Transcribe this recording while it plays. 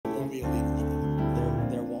be a leaders meeting.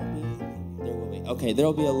 There won't be? There will be. Okay, there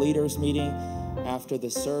will be a leaders meeting after the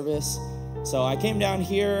service. So I came down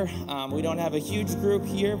here. We don't have a huge group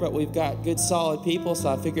here, but we've got good, solid people. So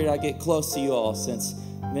I figured I'd get close to you all, since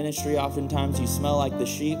ministry, oftentimes you smell like the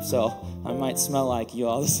sheep. So I might smell like you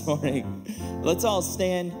all this morning. Let's all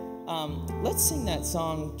stand. Let's sing that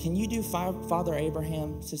song. Can you do Father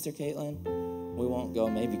Abraham, Sister Caitlin? We won't go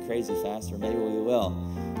maybe crazy fast, or maybe we will.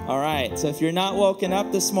 All right, so if you're not woken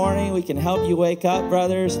up this morning, we can help you wake up,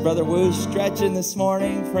 brothers. Brother Woo's stretching this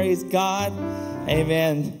morning. Praise God.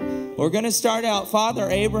 Amen. We're going to start out Father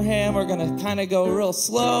Abraham. We're going to kind of go real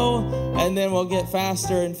slow, and then we'll get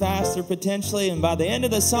faster and faster potentially. And by the end of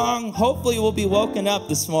the song, hopefully we'll be woken up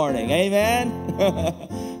this morning. Amen.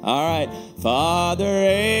 All right. Father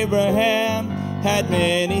Abraham had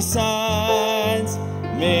many sons.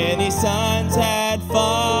 Many sons had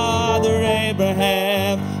Father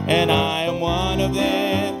Abraham, and I am one of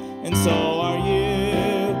them, and so are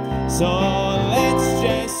you. So let's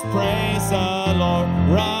just praise the Lord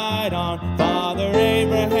right on. Father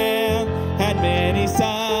Abraham had many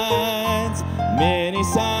sons. Many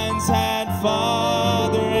sons had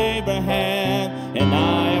Father Abraham, and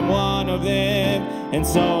I am one of them, and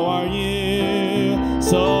so are you.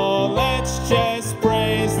 So let's just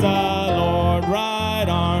praise the Lord right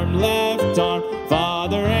arm, left arm.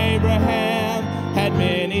 Father Abraham had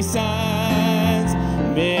many sons.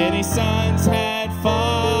 Many sons had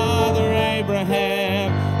Father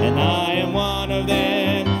Abraham, and I am one of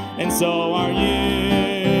them, and so are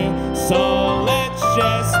you. So let's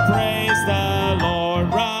just praise the Lord.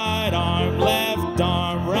 Right arm, left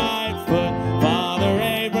arm, right foot. Father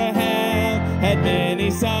Abraham had many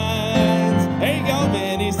sons. There you go.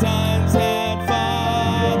 Many sons had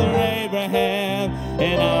Father Abraham,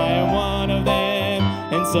 and I am one of them,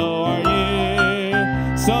 and so are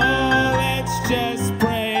you. So let's just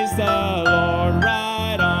praise the Lord.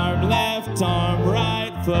 Right arm, left arm,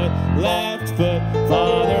 right foot, left foot.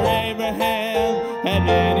 Father Abraham had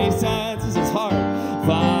many sons. This is hard.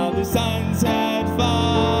 Father's sons had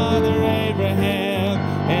Father Abraham,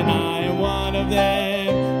 and I am one of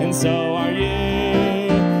them, and so are you.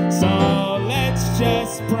 So let's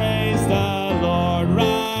just praise the Lord.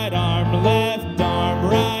 Right arm, left arm,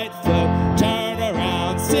 right foot, turn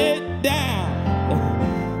around, sit down.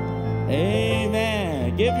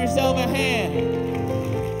 Amen. Give yourself a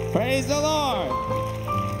hand. Praise the Lord.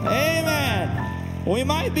 Amen. We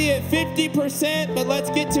might be at 50%, but let's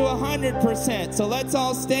get to 100%. So let's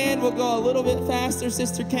all stand. We'll go a little bit faster,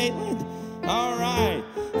 Sister Caitlin. All right.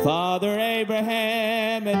 Father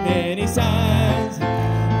Abraham had many sons.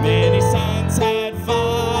 Many sons had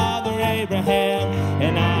Father Abraham,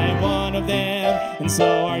 and I am one of them, and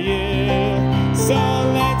so are you. So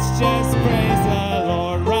let's just praise the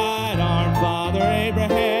Lord. Right arm, Father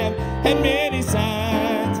Abraham had many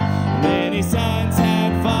sons. Many sons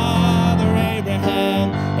had Father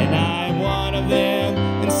Abraham, and I am one of them,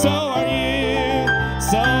 and so are you.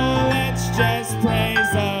 So let's just praise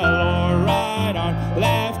the Lord. Right arm,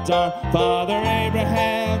 left arm, Father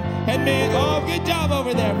Abraham had many. Oh, good job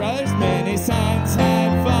over there, brothers. Many sons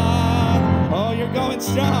had Father. Oh, you're going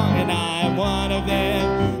strong, and I am one of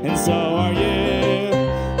them, and so are you.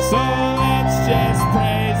 So let's just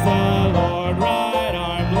praise the Lord. Right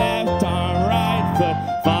arm, left arm, right foot.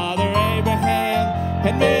 Father Abraham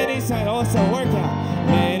had many sons. Oh, it's a workout.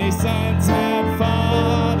 Many sons had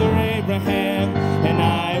Father Abraham, and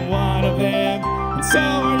I am one of them, and so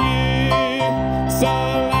are you. So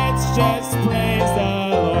let's just praise the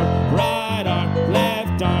Lord. Right arm,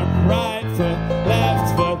 left arm, right foot,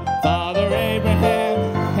 left foot. Father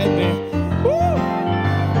Abraham had many.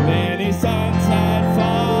 Many sons had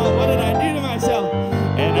Father. What did I do to myself?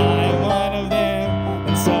 And I am one of them,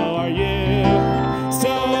 and so are you. So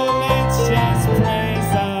let's just praise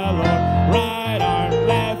the Lord. Right arm,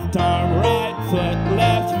 left arm, right foot,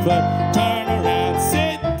 left foot. Turn around,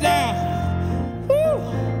 sit down.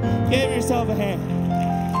 Woo. Give yourself a hand.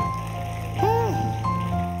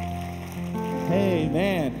 Hey,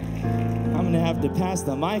 man. I'm going to have to pass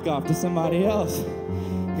the mic off to somebody else.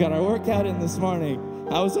 We got our workout in this morning.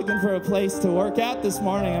 I was looking for a place to work out this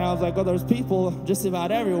morning, and I was like, well, there's people just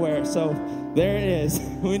about everywhere. So there it is.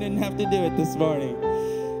 We didn't have to do it this morning.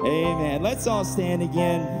 Amen. Let's all stand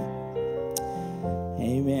again.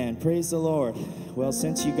 Amen. Praise the Lord. Well,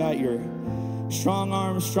 since you got your strong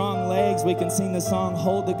arms, strong legs, we can sing the song,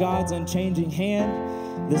 Hold the God's Unchanging Hand.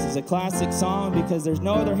 This is a classic song because there's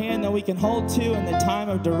no other hand that we can hold to in the time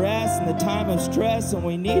of duress and the time of stress when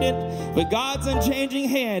we need it. But God's unchanging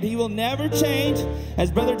hand, He will never change. As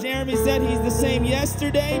Brother Jeremy said, He's the same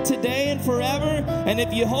yesterday, today, and forever. And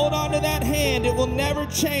if you hold on to that hand, it will never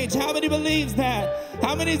change. How many believes that?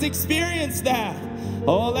 How many's experienced that?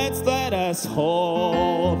 Oh, let us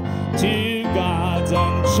hold to God's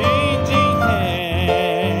unchanging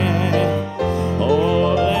hand.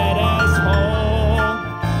 Oh, let us hold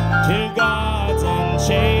to God's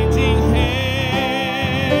unchanging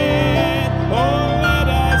hand. Oh, let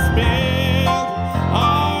us build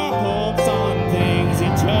our hopes on things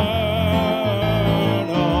eternal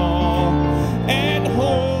and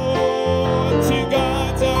hold to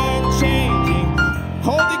God's unchanging,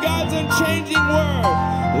 hold to God's unchanging word.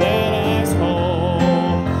 Let us hold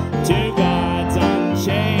to God's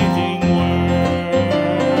unchanging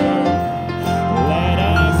word. Let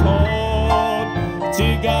us hold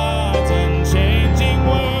to God's unchanging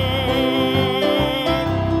word.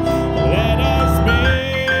 Let us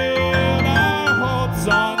build our hopes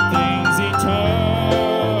on things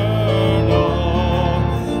eternal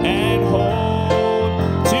and hold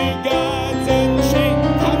to God's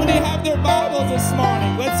unchanging. How many have their Bibles this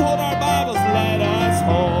morning? Let's hold our Bibles. Let us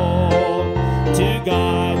hold to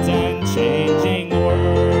God's unchanging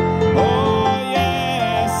word. Oh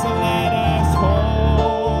yes, let us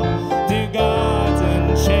hold to God's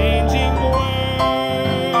unchanging word.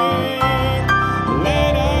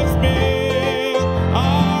 Let us build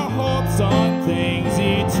our hopes on things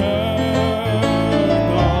eternal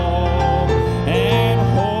and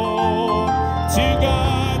hold to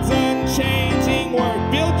God's unchanging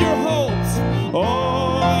word. Build your hopes.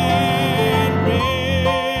 Oh, and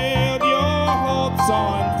build your hopes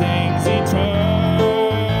on things eternal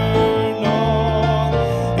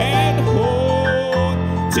and hold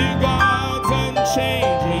to God's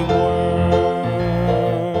unchanging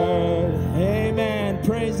word. Amen.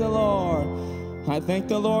 Praise the Lord. I thank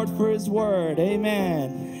the Lord for His word.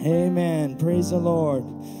 Amen. Amen. Praise the Lord.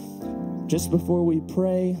 Just before we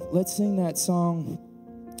pray, let's sing that song,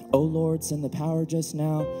 Oh Lord, Send the Power Just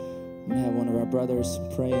Now. I'm going to have one of our brothers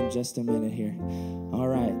pray in just a minute here. All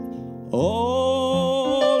right.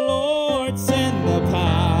 Oh, Lord, send the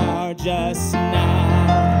power just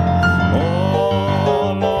now.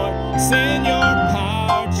 Oh, Lord, send your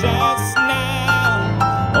power just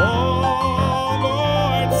now. Oh,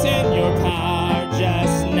 Lord, send your power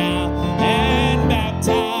just now and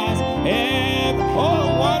baptize every.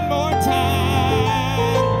 Oh, one more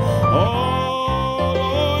time. Oh,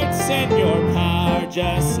 Lord, send your power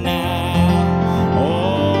just now.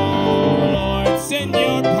 Send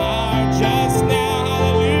your power just now,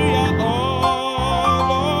 hallelujah. Oh,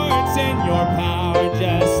 Lord, send your power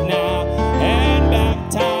just now and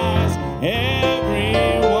baptize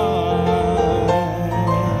everyone.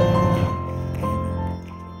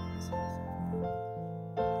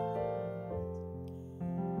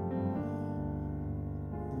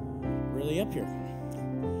 Really up here.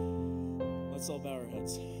 Let's all bow our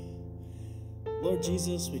heads. Lord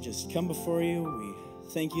Jesus, we just come before you. We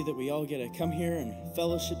thank you that we all get to come here and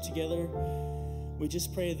fellowship together. We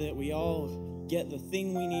just pray that we all get the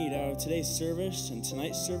thing we need out of today's service and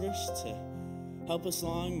tonight's service to help us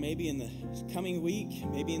along, maybe in the coming week,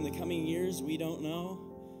 maybe in the coming years, we don't know.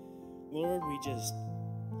 Lord, we just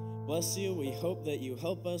bless you. We hope that you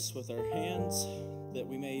help us with our hands, that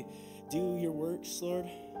we may do your works, Lord.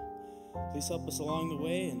 Please help us along the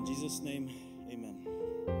way. In Jesus' name, amen.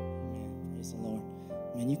 Amen. Praise the Lord.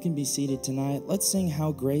 Man, you can be seated tonight. Let's sing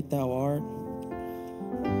How Great Thou Art.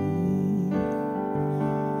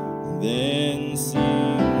 Then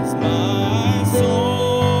sings my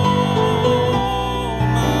soul,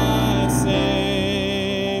 my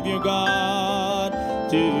Savior God,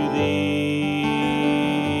 to Thee.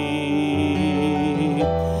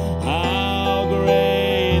 How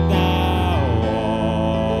great Thou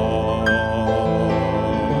art,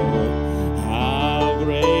 how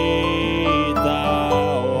great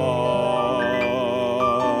Thou art.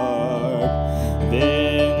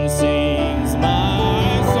 Then sings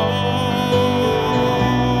my soul,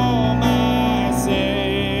 my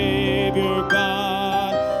Savior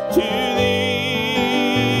God, to Thee.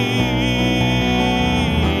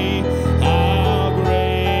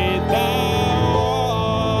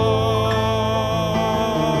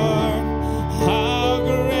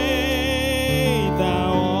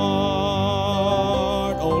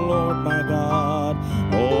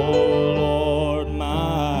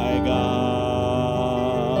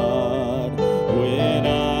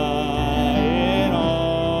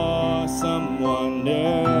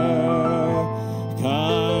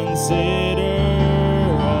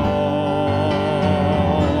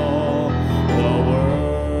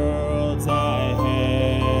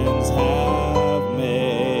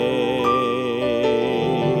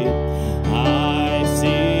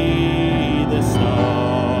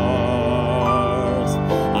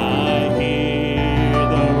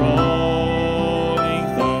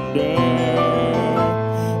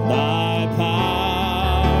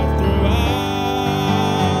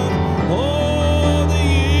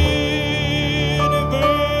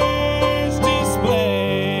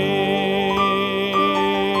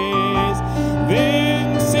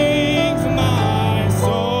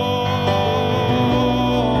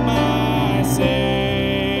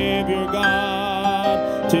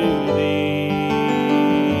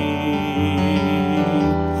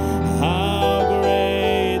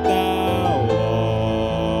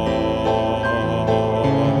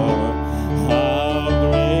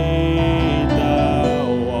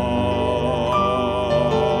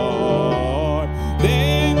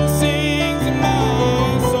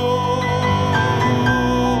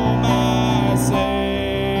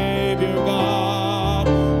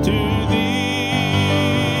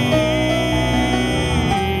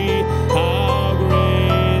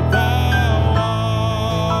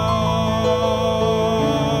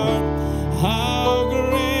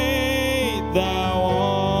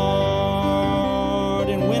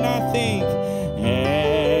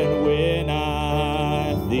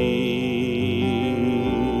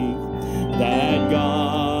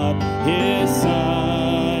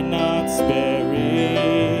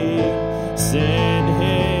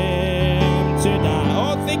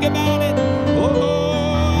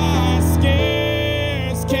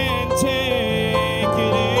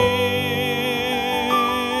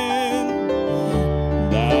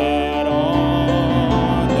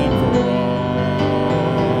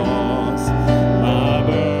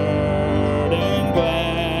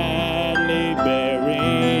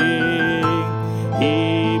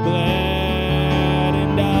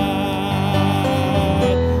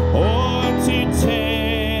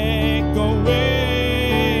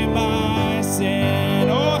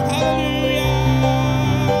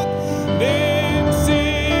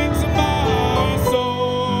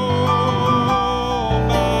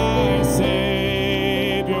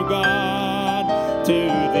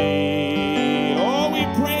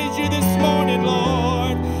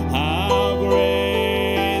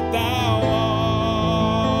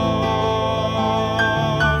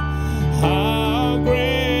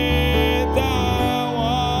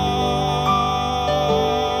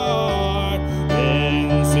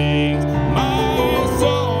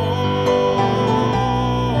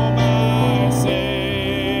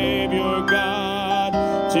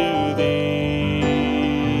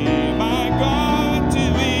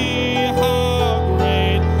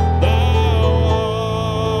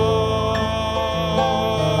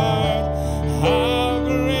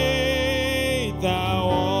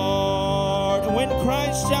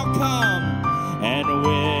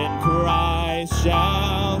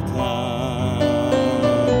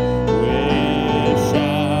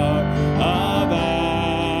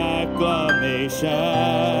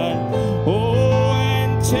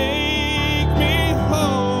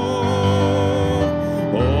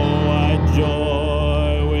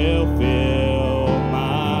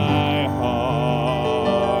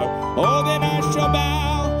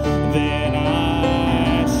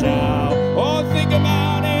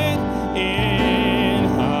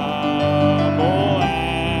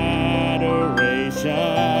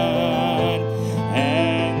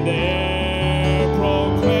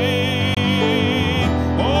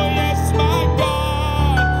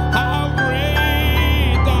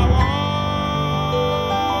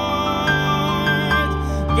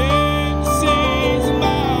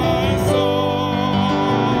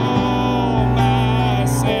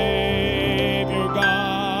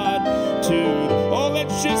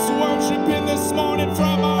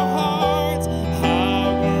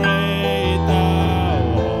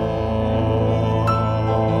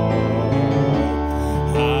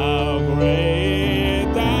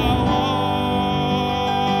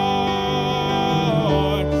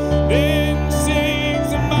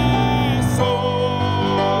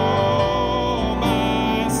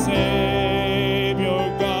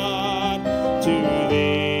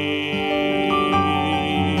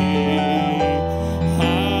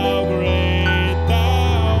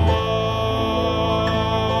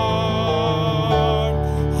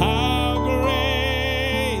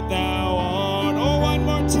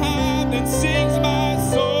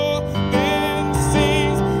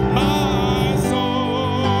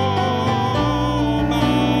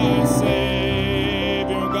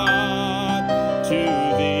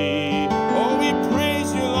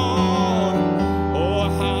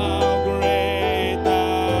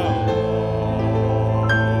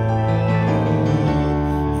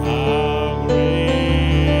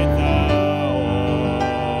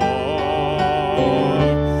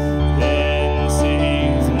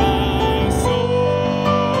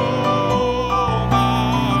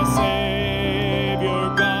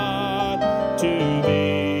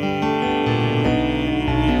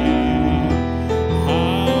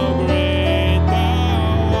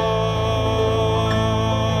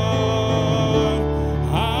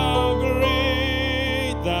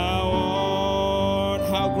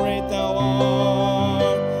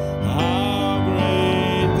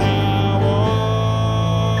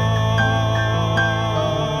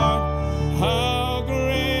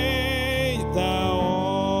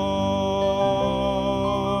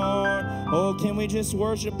 we just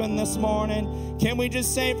worship him this morning? Can we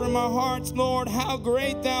just say from our hearts, Lord, how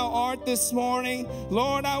great thou art this morning?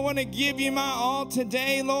 Lord, I want to give you my all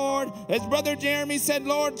today, Lord. As Brother Jeremy said,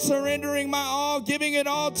 Lord, surrendering my all, giving it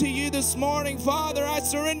all to you this morning. Father, I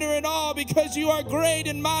surrender it all because you are great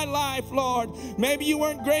in my life, Lord. Maybe you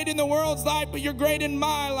weren't great in the world's life, but you're great in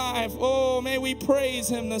my life. Oh, may we praise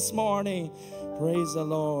him this morning. Praise the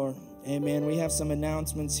Lord. Amen. We have some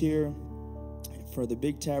announcements here for the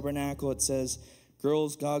Big Tabernacle. It says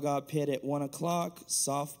girls Gaga Pit at 1 o'clock,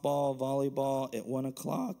 softball, volleyball at 1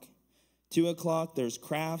 o'clock. 2 o'clock, there's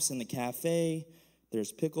crafts in the cafe.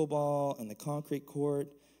 There's pickleball in the concrete court,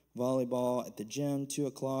 volleyball at the gym, 2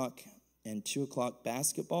 o'clock, and 2 o'clock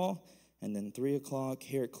basketball. And then 3 o'clock,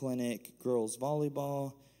 hair clinic, girls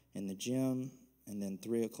volleyball in the gym. And then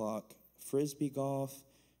 3 o'clock, frisbee golf.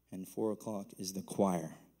 And 4 o'clock is the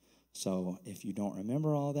choir. So if you don't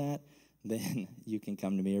remember all that, then you can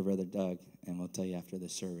come to me or Brother Doug, and we'll tell you after the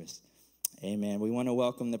service. Amen. We want to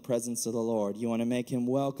welcome the presence of the Lord. You want to make him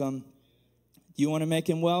welcome? You want to make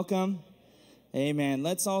him welcome? Amen.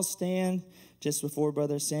 Let's all stand just before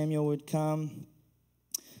Brother Samuel would come.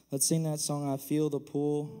 Let's sing that song, I Feel the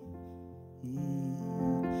Pull.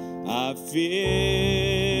 I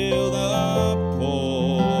feel the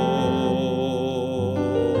pull.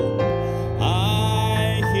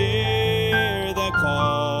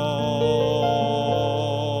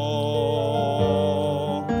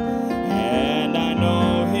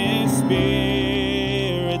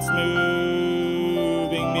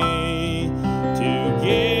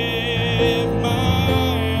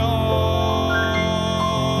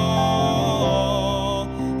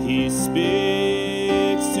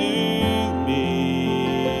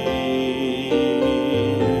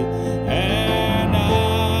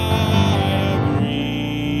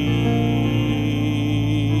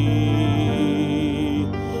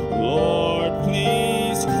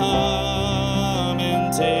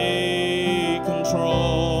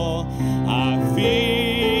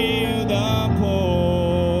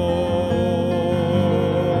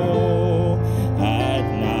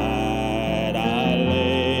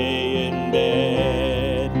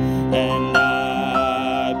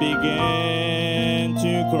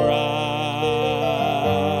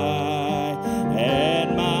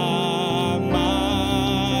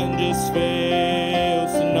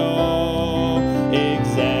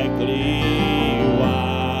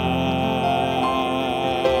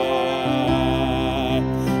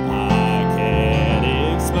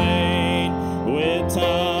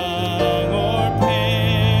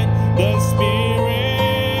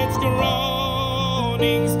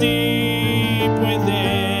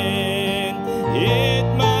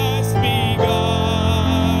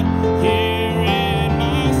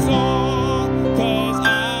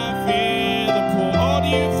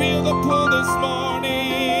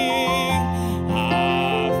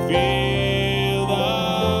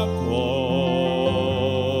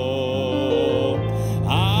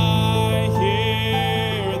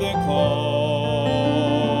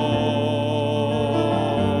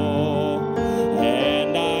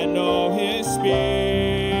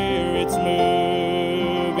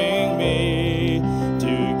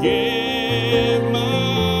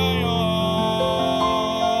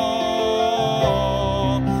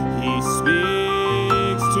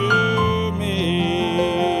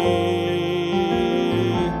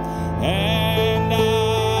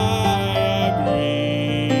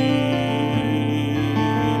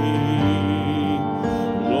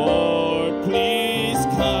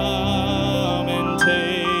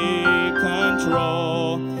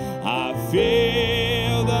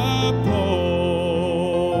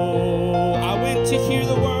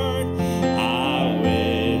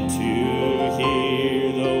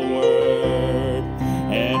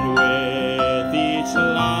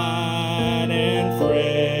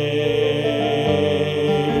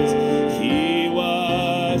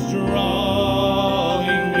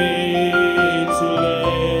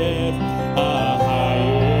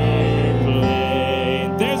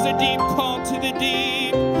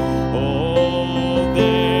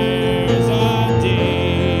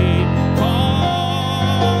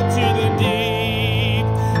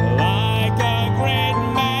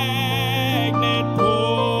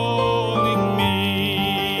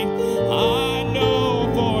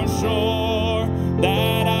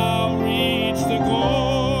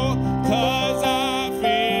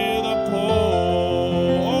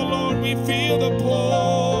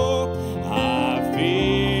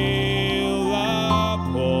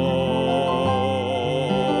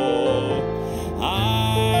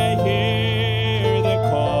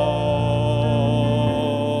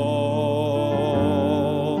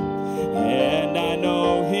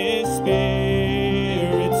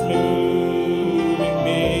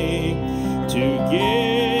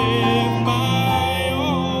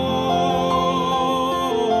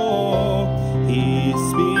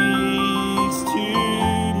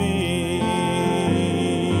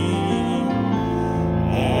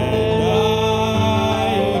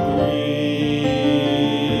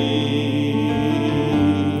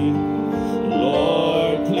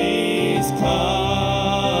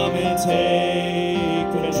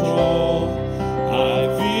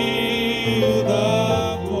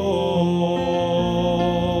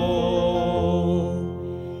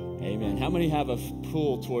 have a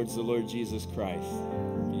pull towards the Lord Jesus Christ?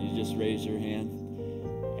 Can you just raise your hand?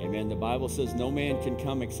 Amen. The Bible says no man can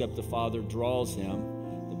come except the Father draws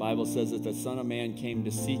him. The Bible says that the Son of Man came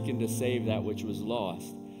to seek and to save that which was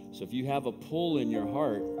lost. So if you have a pull in your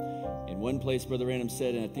heart, in one place, Brother Branham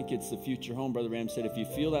said, and I think it's the Future Home, Brother Branham said, if you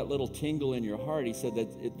feel that little tingle in your heart, he said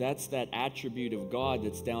that's that attribute of God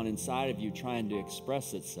that's down inside of you trying to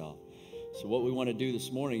express itself. So what we want to do this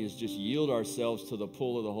morning is just yield ourselves to the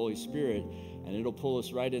pull of the Holy Spirit, and it'll pull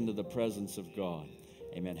us right into the presence of God.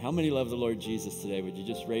 Amen. How many love the Lord Jesus today? Would you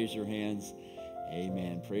just raise your hands?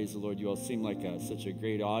 Amen. Praise the Lord. You all seem like such a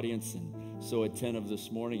great audience and so attentive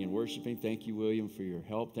this morning and worshiping. Thank you, William, for your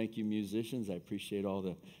help. Thank you, musicians. I appreciate all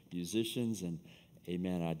the musicians. And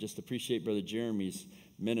amen. I just appreciate Brother Jeremy's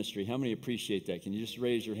ministry. How many appreciate that? Can you just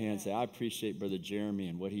raise your hand and say, I appreciate Brother Jeremy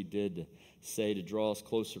and what he did to say to draw us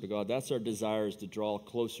closer to God. That's our desire, is to draw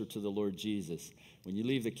closer to the Lord Jesus. When you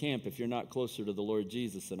leave the camp, if you're not closer to the Lord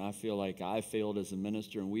Jesus, then I feel like I failed as a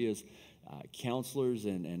minister, and we as counselors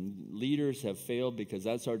and leaders have failed, because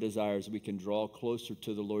that's our desire, is we can draw closer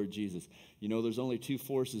to the Lord Jesus. You know, there's only two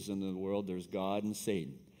forces in the world. There's God and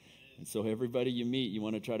Satan. And so everybody you meet, you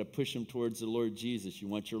want to try to push them towards the Lord Jesus. You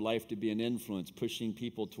want your life to be an influence, pushing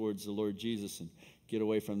people towards the Lord Jesus, and get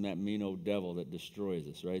away from that mean old devil that destroys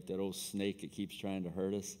us, right? That old snake that keeps trying to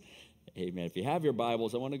hurt us. Amen. If you have your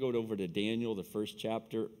Bibles, I want to go over to Daniel, the 1st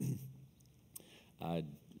chapter.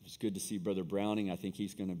 It's good to see Brother Browning. I think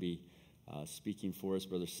he's going to be speaking for us.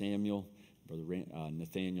 Brother Samuel, Brother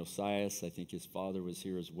Nathaniel Sias, I think his father was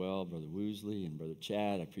here as well. Brother Woosley and Brother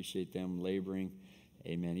Chad, I appreciate them laboring.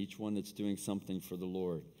 Amen. Each one that's doing something for the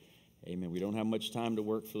Lord. Amen. We don't have much time to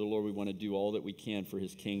work for the Lord. We want to do all that we can for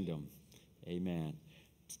his kingdom. Amen.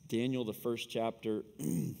 It's Daniel, the 1st chapter.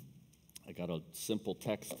 I got a simple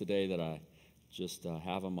text today that I just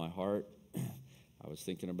have on my heart. I was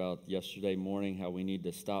thinking about yesterday morning how we need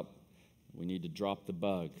to drop the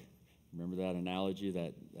bug. Remember that analogy,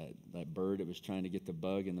 that bird that was trying to get the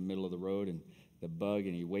bug in the middle of the road, and the bug,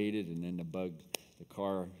 and he waited, and then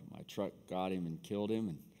my truck got him and killed him.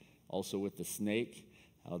 And also with the snake,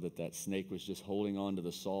 how that snake was just holding on to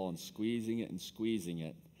the saw and squeezing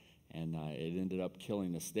it, and it ended up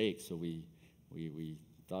killing the snake. So we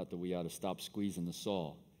thought that we ought to stop squeezing the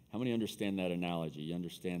saw. How many understand that analogy? You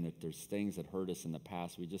understand that there's things that hurt us in the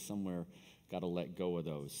past. We just somewhere got to let go of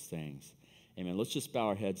those things. Amen. Let's just bow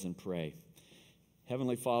our heads and pray.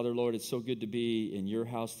 Heavenly Father, Lord, it's so good to be in your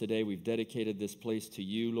house today. We've dedicated this place to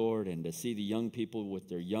you, Lord, and to see the young people with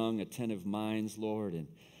their young, attentive minds, Lord, and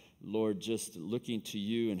Lord, just looking to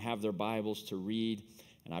you and have their Bibles to read.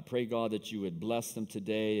 And I pray, God, that you would bless them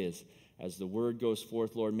today as the word goes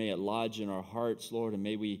forth, Lord. May it lodge in our hearts, Lord, and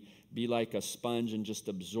may we be like a sponge and just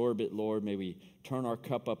absorb it, Lord. May we turn our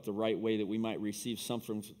cup up the right way that we might receive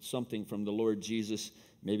something from the Lord Jesus.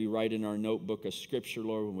 Maybe write in our notebook a scripture,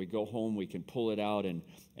 Lord. When we go home, we can pull it out and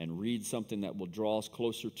read something that will draw us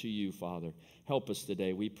closer to you, Father. Help us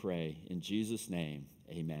today, we pray. In Jesus' name,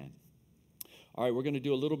 amen. All right, we're going to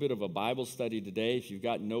do a little bit of a Bible study today. If you've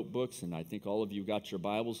got notebooks, and I think all of you got your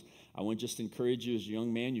Bibles, I want to just encourage you as a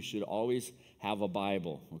young man, you should always have a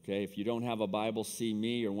Bible, okay? If you don't have a Bible, see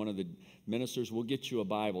me or one of the ministers. We'll get you a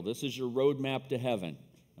Bible. This is your roadmap to heaven,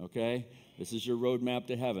 okay? This is your roadmap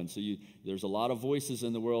to heaven. So there's a lot of voices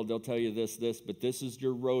in the world. They'll tell you this, but this is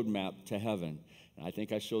your roadmap to heaven. And I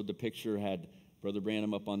think I showed the picture, had Brother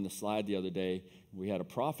Branham up on the slide the other day. We had a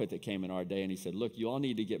prophet that came in our day, and he said, look, you all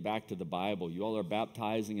need to get back to the Bible. You all are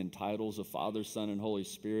baptizing in titles of Father, Son, and Holy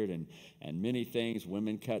Spirit, and many things,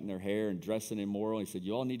 women cutting their hair and dressing immoral. He said,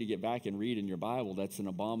 you all need to get back and read in your Bible. That's an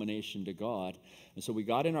abomination to God. And so we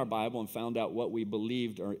got in our Bible and found out what we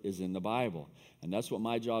believed is in the Bible. And that's what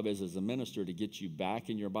my job is as a minister, to get you back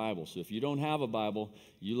in your Bible. So if you don't have a Bible,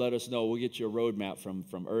 you let us know. We'll get you a roadmap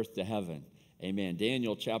from earth to heaven. Amen.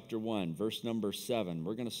 Daniel chapter 1, verse number 7.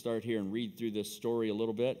 We're going to start here and read through this story a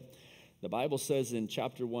little bit. The Bible says in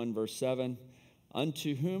chapter 1, verse 7,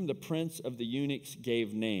 unto whom the prince of the eunuchs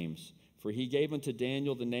gave names. For he gave unto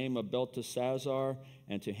Daniel the name of Belteshazzar,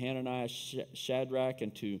 and to Hananiah Shadrach,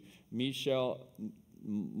 and to Meshach,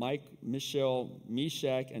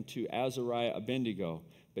 and to Azariah Abednego.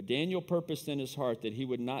 But Daniel purposed in his heart that he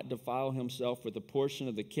would not defile himself with a portion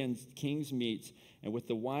of the king's meats and with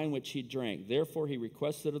the wine which he drank. Therefore he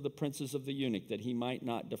requested of the princes of the eunuch that he might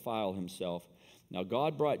not defile himself. Now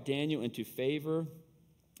God brought Daniel into favor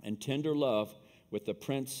and tender love with the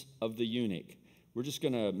prince of the eunuch. We're just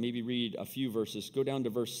going to maybe read a few verses. Go down to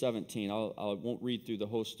verse 17. I won't read through the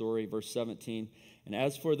whole story. Verse 17. And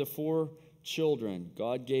as for the 4 children.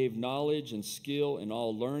 God gave knowledge and skill in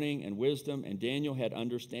all learning and wisdom, and Daniel had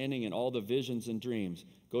understanding in all the visions and dreams.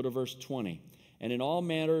 Go to verse 20. And in all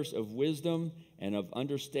matters of wisdom and of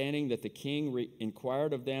understanding that the king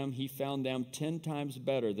inquired of them, he found them 10 times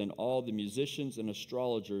better than all the musicians and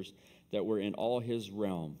astrologers that were in all his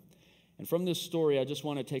realm. And from this story, I just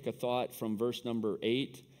want to take a thought from verse number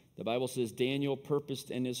 8. The Bible says, Daniel purposed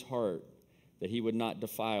in his heart that he would not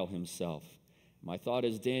defile himself. My thought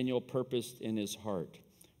is Daniel purposed in his heart,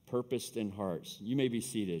 purposed in hearts. You may be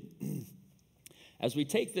seated. As we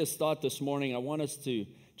take this thought this morning, I want us to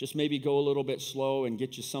just maybe go a little bit slow and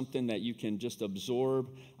get you something that you can just absorb.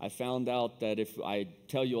 I found out that if I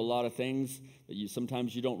tell you a lot of things, that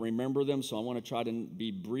sometimes you don't remember them, so I want to try to be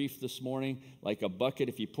brief this morning. Like a bucket,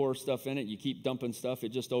 if you pour stuff in it, you keep dumping stuff, it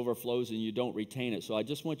just overflows and you don't retain it. So I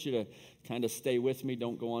just want you to kind of stay with me.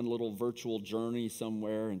 Don't go on a little virtual journey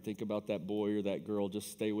somewhere and think about that boy or that girl.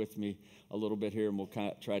 Just stay with me a little bit here and we'll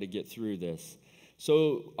kind of try to get through this.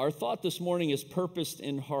 So our thought this morning is purposed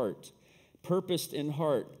in heart. Purposed in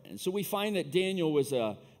heart. And so we find that Daniel was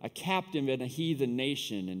a captive in a heathen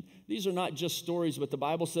nation. And these are not just stories, but the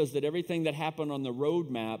Bible says that everything that happened on the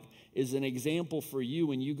roadmap is an example for you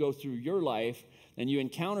when you go through your life and you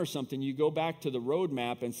encounter something. You go back to the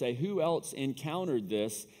roadmap and say, who else encountered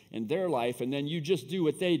this in their life? And then you just do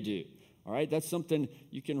what they do. All right, that's something,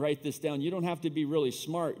 you can write this down. You don't have to be really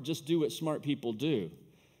smart. Just do what smart people do.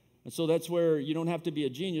 And so that's where you don't have to be a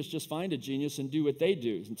genius, just find a genius and do what they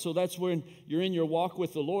do. And so that's when you're in your walk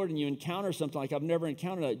with the Lord and you encounter something like I've never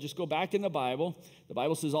encountered that. Just go back in the Bible. The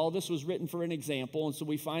Bible says all this was written for an example. And so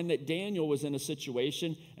we find that Daniel was in a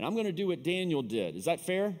situation, and I'm going to do what Daniel did. Is that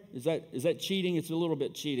fair? Is that cheating? It's a little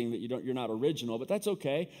bit cheating that you're not original, but that's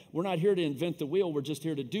okay. We're not here to invent the wheel. We're just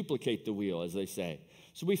here to duplicate the wheel, as they say.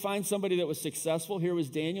 So we find somebody that was successful. Here was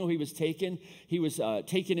Daniel. He was taken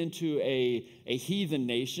into a heathen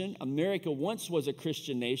nation. America once was a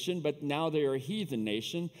Christian nation, but now they are a heathen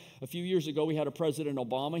nation. A few years ago, we had a President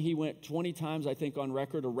Obama. He went 20 times, I think, on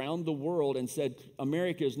record around the world and said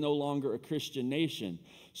America is no longer a Christian nation.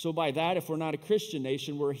 So by that, if we're not a Christian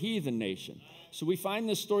nation, we're a heathen nation. So we find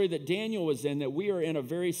this story that Daniel was in, that we are in a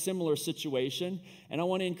very similar situation. And I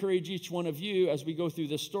want to encourage each one of you as we go through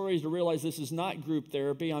this story to realize this is not group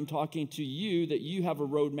therapy. I'm talking to you that you have a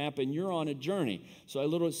roadmap and you're on a journey. So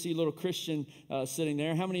I see little Christian sitting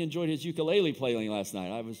there. How many enjoyed his ukulele playing last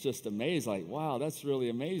night? I was just amazed, like, wow, that's really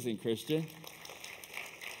amazing, Christian.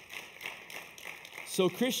 So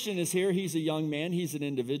Christian is here. He's a young man. He's an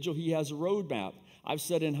individual. He has a roadmap. I've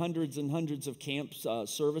sat in hundreds and hundreds of camp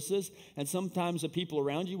services, and sometimes the people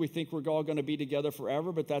around you, we think we're all going to be together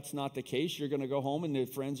forever, but that's not the case. You're going to go home, and the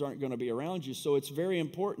friends aren't going to be around you. So it's very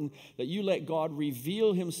important that you let God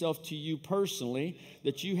reveal himself to you personally,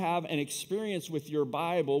 that you have an experience with your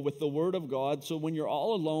Bible, with the Word of God, so when you're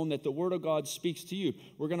all alone, that the Word of God speaks to you.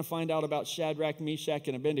 We're going to find out about Shadrach, Meshach,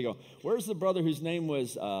 and Abednego. Where's the brother whose name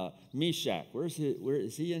was Meshach? Where is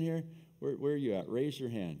he in here? Where are you at? Raise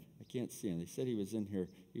your hand. I can't see him. They said he was in here.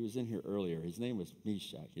 He was in here earlier. His name was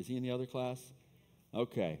Meshach. Is he in the other class?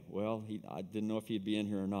 Okay. Well, I didn't know if he'd be in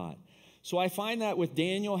here or not. So I find that with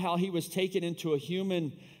Daniel, how he was taken into a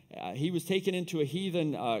heathen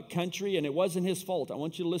country, and it wasn't his fault. I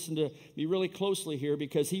want you to listen to me really closely here,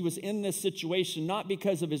 because he was in this situation not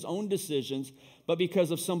because of his own decisions, but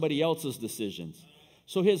because of somebody else's decisions.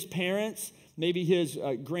 So his parents, maybe his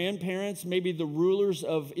grandparents, maybe the rulers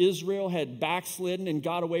of Israel had backslidden and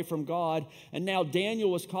got away from God. And now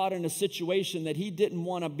Daniel was caught in a situation that he didn't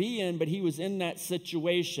want to be in, but he was in that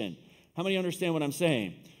situation. How many understand what I'm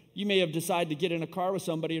saying? You may have decided to get in a car with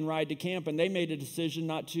somebody and ride to camp, and they made a decision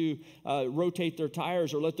not to rotate their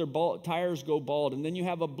tires or let their tires go bald, and then you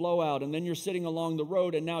have a blowout, and then you're sitting along the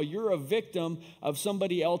road, and now you're a victim of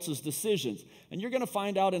somebody else's decisions. And you're going to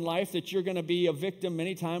find out in life that you're going to be a victim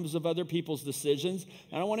many times of other people's decisions.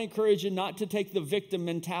 And I want to encourage you not to take the victim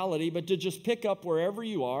mentality, but to just pick up wherever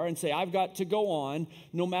you are and say, I've got to go on.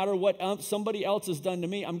 No matter what somebody else has done to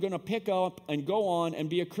me, I'm going to pick up and go on and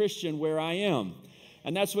be a Christian where I am.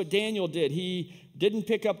 And that's what Daniel did. He didn't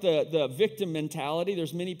pick up the victim mentality.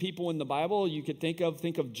 There's many people in the Bible you could think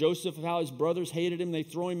of Joseph, how his brothers hated him. They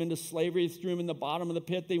threw him into slavery. They threw him in the bottom of the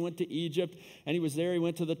pit. They went to Egypt, and he was there. He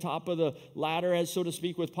went to the top of the ladder, as so to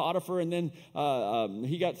speak, with Potiphar, and then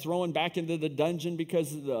he got thrown back into the dungeon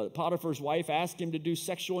because Potiphar's wife asked him to do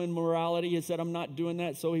sexual immorality. He said, I'm not doing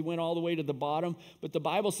that, so he went all the way to the bottom. But the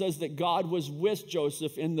Bible says that God was with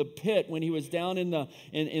Joseph in the pit. When he was down in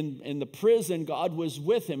the prison, God was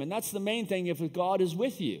with him, and that's the main thing. If God is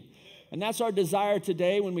with you, And that's our desire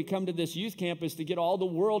today when we come to this youth camp, is to get all the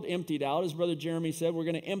world emptied out. As Brother Jeremy said, we're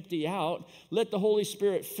going to empty out. Let the Holy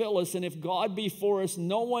Spirit fill us. And if God be for us,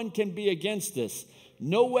 no one can be against us.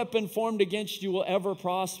 No weapon formed against you will ever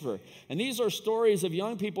prosper. And these are stories of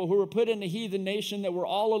young people who were put in a heathen nation that were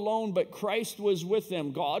all alone, but Christ was with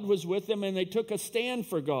them. God was with them, and they took a stand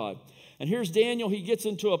for God. And here's Daniel. He gets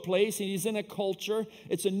into a place, and he's in a culture.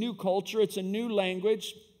 It's a new culture. It's a new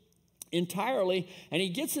language entirely. And he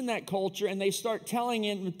gets in that culture, and they start telling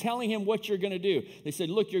him what you're going to do. They said,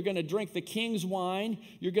 look, you're going to drink the king's wine.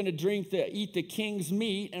 You're going to eat the king's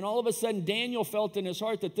meat. And all of a sudden, Daniel felt in his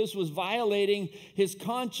heart that this was violating his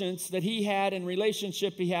conscience that he had in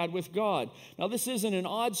relationship he had with God. Now, this isn't an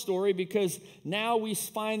odd story, because now we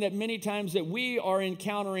find that many times that we are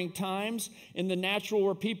encountering times in the natural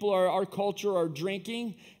where people our culture are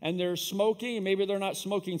drinking and they're smoking. And maybe they're not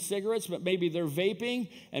smoking cigarettes, but maybe they're vaping,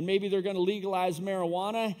 and maybe they're going to legalize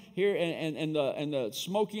marijuana here and the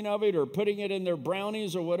smoking of it, or putting it in their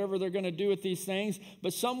brownies, or whatever they're going to do with these things.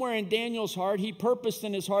 But somewhere in Daniel's heart, he purposed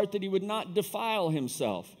in his heart that he would not defile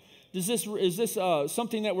himself. Is this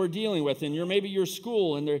something that we're dealing with? And maybe your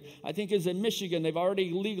school, and I think is in Michigan, they've already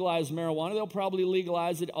legalized marijuana. They'll probably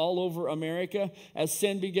legalize it all over America as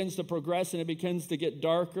sin begins to progress and it begins to get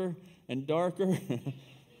darker and darker.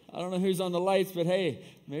 I don't know who's on the lights, but hey,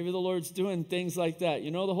 maybe the Lord's doing things like that.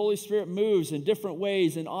 You know, the Holy Spirit moves in different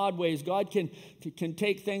ways, in odd ways. God can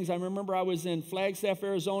take things. I remember I was in Flagstaff,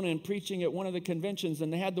 Arizona, and preaching at one of the conventions,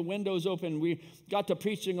 and they had the windows open. We got to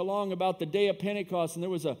preaching along about the day of Pentecost, and there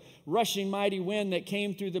was a rushing mighty wind that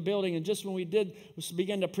came through the building. And just when we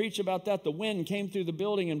began to preach about that, the wind came through the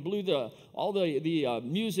building and blew all the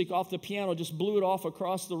music off the piano, just blew it off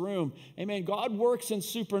across the room. Amen. God works in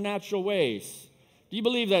supernatural ways. Do you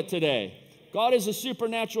believe that today? God is a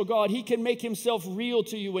supernatural God. He can make himself real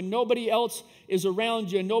to you when nobody else is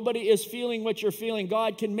around you and nobody is feeling what you're feeling.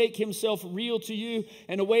 God can make himself real to you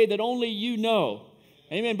in a way that only you know.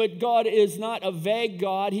 Amen. But God is not a vague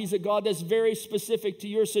God. He's a God that's very specific to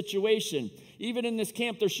your situation. Even in this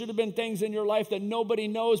camp, there should have been things in your life that nobody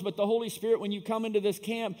knows, but the Holy Spirit, when you come into this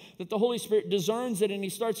camp, that the Holy Spirit discerns it and he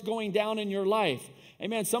starts going down in your life.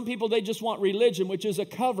 Amen. Some people, they just want religion, which is a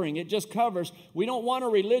covering. It just covers. We don't want a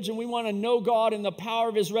religion. We want to know God in the power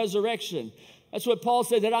of his resurrection. That's what Paul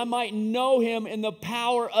said, that I might know him in the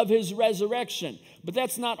power of his resurrection. But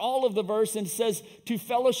that's not all of the verse. And it says to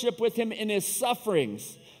fellowship with him in his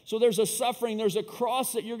sufferings. So there's a suffering, there's a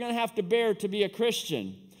cross that you're going to have to bear to be a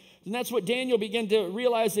Christian. And that's what Daniel began to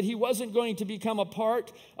realize, that he wasn't going to become a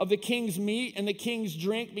part of the king's meat and the king's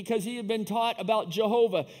drink, because he had been taught about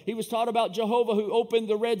Jehovah. He was taught about Jehovah who opened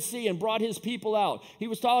the Red Sea and brought his people out. He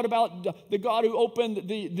was taught about the God who opened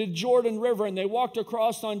the Jordan River and they walked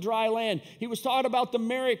across on dry land. He was taught about the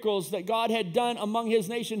miracles that God had done among his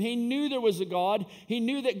nation. He knew there was a God. He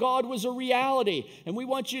knew that God was a reality. And we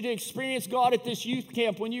want you to experience God at this youth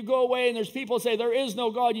camp. When you go away and there's people say there is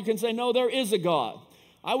no God, you can say, no, there is a God.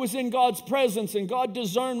 I was in God's presence and God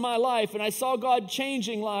discerned my life and I saw God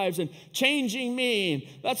changing lives and changing me. And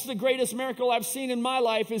that's the greatest miracle I've seen in my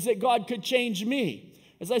life, is that God could change me.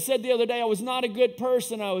 As I said the other day, I was not a good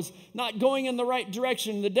person. I was not going in the right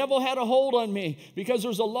direction. The devil had a hold on me because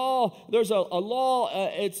there's a law. There's a law.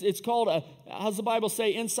 It's called, how's the Bible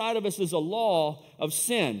say? Inside of us is a law of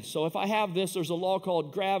sin. So if I have this, there's a law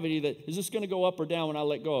called gravity that, is this going to go up or down when I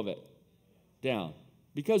let go of it? Down.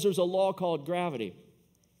 Because there's a law called gravity.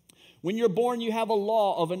 When you're born, you have a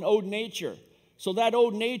law of an old nature. So that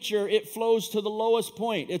old nature, it flows to the lowest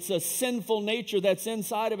point. It's a sinful nature that's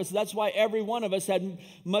inside of us. That's why every one of us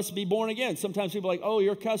must be born again. Sometimes people are like, oh,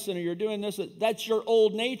 you're cussing or you're doing this. That's your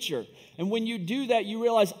old nature. And when you do that, you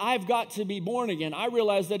realize, I've got to be born again. I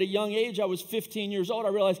realized at a young age, I was 15 years old, I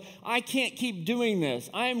realized I can't keep doing this.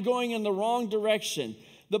 I am going in the wrong direction.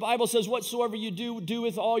 The Bible says, whatsoever you do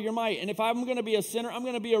with all your might. And if I'm going to be a sinner, I'm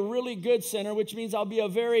going to be a really good sinner, which means I'll be a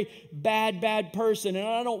very bad person. And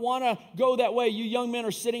I don't want to go that way. You young men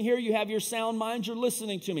are sitting here. You have your sound minds. You're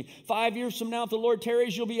listening to me. 5 years from now, if the Lord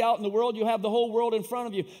tarries, you'll be out in the world. You'll have the whole world in front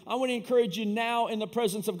of you. I want to encourage you now in the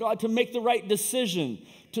presence of God to make the right decision,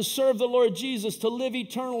 to serve the Lord Jesus, to live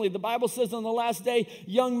eternally. The Bible says on the last day,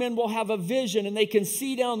 young men will have a vision and they can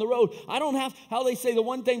see down the road. I don't have, how they say the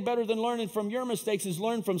one thing better than learning from your mistakes is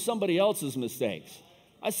learn from somebody else's mistakes.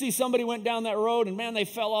 I see somebody went down that road and, man, they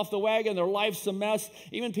fell off the wagon. Their life's a mess.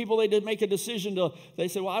 Even people, they did make a decision they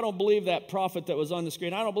said, well, I don't believe that prophet that was on the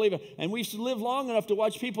screen. I don't believe it. And we've lived long enough to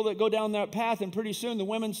watch people that go down that path, and pretty soon the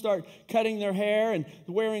women start cutting their hair and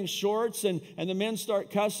wearing shorts, and the men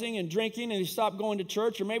start cussing and drinking, and they stop going to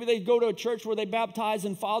church. Or maybe they go to a church where they baptize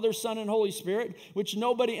in Father, Son, and Holy Spirit, which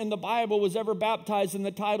nobody in the Bible was ever baptized in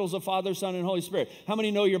the titles of Father, Son, and Holy Spirit. How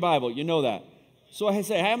many know your Bible? You know that. So I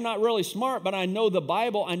say, I'm not really smart, but I know the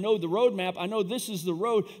Bible. I know the roadmap. I know this is the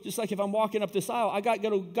road. Just like if I'm walking up this aisle, I got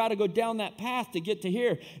to go down that path to get to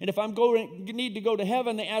here. And if I'm need to go to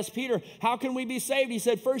heaven, they asked Peter, how can we be saved? He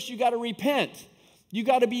said, first you got to repent. You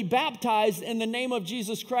got to be baptized in the name of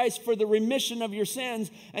Jesus Christ for the remission of your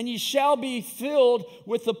sins, and you shall be filled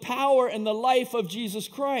with the power and the life of Jesus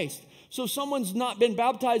Christ. So if someone's not been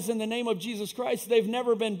baptized in the name of Jesus Christ, they've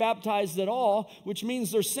never been baptized at all, which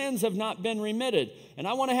means their sins have not been remitted. And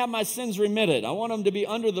I want to have my sins remitted. I want them to be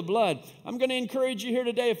under the blood. I'm going to encourage you here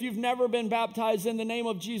today, if you've never been baptized in the name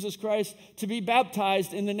of Jesus Christ, to be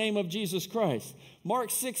baptized in the name of Jesus Christ.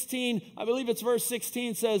 Mark 16, I believe it's verse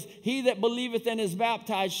 16, says, he that believeth and is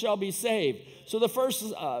baptized shall be saved. So the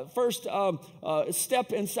first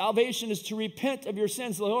step in salvation is to repent of your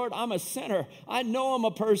sins. Lord, I'm a sinner. I know I'm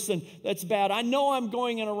a person that's bad. I know I'm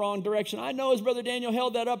going in a wrong direction. I know, as Brother Daniel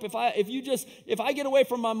held that up, if I get away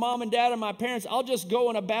from my mom and dad and my parents, I'll just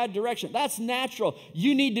go in a bad direction. That's natural.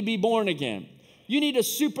 You need to be born again. You need a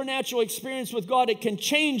supernatural experience with God. It can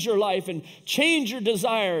change your life and change your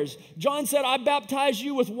desires. John said, I baptize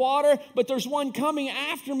you with water, but there's one coming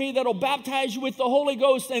after me that'll baptize you with the Holy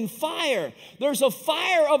Ghost and fire. There's a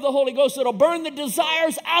fire of the Holy Ghost that'll burn the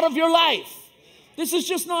desires out of your life. This is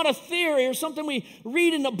just not a theory or something we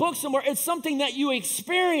read in a book somewhere. It's something that you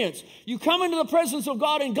experience. You come into the presence of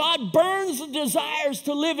God, and God burns the desires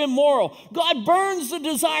to live immoral. God burns the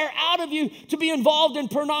desire out of you to be involved in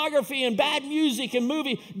pornography and bad music and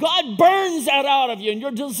movie. God burns that out of you, and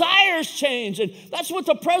your desires change. And that's what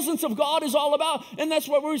the presence of God is all about. And that's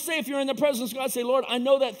what we say if you're in the presence of God. Say, Lord, I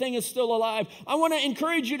know that thing is still alive. I want to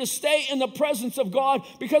encourage you to stay in the presence of God,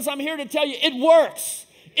 because I'm here to tell you it works.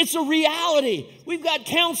 It's a reality. We've got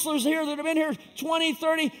counselors here that have been here 20,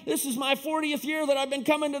 30. This is my 40th year that I've been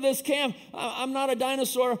coming to this camp. I'm not a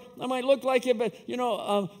dinosaur. I might look like it, but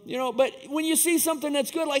but when you see something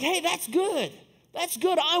that's good, like, hey, that's good. That's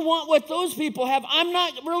good. I want what those people have. I'm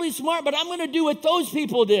not really smart, but I'm going to do what those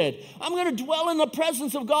people did. I'm going to dwell in the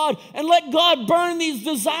presence of God and let God burn these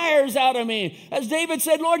desires out of me. As David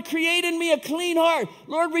said, Lord, create in me a clean heart.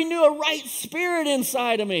 Lord, renew a right spirit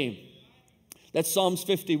inside of me. That's Psalms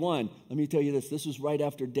 51. Let me tell you this. This was right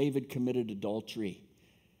after David committed adultery.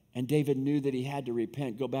 And David knew that he had to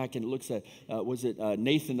repent. Go back and it looks at,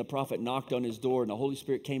 Nathan the prophet knocked on his door, and the Holy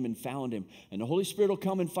Spirit came and found him. And the Holy Spirit will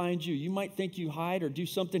come and find you. You might think you hide or do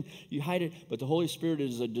something, you hide it, but the Holy Spirit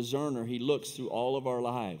is a discerner. He looks through all of our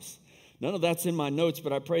lives. None of that's in my notes,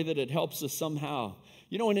 but I pray that it helps us somehow.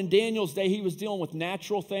 You know, and in Daniel's day, he was dealing with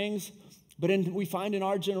natural things, but we find in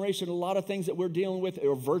our generation a lot of things that we're dealing with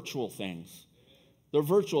are virtual things. They're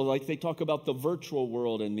virtual, like they talk about the virtual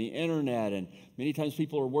world and the internet, and many times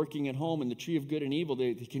people are working at home, and the tree of good and evil,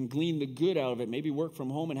 they can glean the good out of it, maybe work from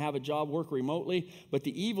home and have a job, work remotely, but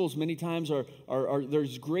the evils many times are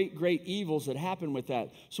there's great evils that happen with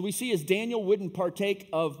that. So we see as Daniel wouldn't partake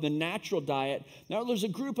of the natural diet, now there's a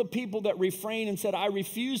group of people that refrain and said, I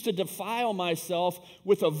refuse to defile myself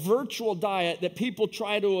with a virtual diet that people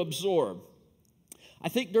try to absorb. I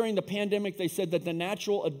think during the pandemic they said that the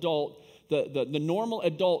natural adult, the normal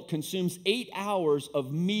adult consumes 8 hours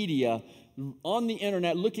of media on the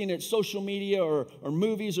internet, looking at social media or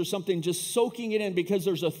movies or something, just soaking it in, because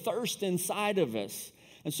there's a thirst inside of us.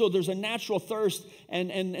 And so there's a natural thirst.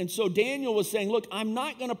 And so Daniel was saying, look, I'm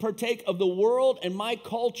not going to partake of the world and my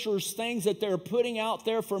culture's things that they're putting out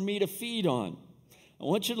there for me to feed on. I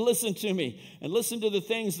want you to listen to me and listen to the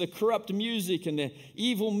things, the corrupt music and the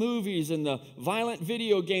evil movies and the violent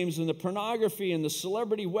video games and the pornography and the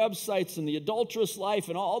celebrity websites and the adulterous life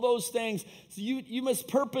and all those things. So you must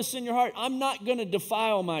purpose in your heart, I'm not going to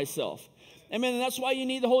defile myself. Amen. And that's why you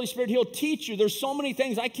need the Holy Spirit. He'll teach you. There's so many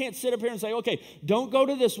things. I can't sit up here and say, okay, don't go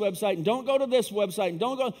to this website and don't go to this website and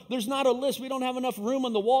don't go. There's not a list. We don't have enough room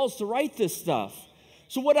on the walls to write this stuff.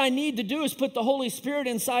 So what I need to do is put the Holy Spirit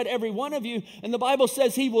inside every one of you. And the Bible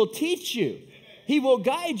says He will teach you. He will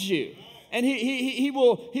guide you. And he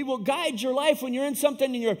will guide your life when you're in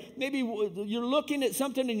something and you're looking at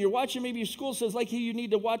something and you're watching. Maybe your school says, like, hey, you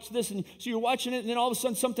need to watch this. And so you're watching it, and then all of a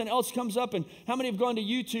sudden something else comes up. And how many have gone to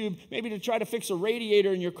YouTube maybe to try to fix a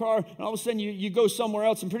radiator in your car, and all of a sudden you go somewhere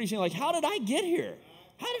else, and pretty soon you're like, how did I get here?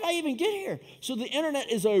 How did I even get here? So the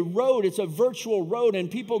internet is a road. It's a virtual road,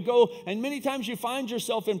 and people go, and many times you find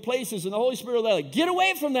yourself in places, and the Holy Spirit will like, get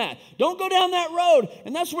away from that. Don't go down that road.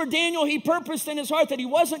 And that's where Daniel, he purposed in his heart that he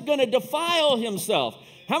wasn't going to defile himself.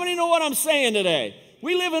 How many know what I'm saying today?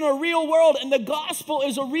 We live in a real world, and the gospel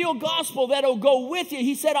is a real gospel that'll go with you.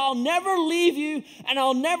 He said, I'll never leave you, and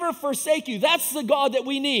I'll never forsake you. That's the God that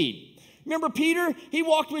we need. Remember Peter? He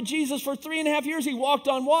walked with Jesus for 3.5 years. He walked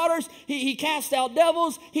on waters. He cast out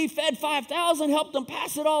devils. He fed 5,000, helped them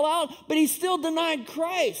pass it all out, but he still denied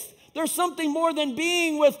Christ. There's something more than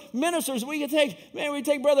being with ministers. We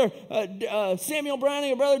take Brother Samuel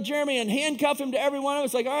Browning or Brother Jeremy and handcuff him to every one of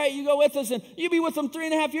us. Like, all right, you go with us, and you be with them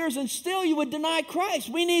 3.5 years, and still you would deny Christ.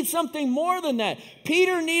 We need something more than that.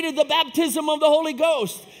 Peter needed the baptism of the Holy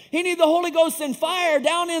Ghost. He needed the Holy Ghost and fire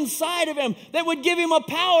down inside of him that would give him a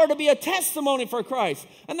power to be a testimony for Christ.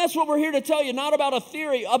 And that's what we're here to tell you, not about a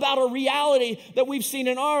theory, about a reality that we've seen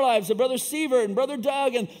in our lives. And Brother Sievert and Brother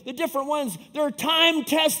Doug and the different ones, they're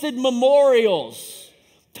time-tested memorials.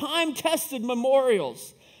 Time-tested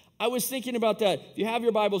memorials. I was thinking about that. If you have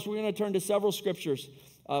your Bibles, we're going to turn to several scriptures.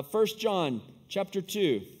 1 John chapter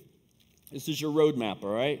 2. This is your roadmap,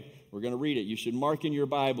 all right? We're going to read it. You should mark in your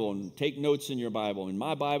Bible and take notes in your Bible. In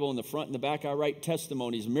my Bible, in the front and the back, I write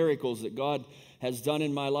testimonies, miracles that God has done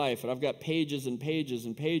in my life. And I've got pages and pages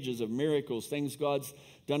and pages of miracles, things God's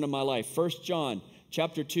done in my life. 1 John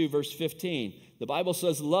chapter 2, verse 15. The Bible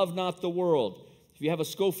says, love not the world. If you have a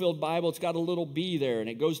Schofield Bible, it's got a little B there, and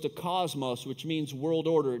it goes to cosmos, which means world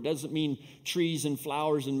order. It doesn't mean trees and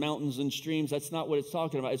flowers and mountains and streams. That's not what it's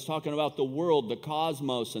talking about. It's talking about the world, the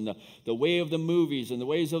cosmos, and the way of the movies and the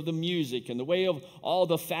ways of the music and the way of all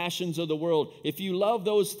the fashions of the world. If you love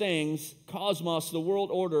those things, cosmos, the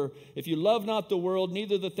world order, if you love not the world,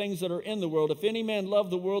 neither the things that are in the world. If any man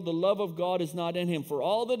love the world, the love of God is not in him. For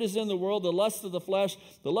all that is in the world, the lust of the flesh,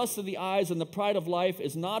 the lust of the eyes, and the pride of life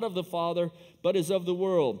is not of the Father, but is of the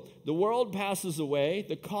world. The world passes away,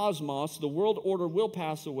 the cosmos, the world order will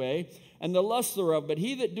pass away, and the lust thereof. But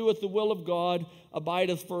he that doeth the will of God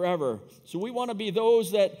abideth forever. So we want to be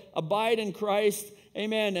those that abide in Christ,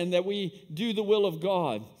 amen, and that we do the will of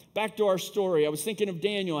God. Back to our story. I was thinking of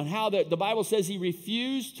Daniel and how the Bible says he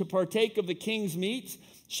refused to partake of the king's meats.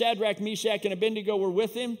 Shadrach, Meshach, and Abednego were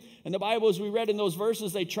with him. And the Bible, as we read in those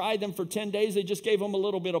verses, they tried them for 10 days. They just gave them a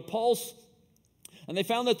little bit of pulse. And they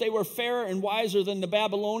found that they were fairer and wiser than the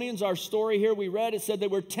Babylonians. Our story here we read, it said they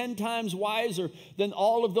were 10 times wiser than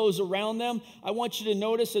all of those around them. I want you to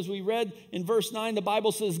notice as we read in verse 9, the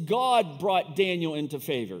Bible says God brought Daniel into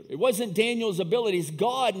favor. It wasn't Daniel's abilities.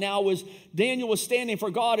 Daniel was standing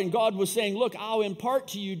for God, and God was saying, look, I'll impart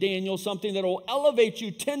to you, Daniel, something that will elevate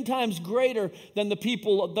you 10 times greater than the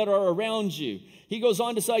people that are around you. He goes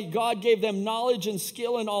on to say God gave them knowledge and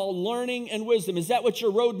skill in all learning and wisdom. Is that what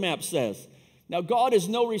your roadmap says? Now, God is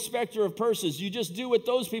no respecter of persons. You just do what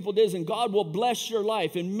those people did, and God will bless your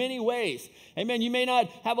life in many ways. Amen. You may not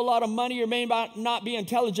have a lot of money or may not be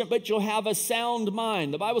intelligent, but you'll have a sound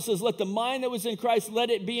mind. The Bible says, let the mind that was in Christ, let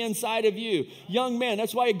it be inside of you. Young men,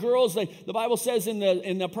 that's why girls, the Bible says in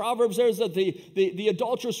the Proverbs, there's that the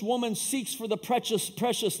adulterous woman seeks for the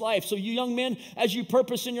precious life. So you young men, as you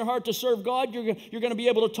purpose in your heart to serve God, you're going to be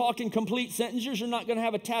able to talk in complete sentences. You're not going to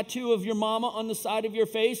have a tattoo of your mama on the side of your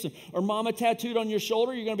face or mama tattooed on your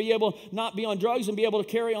shoulder. You're going to be able not be on drugs and be able to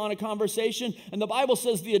carry on a conversation. And the Bible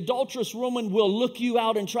says the adulterous woman will look you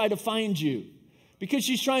out and try to find you because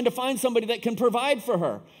she's trying to find somebody that can provide for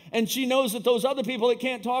her. And she knows that those other people that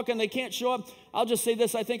can't talk and they can't show up. I'll just say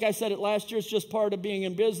this. I think I said it last year. It's just part of being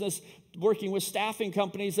in business, working with staffing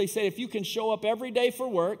companies. They say if you can show up every day for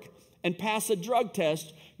work and pass a drug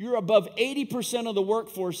test, you're above 80% of the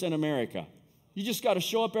workforce in America. You just got to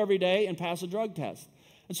show up every day and pass a drug test.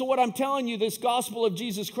 And so what I'm telling you, this gospel of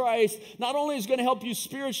Jesus Christ, not only is going to help you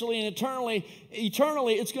spiritually and eternally,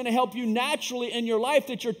 it's going to help you naturally in your life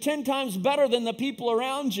that you're 10 times better than the people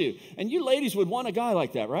around you. And you ladies would want a guy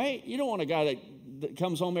like that, right? You don't want a guy that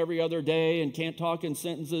comes home every other day and can't talk in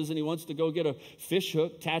sentences and he wants to go get a fish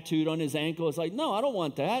hook tattooed on his ankle. It's like, no, I don't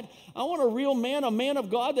want that. I want a real man, a man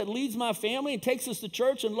of God that leads my family and takes us to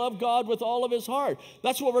church and love God with all of his heart.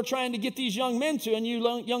 That's what we're trying to get these young men to. And you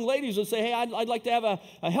young ladies would say, hey, I'd like to have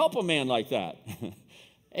a help a man like that.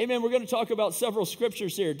 Amen. We're going to talk about several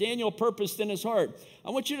scriptures here. Daniel purposed in his heart.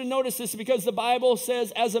 I want you to notice this because the Bible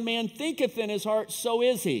says, as a man thinketh in his heart, so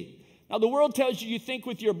is he. Now, the world tells you think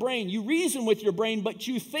with your brain. You reason with your brain, but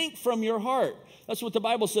you think from your heart. That's what the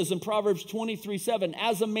Bible says in Proverbs 23:7.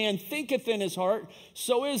 As a man thinketh in his heart,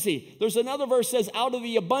 so is he. There's another verse that says, out of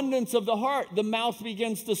the abundance of the heart, the mouth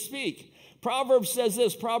begins to speak. Proverbs says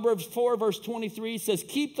this, Proverbs 4, verse 23 says,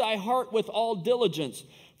 keep thy heart with all diligence,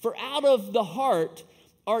 for out of the heart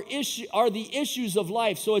are the issues of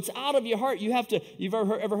life. So it's out of your heart. You've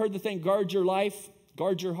ever heard the thing, guard your life,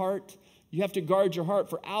 guard your heart? You have to guard your heart,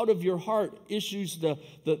 for out of your heart issues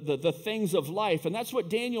the things of life. And that's what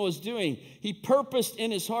Daniel is doing. He purposed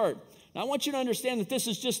in his heart. Now, I want you to understand that this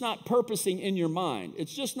is just not purposing in your mind.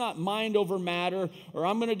 It's just not mind over matter, or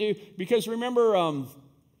I'm going to do, because remember,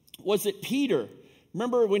 was it Peter?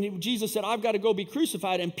 Remember when Jesus said, I've got to go be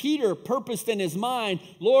crucified, and Peter purposed in his mind,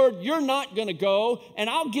 Lord, you're not going to go, and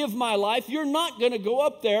I'll give my life. You're not going to go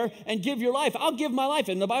up there and give your life. I'll give my life.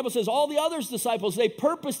 And the Bible says all the other disciples, they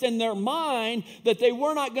purposed in their mind that they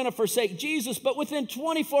were not going to forsake Jesus, but within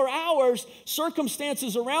 24 hours,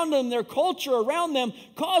 circumstances around them, their culture around them,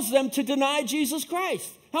 caused them to deny Jesus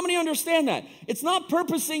Christ. How many understand that? It's not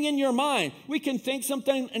purposing in your mind. We can think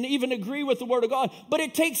something and even agree with the Word of God, but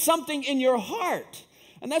it takes something in your heart.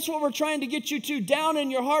 And that's what we're trying to get you to, down in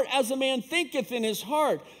your heart, as a man thinketh in his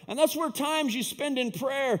heart. And that's where times you spend in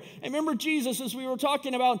prayer. And remember Jesus, as we were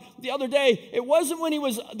talking about the other day, it wasn't when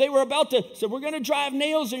they were about to say, we're going to drive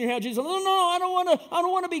nails in your hand. Jesus said, no, I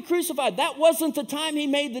don't want to be crucified. That wasn't the time he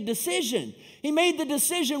made the decision. He made the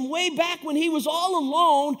decision way back when he was all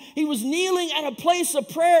alone. He was kneeling at a place of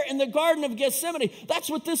prayer in the Garden of Gethsemane.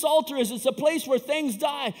 That's what this altar is. It's a place where things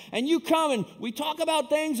die. And you come and we talk about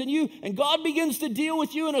things, and God begins to deal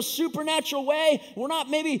with you in a supernatural way. We're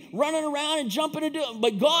not maybe running around and jumping and doing,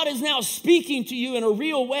 but God is now speaking to you in a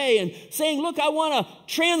real way and saying, look, I want to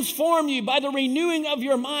transform you by the renewing of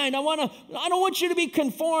your mind. I don't want you to be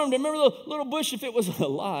conformed. Remember the little bush, if it was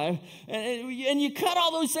alive, and you cut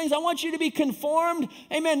all those things. I want you to be conformed,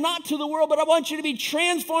 amen, not to the world, but I want you to be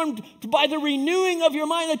transformed by the renewing of your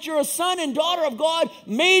mind, that you're a son and daughter of God,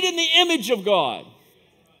 made in the image of God.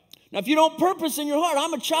 Now, if you don't purpose in your heart,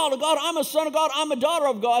 I'm a child of God, I'm a son of God, I'm a daughter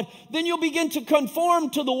of God, then you'll begin to conform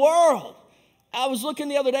to the world. I was looking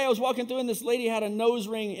the other day, I was walking through, and this lady had a nose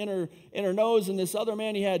ring in her nose, and this other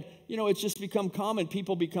man, he had, it's just become common.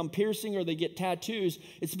 People become piercing or they get tattoos.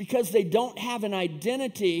 It's because they don't have an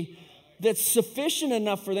identity that's sufficient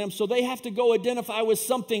enough for them, so they have to go identify with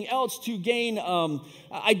something else to gain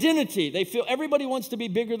identity. They feel everybody wants to be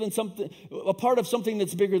bigger than something, a part of something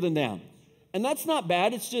that's bigger than them. And that's not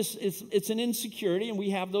bad. It's just, it's an insecurity, and we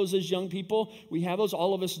have those as young people. We have those,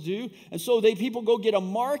 all of us do. And so people go get a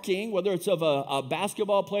marking, whether it's of a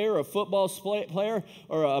basketball player, or a football player,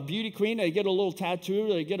 or a beauty queen. They get a little tattoo,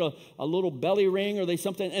 or they get a little belly ring, or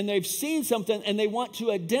something, and they've seen something, and they want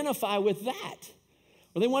to identify with that.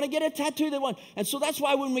 Or they want to get a tattoo. And so that's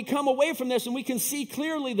why when we come away from this and we can see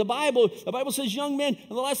clearly the Bible says, young men, in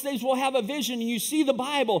the last days will have a vision, and you see the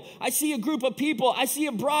Bible. I see a group of people. I see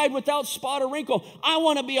a bride without spot or wrinkle. I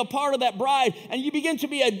want to be a part of that bride. And you begin to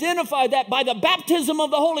be identified that by the baptism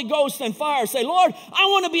of the Holy Ghost and fire. Say, Lord, I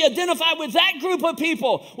want to be identified with that group of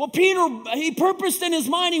people. Well, Peter, he purposed in his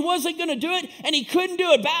mind he wasn't going to do it, and he couldn't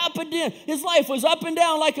do it. Up and down. His life was up and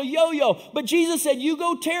down like a yo-yo. But Jesus said, you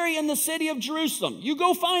go tarry in the city of Jerusalem. You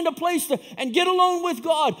go find a place and get alone with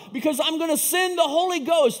God, because I'm going to send the Holy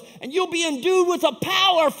Ghost, and you'll be endued with a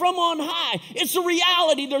power from on high. It's a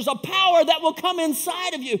reality. There's a power that will come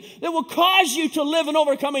inside of you that will cause you to live an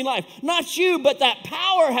overcoming life. Not you, but that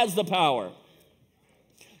power has the power.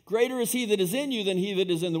 Greater is he that is in you than he that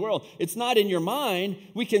is in the world. It's not in your mind.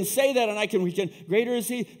 We can say that, and greater is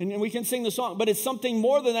he, and we can sing the song, but it's something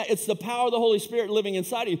more than that. It's the power of the Holy Spirit living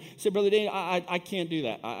inside of you. Say, Brother Daniel, I can't do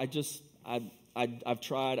that. I've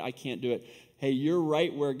tried. I can't do it. Hey, you're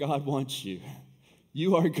right where God wants you.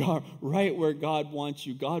 You are right where God wants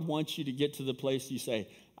you. God wants you to get to the place you say,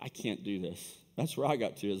 I can't do this. That's where I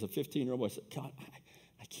got to as a 15-year-old boy. I said, God,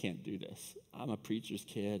 I can't do this. I'm a preacher's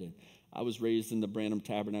kid, and I was raised in the Branham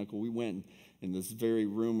Tabernacle. We went in this very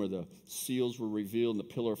room where the seals were revealed, and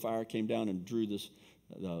the pillar of fire came down and drew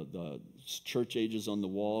the church ages on the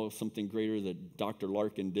wall, something greater that Dr.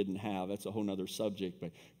 Larkin didn't have. That's a whole other subject.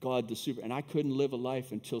 But God, and I couldn't live a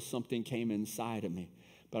life until something came inside of me.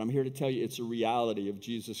 But I'm here to tell you, it's a reality of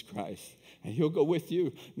Jesus Christ. And he'll go with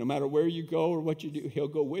you. No matter where you go or what you do, he'll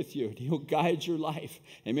go with you. And he'll guide your life.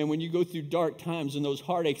 Amen. When you go through dark times and those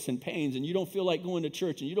heartaches and pains, and you don't feel like going to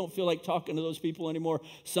church, and you don't feel like talking to those people anymore,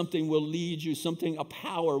 something will lead you. A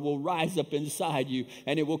power will rise up inside you,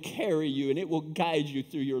 and it will carry you, and it will guide you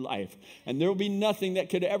through your life. And there will be nothing that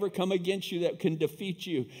could ever come against you that can defeat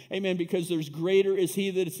you. Amen. Because there's greater is he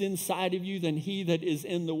that is inside of you than he that is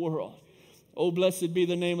in the world. Oh, blessed be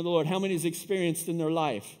the name of the Lord. How many has experienced in their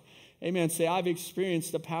life? Amen. Say, I've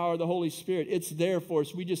experienced the power of the Holy Spirit. It's there for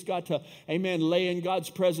us. We just got to, amen, lay in God's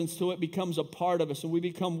presence till it becomes a part of us and we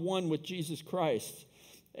become one with Jesus Christ.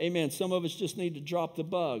 Amen. Some of us just need to drop the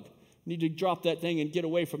bug. Need to drop that thing and get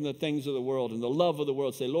away from the things of the world and the love of the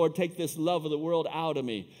world. Say, Lord, take this love of the world out of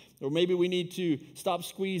me. Or maybe we need to stop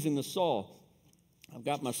squeezing the saw. I've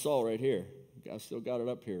got my saw right here. I still got it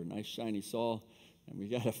up here. Nice shiny saw. And we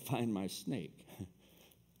got to find my snake.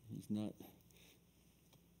 It's not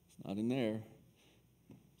in there.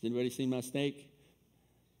 Has anybody seen my snake?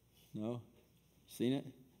 No? Seen it?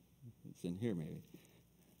 It's in here maybe.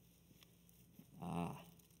 Come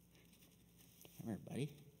here, buddy.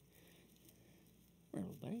 Come here,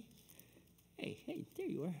 little buddy. Hey, there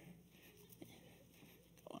you are.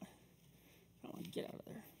 Come on, get out of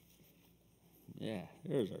there. Yeah,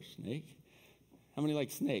 there's our snake. How many like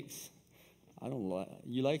snakes? I don't like.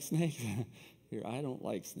 You like snakes? Here, I don't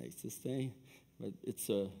like snakes. This thing, but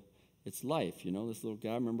it's life. You know, this little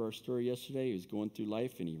guy. Remember our story yesterday? He was going through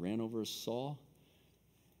life and he ran over a saw,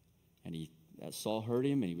 and that saw hurt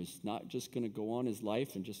him, and he was not just going to go on his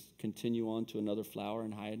life and just continue on to another flower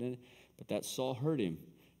and hide in it, but that saw hurt him,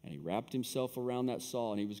 and he wrapped himself around that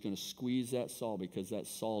saw, and he was going to squeeze that saw because that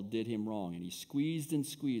saw did him wrong, and he squeezed and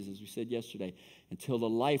squeezed, as we said yesterday, until the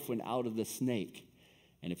life went out of the snake.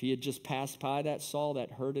 And if he had just passed by that saw,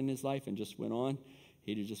 that hurt in his life, and just went on,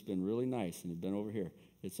 he'd have just been really nice, and he'd been over here.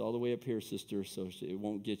 It's all the way up here, sister, so it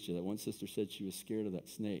won't get you. That one sister said she was scared of that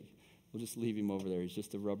snake. We'll just leave him over there. He's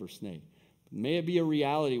just a rubber snake. May it be a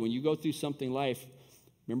reality when you go through something life.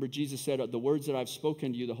 Remember, Jesus said, the words that I've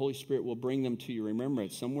spoken to you, the Holy Spirit will bring them to your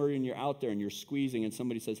remembrance. Somewhere and you're out there and you're squeezing and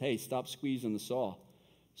somebody says, hey, stop squeezing the saw.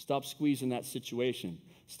 Stop squeezing that situation.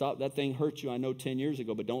 Stop, that thing hurt you, I know, 10 years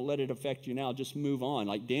ago, but don't let it affect you now. Just move on.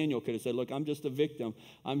 Like Daniel could have said, look, I'm just a victim.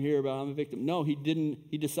 I'm here, but I'm a victim. No, he didn't.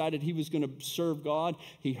 He decided he was going to serve God.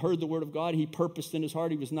 He heard the word of God. He purposed in his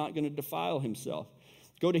heart he was not going to defile himself.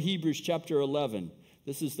 Go to Hebrews chapter 11.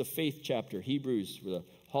 This is the faith chapter, Hebrews, the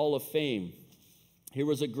Hall of Fame. Here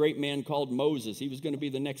was a great man called Moses. He was going to be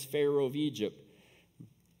the next Pharaoh of Egypt.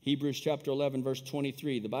 Hebrews chapter 11, verse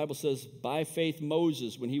 23. The Bible says, by faith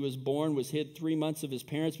Moses, when he was born, was hid 3 months of his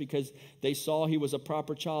parents because they saw he was a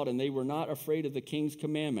proper child, and they were not afraid of the king's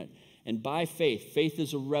commandment. And by faith, faith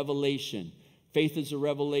is a revelation. Faith is a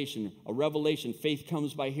revelation. A revelation, faith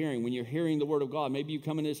comes by hearing. When you're hearing the word of God, maybe you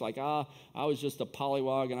come in this like, I was just a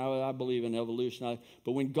pollywog and I believe in evolution.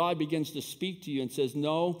 But when God begins to speak to you and says,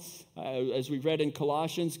 no, as we read in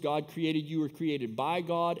Colossians, God created you, were created by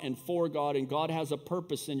God and for God, and God has a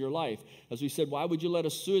purpose in your life. As we said, why would you let a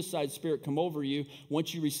suicide spirit come over you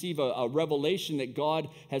once you receive a revelation that God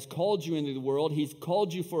has called you into the world? He's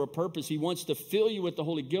called you for a purpose. He wants to fill you with the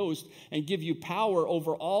Holy Ghost and give you power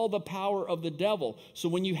over all the power of the devil. So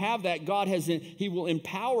when you have that, he will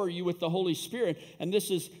empower you with the Holy Spirit. And this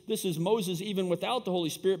is Moses even without the Holy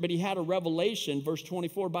Spirit, but he had a revelation. Verse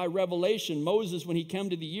 24, by revelation, Moses, when he came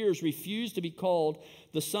to the years, refused to be called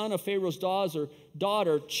the son of Pharaoh's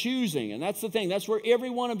daughter, choosing. And that's the thing. That's where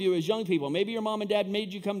every one of you as young people, maybe your mom and dad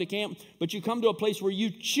made you come to camp, but you come to a place where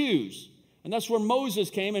you choose. And that's where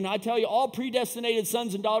Moses came. And I tell you, all predestinated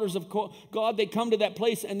sons and daughters of God, they come to that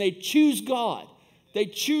place and they choose God. They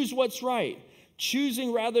choose what's right.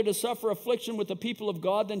 Choosing rather to suffer affliction with the people of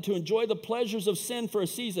God than to enjoy the pleasures of sin for a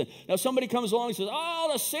season. Now somebody comes along and says,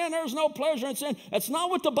 the sin, there's no pleasure in sin. That's not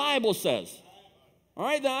what the Bible says. All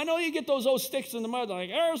right, now I know you get those old sticks in the mud like,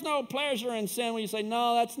 there's no pleasure in sin. When you say,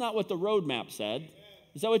 no, that's not what the roadmap said.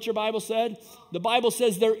 Is that what your Bible said? The Bible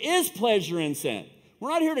says there is pleasure in sin. We're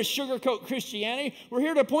not here to sugarcoat Christianity. We're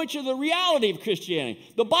here to point you to the reality of Christianity.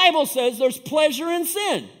 The Bible says there's pleasure in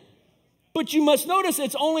sin. But you must notice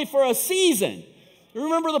it's only for a season.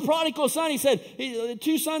 Remember the prodigal son? He said, the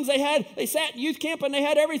 2 sons they sat in youth camp and they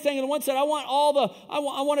had everything. And the one said, I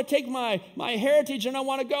want to take my heritage and I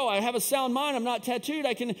want to go. I have a sound mind. I'm not tattooed.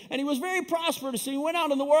 And he was very prosperous. So he went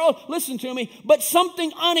out in the world. Listen to me. But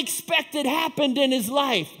something unexpected happened in his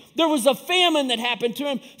life. There was a famine that happened to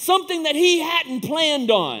him. Something that he hadn't planned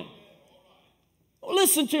on.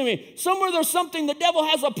 Listen to me. Somewhere there's something, the devil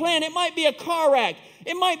has a plan. It might be a car wreck.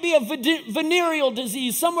 It might be a venereal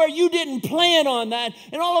disease. Somewhere you didn't plan on that.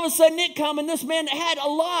 And all of a sudden it come. And this man had a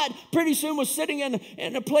lot. Pretty soon was sitting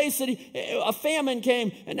in a place that a famine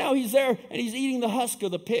came. And now he's there and he's eating the husk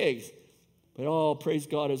of the pigs. But praise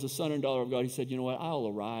God, as a son and daughter of God, he said, you know what? I'll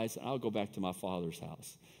arise and I'll go back to my father's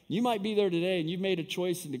house. You might be there today and you've made a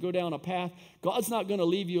choice and to go down a path. God's not going to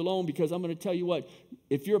leave you alone, because I'm going to tell you what,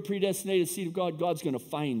 if you're a predestinated seed of God, God's going to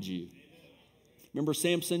find you. Remember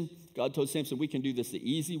Samson? God told Samson, we can do this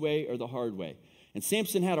the easy way or the hard way. And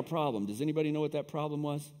Samson had a problem. Does anybody know what that problem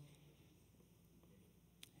was?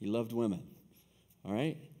 He loved women. All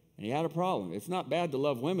right? And he had a problem. It's not bad to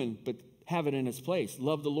love women, but have it in its place.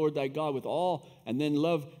 Love the Lord thy God with all and then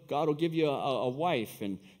love. God will give you a wife,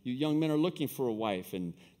 and you young men are looking for a wife,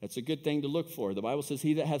 and that's a good thing to look for. The Bible says,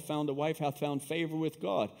 he that hath found a wife hath found favor with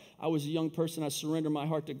God. I was a young person. I surrendered my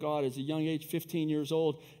heart to God as a young age, 15 years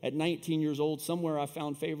old. At 19 years old, somewhere I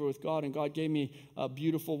found favor with God, and God gave me a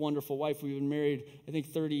beautiful, wonderful wife. We've been married, I think,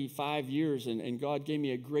 35 years, and God gave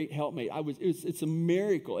me a great helpmate. It's a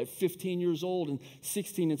miracle at 15 years old and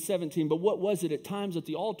 16 and 17. But what was it? At times at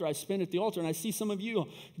the altar, I spent at the altar, and I see some of you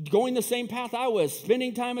going the same path I was,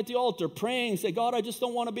 spending time at the altar, praying, say, God, I just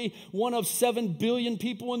don't want to be one of 7 billion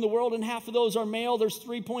people in the world, and half of those are male. There's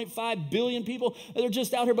 3.5 billion people that are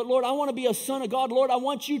just out here. But Lord, I want to be a son of God. Lord, I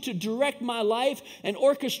want you to direct my life and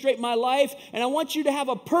orchestrate my life, and I want you to have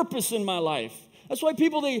a purpose in my life. That's why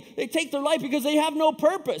people, they take their life because they have no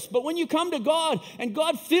purpose. But when you come to God and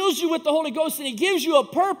God fills you with the Holy Ghost and he gives you a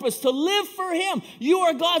purpose to live for him, you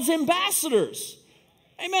are God's ambassadors.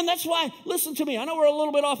 Amen. That's why, listen to me, I know we're a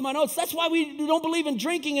little bit off my notes. That's why we don't believe in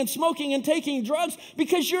drinking and smoking and taking drugs,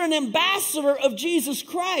 because you're an ambassador of Jesus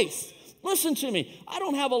Christ. Listen to me. I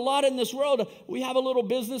don't have a lot in this world. We have a little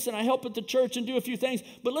business and I help at the church and do a few things.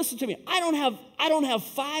 But listen to me. I don't have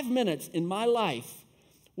 5 minutes in my life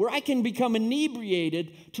where I can become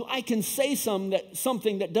inebriated till I can say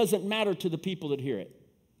something that doesn't matter to the people that hear it.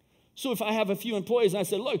 So if I have a few employees and I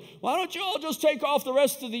said, look, why don't you all just take off the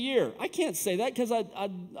rest of the year? I can't say that because our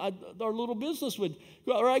little business would,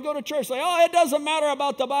 or I go to church like, oh, it doesn't matter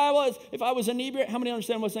about the Bible. If I was inebriated, how many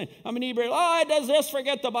understand what I'm saying? I'm inebriated. Oh, it does this,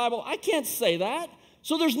 forget the Bible. I can't say that.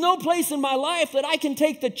 So there's no place in my life that I can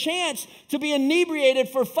take the chance to be inebriated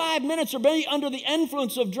for 5 minutes or be under the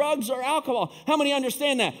influence of drugs or alcohol. How many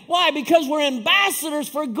understand that? Why? Because we're ambassadors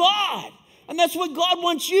for God. And that's what God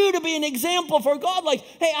wants you to be, an example for God. Like,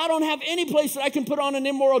 hey, I don't have any place that I can put on an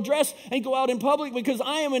immoral dress and go out in public because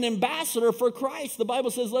I am an ambassador for Christ. The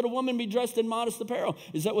Bible says, let a woman be dressed in modest apparel.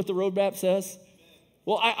 Is that what the roadmap says?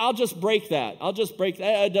 Well, I'll just break that. I'll just break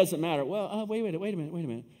that. It doesn't matter. Well, wait a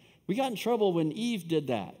minute. We got in trouble when Eve did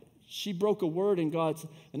that. She broke a word in God's,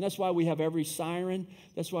 and that's why we have every siren.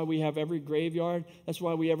 That's why we have every graveyard. That's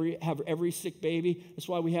why we have every sick baby. That's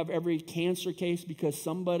why we have every cancer case, because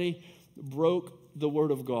somebody broke the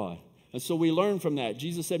word of God. And so we learn from that.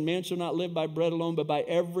 Jesus said, man shall not live by bread alone, but by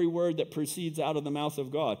every word that proceeds out of the mouth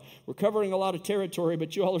of God. We're covering a lot of territory,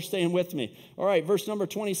 but you all are staying with me. All right, verse number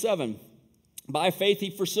 27. By faith he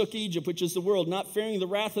forsook Egypt, which is the world, not fearing the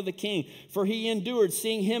wrath of the king. For he endured,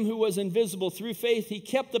 seeing him who was invisible. Through faith he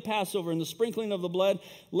kept the Passover and the sprinkling of the blood,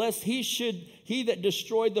 lest he that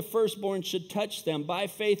destroyed the firstborn should touch them. By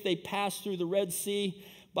faith they passed through the Red Sea,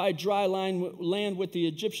 by dry land with the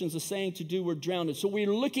Egyptians, the saying to do were drowned. So we're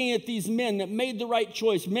looking at these men that made the right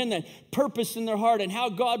choice, men that purposed in their heart, and how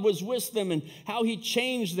God was with them and how he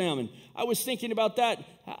changed them. And I was thinking about that,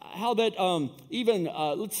 how that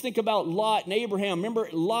let's think about Lot and Abraham. Remember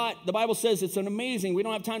Lot, the Bible says, it's an amazing, we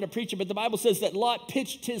don't have time to preach it, but the Bible says that Lot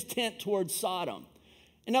pitched his tent towards Sodom.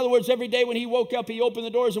 In other words, every day when he woke up, he opened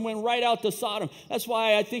the doors and went right out to Sodom. That's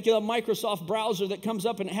why I think of the Microsoft browser that comes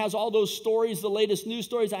up and it has all those stories, the latest news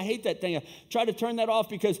stories. I hate that thing. I try to turn that off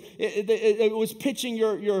because it was pitching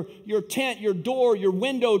your tent, your door, your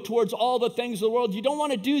window towards all the things of the world. You don't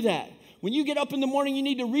want to do that. When you get up in the morning, you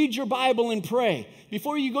need to read your Bible and pray.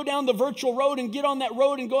 Before you go down the virtual road and get on that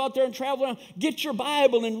road and go out there and travel around, get your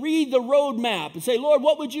Bible and read the road map and say, Lord,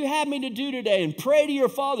 what would you have me to do today? And pray to your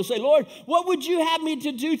Father. Say, Lord, what would you have me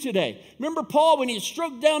to do today? Remember Paul, when he was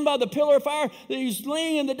struck down by the pillar of fire, that he was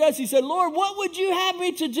laying in the dust, he said, Lord, what would you have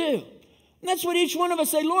me to do? And that's what each one of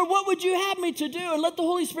us say, Lord, what would you have me to do? And let the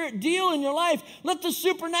Holy Spirit deal in your life. Let the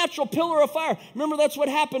supernatural pillar of fire. Remember, that's what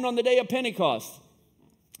happened on the day of Pentecost.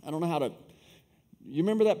 I don't know how to, you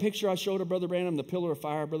remember that picture I showed of Brother Branham, the pillar of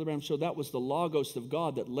fire? Brother Branham showed that was the Logos of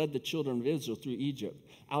God that led the children of Israel through Egypt,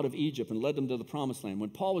 out of Egypt, and led them to the promised land. When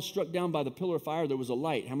Paul was struck down by the pillar of fire, there was a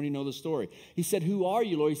light. How many know the story? He said, who are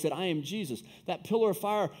you, Lord? He said, I am Jesus. That pillar of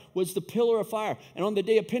fire was the pillar of fire. And on the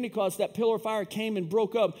day of Pentecost, that pillar of fire came and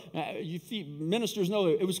broke up. Ministers know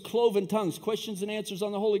it was cloven tongues, questions and answers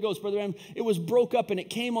on the Holy Ghost. Brother Branham, it was broke up and it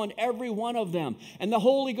came on every one of them. And the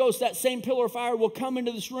Holy Ghost, that same pillar of fire, will come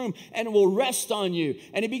into this room and it will rest on you.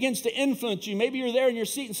 And it begins to influence you. Maybe you're there in your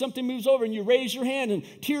seat and something moves over and you raise your hand and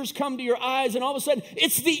tears come to your eyes, and all of a sudden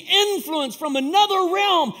it's the influence from another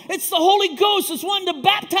realm. It's the Holy Ghost that's wanting to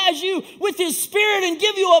baptize you with his Spirit and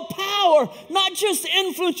give you a power, not just to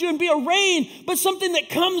influence you and be a rain, but something that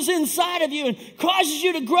comes inside of you and causes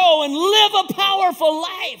you to grow and live a powerful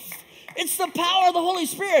life. It's the power of the Holy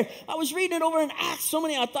Spirit. I was reading it over in Acts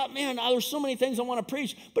I thought, man, there's so many things I want to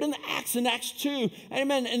preach. But in Acts 2,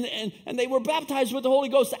 amen, and they were baptized with the Holy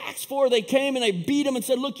Ghost. Acts 4, they came and they beat them and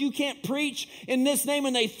said, look, you can't preach in this name.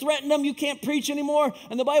 And they threatened them, you can't preach anymore.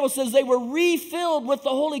 And the Bible says they were refilled with the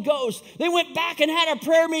Holy Ghost. They went back and had a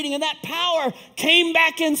prayer meeting, and that power came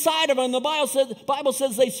back inside of them. And the Bible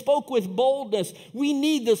says they spoke with boldness. We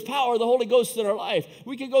need this power of the Holy Ghost in our life.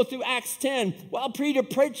 We could go through Acts 10. While Peter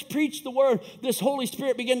preached the word, this Holy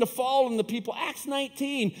Spirit began to fall on the people. Acts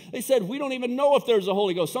 19, they said, we don't even know if there's a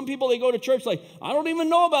Holy Ghost. Some people, they go to church like, I don't even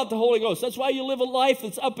know about the Holy Ghost. That's why you live a life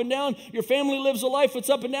that's up and down. Your family lives a life that's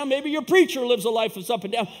up and down. Maybe your preacher lives a life that's up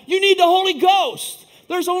and down. You need the Holy Ghost.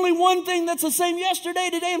 There's only one thing that's the same yesterday,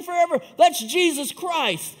 today, and forever. That's Jesus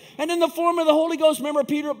Christ. And in the form of the Holy Ghost, remember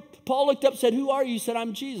Paul looked up and said, who are you? He said,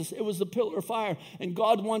 I'm Jesus. It was the pillar of fire. And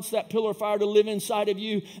God wants that pillar of fire to live inside of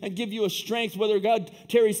you and give you a strength, whether God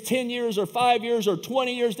tarries 10 years or 5 years or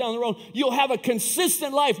 20 years down the road. You'll have a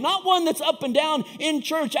consistent life, not one that's up and down, in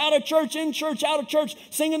church, out of church, in church, out of church,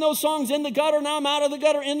 singing those songs, in the gutter, now I'm out of the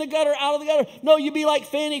gutter, in the gutter, out of the gutter. No, you be like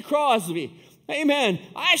Fanny Crosby. Amen.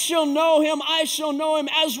 I shall know him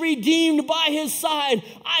as redeemed by his side.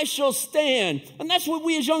 I shall stand. And that's what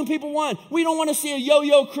we as young people want. We don't want to see a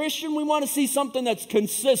yo-yo Christian. We want to see something that's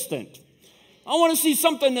consistent. I want to see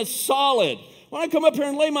something that's solid. When I come up here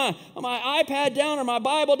and lay my iPad down or my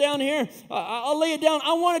Bible down here, I'll lay it down.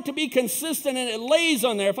 I want it to be consistent and it lays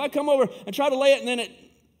on there. If I come over and try to lay it and then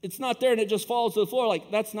it's not there and it just falls to the floor,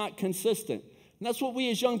 like that's not consistent. And that's what we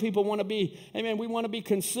as young people want to be. Amen. We want to be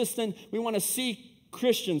consistent. We want to see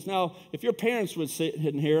Christians. Now, if your parents would sit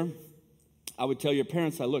in here, I would tell your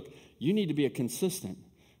parents, look, you need to be a consistent.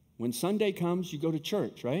 When Sunday comes, you go to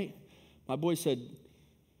church, right? My boy said,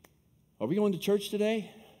 are we going to church today?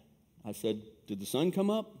 I said, did the sun come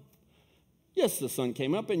up? Yes, the sun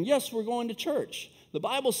came up, and yes, we're going to church. The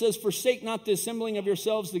Bible says, forsake not the assembling of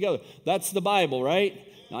yourselves together. That's the Bible, right?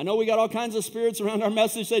 I know we got all kinds of spirits around our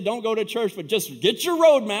message say don't go to church, but just get your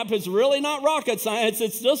roadmap. It's really not rocket science.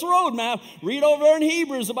 It's just a roadmap. Read over in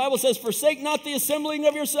Hebrews. The Bible says, forsake not the assembling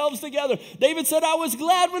of yourselves together. David said, I was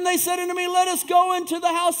glad when they said unto me, let us go into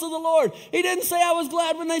the house of the Lord. He didn't say I was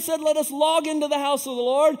glad when they said, let us log into the house of the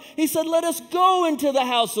Lord. He said, let us go into the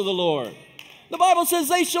house of the Lord. The Bible says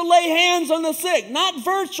they shall lay hands on the sick, not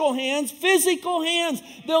virtual hands, physical hands.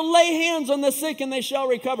 They'll lay hands on the sick and they shall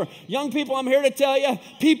recover. Young people, I'm here to tell you,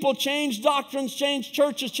 people change, doctrines change,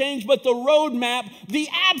 churches change, but the roadmap, the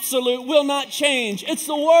absolute, will not change. It's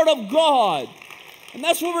the Word of God. And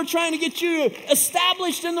that's what we're trying to get you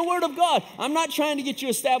established in the Word of God. I'm not trying to get you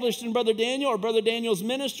established in Brother Daniel or Brother Daniel's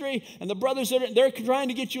ministry. And the brothers, they're trying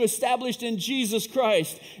to get you established in Jesus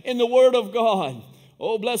Christ, in the Word of God.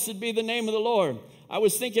 Oh, blessed be the name of the Lord. I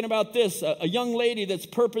was thinking about this, a young lady that's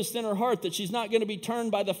purposed in her heart that she's not going to be turned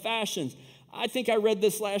by the fashions. I think I read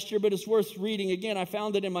this last year, but it's worth reading again. I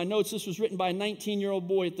found it in my notes. This was written by a 19-year-old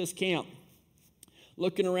boy at this camp,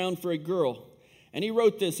 looking around for a girl. And he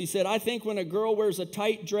wrote this. He said, I think when a girl wears a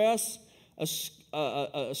tight dress,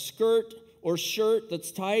 a skirt or shirt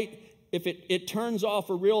that's tight, if it turns off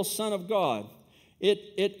a real son of God,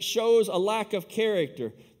 it shows a lack of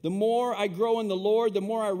character. The more I grow in the Lord, the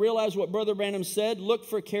more I realize what Brother Branham said. Look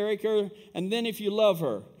for character, and then if you love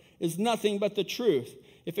her, is nothing but the truth.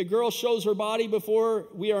 If a girl shows her body before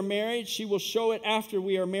we are married, she will show it after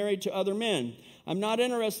we are married to other men. I'm not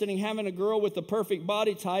interested in having a girl with the perfect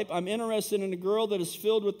body type. I'm interested in a girl that is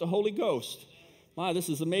filled with the Holy Ghost. Wow, this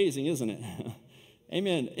is amazing, isn't it?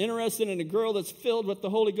 Amen. Interested in a girl that's filled with the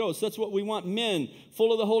Holy Ghost. That's what we want, men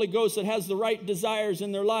full of the Holy Ghost that has the right desires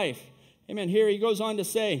in their life. Amen. Here he goes on to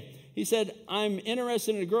say, he said, I'm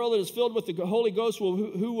interested in a girl that is filled with the Holy Ghost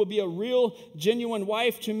who will be a real, genuine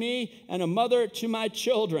wife to me and a mother to my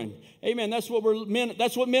children. Amen. That's what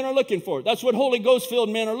men are looking for. That's what Holy Ghost-filled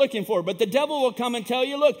men are looking for. But the devil will come and tell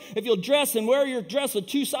you, look, if you'll dress and wear your dress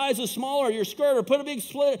 2 sizes smaller, your skirt, or put a big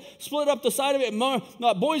split up the side of it,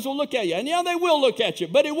 boys will look at you. And yeah, they will look at you.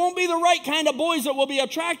 But it won't be the right kind of boys that will be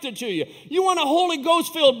attracted to you. You want a Holy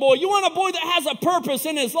Ghost-filled boy. You want a boy that has a purpose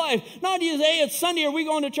in his life. Not you say, hey, it's Sunday. Are we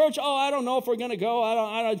going to church? Oh, I don't know if we're going to go.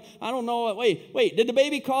 I don't know. Wait, did the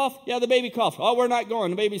baby cough? Yeah, the baby coughed. Oh, we're not going.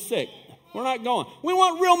 The baby's sick. We're not going. We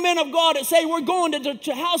want real men of God that say we're going to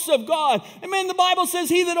the house of God. Amen. The Bible says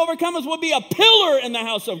he that overcometh will be a pillar in the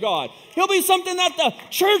house of God. He'll be something that the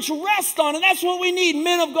church rests on, and that's what we need,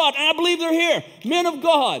 men of God. And I believe they're here, men of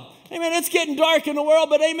God. Amen. It's getting dark in the world,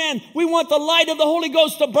 but amen, we want the light of the Holy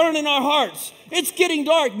Ghost to burn in our hearts. It's getting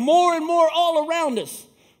dark more and more all around us.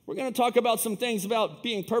 We're going to talk about some things about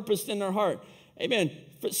being purposed in our heart. Amen.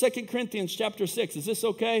 2 Corinthians chapter 6. Is this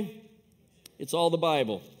okay? It's all the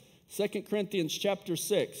Bible. 2 Corinthians chapter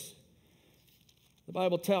 6. The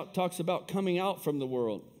Bible talks about coming out from the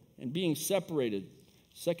world and being separated.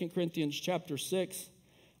 2 Corinthians chapter 6.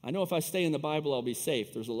 I know if I stay in the Bible, I'll be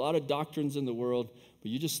safe. There's a lot of doctrines in the world,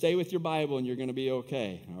 but you just stay with your Bible and you're going to be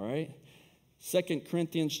okay, all right? 2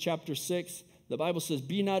 Corinthians chapter 6, the Bible says,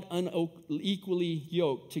 be not unequally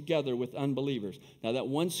yoked together with unbelievers. Now, that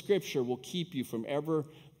one scripture will keep you from ever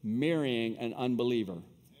marrying an unbeliever.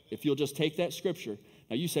 If you'll just take that scripture.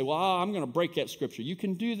 Now, you say, well, I'm going to break that scripture. You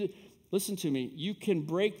can do that. Listen to me. You can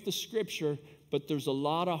break the scripture, but there's a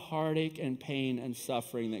lot of heartache and pain and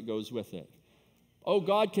suffering that goes with it. Oh,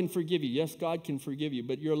 God can forgive you. Yes, God can forgive you,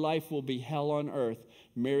 but your life will be hell on earth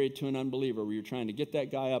married to an unbeliever where you're trying to get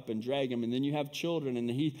that guy up and drag him, and then you have children,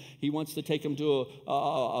 and he wants to take them to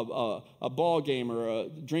a ball game or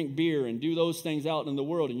drink beer and do those things out in the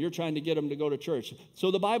world, and you're trying to get them to go to church.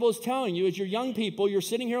 So the Bible is telling you, as your young people, you're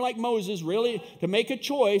sitting here like Moses, really, to make a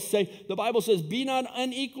choice. Say, the Bible says, be not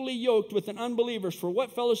unequally yoked with an unbeliever, for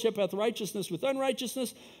what fellowship hath righteousness with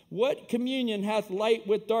unrighteousness? What communion hath light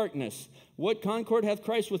with darkness? What concord hath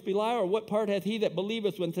Christ with Belial, or what part hath he that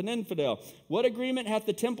believeth with an infidel? What agreement hath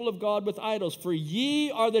the temple of God with idols? For ye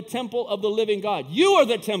are the temple of the living God. You are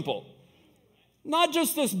the temple. Not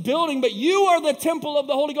just this building, but you are the temple of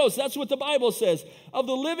the Holy Ghost. That's what the Bible says. Of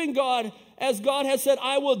the living God, as God has said,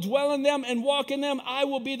 I will dwell in them and walk in them. I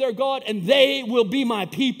will be their God, and they will be my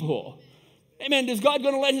people. Amen. Is God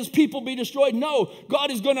going to let his people be destroyed? No.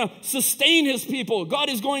 God is going to sustain his people. God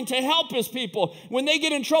is going to help his people. When they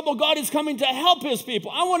get in trouble, God is coming to help his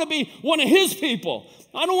people. I want to be one of his people.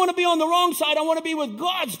 I don't want to be on the wrong side. I want to be with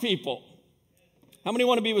God's people. How many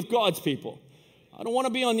want to be with God's people? I don't want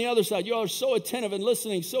to be on the other side. You all are so attentive and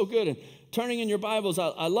listening so good and turning in your Bibles.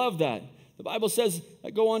 I love that. The Bible says,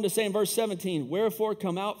 I go on to say in verse 17, wherefore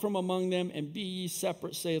come out from among them and be ye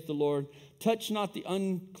separate, saith the Lord. Touch not the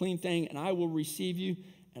unclean thing, and I will receive you,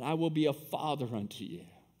 and I will be a father unto you.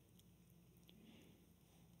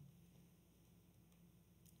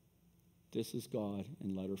 This is God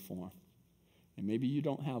in letter form. And maybe you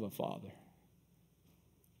don't have a father.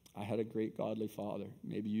 I had a great godly father.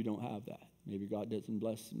 Maybe you don't have that. Maybe God doesn't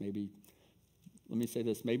bless. Maybe, let me say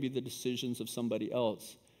this, maybe the decisions of somebody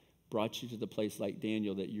else brought you to the place like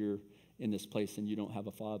Daniel that you're in this place and you don't have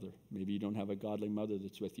a father. Maybe you don't have a godly mother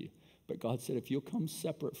that's with you. But God said, if you'll come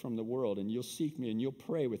separate from the world and you'll seek me and you'll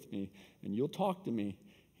pray with me and you'll talk to me,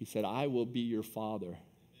 he said, I will be your father.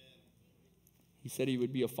 He said he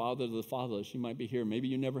would be a father to the fatherless. You might be here. Maybe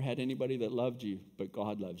you never had anybody that loved you, but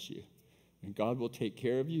God loves you. And God will take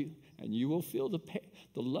care of you, and you will feel the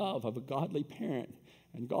love of a godly parent.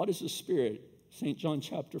 And God is a spirit, St. John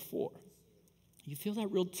chapter 4. You feel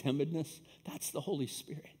that real timidness? That's the Holy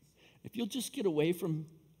Spirit. If you'll just get away from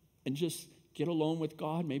and just get alone with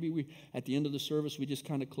God. Maybe we, at the end of the service, we just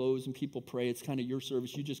kind of close and people pray. It's kind of your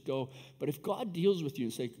service. You just go. But if God deals with you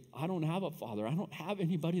and say, I don't have a father. I don't have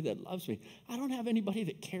anybody that loves me. I don't have anybody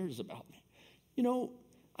that cares about me. You know,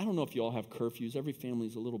 I don't know if you all have curfews. Every family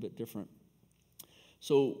is a little bit different.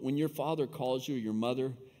 So when your father calls you or your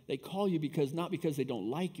mother, they call you not because they don't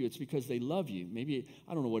like you, it's because they love you. Maybe,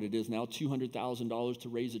 I don't know what it is now, $200,000 to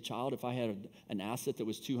raise a child. If I had an asset that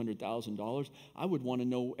was $200,000, I would want to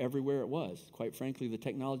know everywhere it was. Quite frankly, the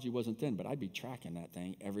technology wasn't then, but I'd be tracking that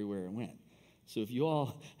thing everywhere it went. So if you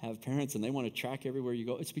all have parents and they want to track everywhere you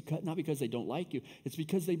go, it's not because they don't like you. It's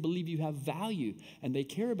because they believe you have value and they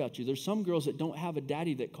care about you. There's some girls that don't have a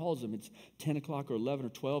daddy that calls them. It's 10 o'clock or 11 or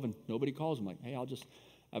 12 and nobody calls them. Like, hey,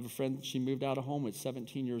 I have a friend, she moved out of home at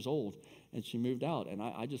 17 years old, and she moved out, and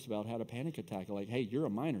I just about had a panic attack. Like, hey, you're a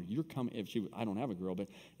minor. You're coming, I don't have a girl, but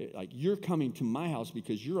you're coming to my house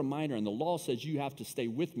because you're a minor, and the law says you have to stay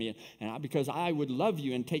with me, and because I would love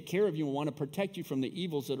you and take care of you and want to protect you from the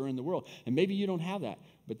evils that are in the world. And maybe you don't have that,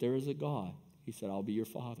 but there is a God. He said, I'll be your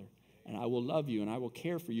father, and I will love you, and I will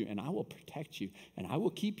care for you, and I will protect you, and I will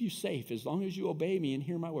keep you safe as long as you obey me and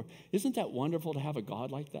hear my word. Isn't that wonderful to have a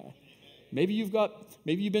God like that? Maybe you've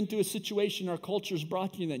been through a situation our culture's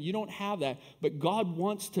brought you that you don't have that, but God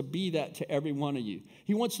wants to be that to every one of you.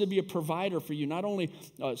 He wants to be a provider for you, not only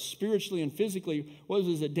spiritually and physically. What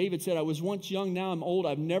was it that David said? I was once young, now I'm old.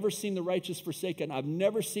 I've never seen the righteous forsaken. I've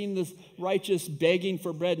never seen the righteous begging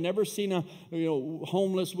for bread. Never seen a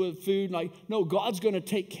homeless with food. No, God's going to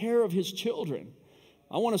take care of his children.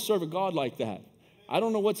 I want to serve a God like that. I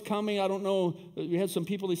don't know what's coming. I don't know. We had some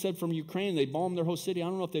people, they said, from Ukraine. They bombed their whole city. I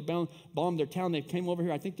don't know if they bombed their town. They came over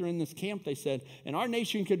here. I think they're in this camp, they said. And our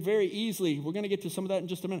nation could very easily, we're going to get to some of that in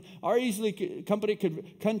just a minute. Our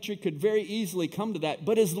country could very easily come to that.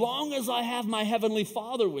 But as long as I have my heavenly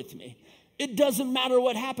Father with me, It doesn't matter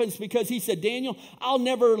what happens, because he said, Daniel, I'll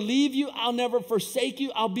never leave you. I'll never forsake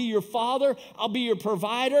you. I'll be your father. I'll be your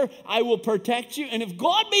provider. I will protect you. And if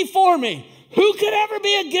God be for me, who could ever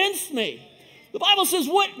be against me? The Bible says,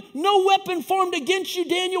 no weapon formed against you,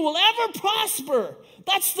 Daniel, will ever prosper.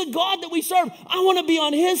 That's the God that we serve. I want to be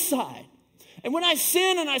on his side. And when I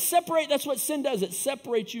sin and I separate, that's what sin does. It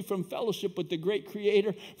separates you from fellowship with the great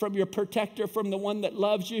creator, from your protector, from the one that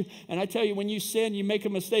loves you. And I tell you, when you sin, you make a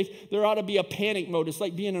mistake, there ought to be a panic mode. It's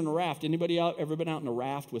like being in a raft. Anybody ever been out in a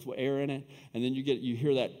raft with air in it? And then you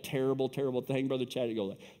hear that terrible, terrible thing, Brother Chad, you go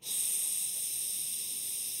like,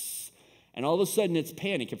 and all of a sudden it's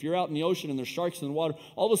panic. If you're out in the ocean and there's sharks in the water,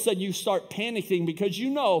 all of a sudden you start panicking, because you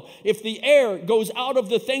know if the air goes out of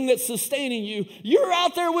the thing that's sustaining you, you're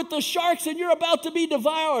out there with the sharks and you're about to be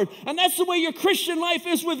devoured. And that's the way your Christian life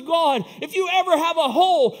is with God. If you ever have a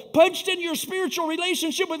hole punched in your spiritual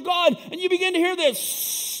relationship with God and you begin to hear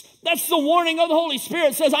this, that's the warning of the Holy Spirit.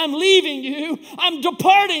 It says, I'm leaving you. I'm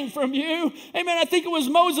departing from you. Amen. I think it was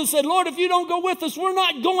Moses said, Lord, if you don't go with us, we're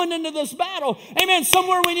not going into this battle. Amen.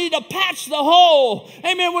 Somewhere we need to patch the hole.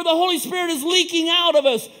 Amen. Where the Holy Spirit is leaking out of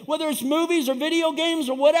us, whether it's movies or video games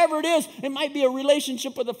or whatever it is. It might be a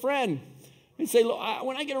relationship with a friend. And say,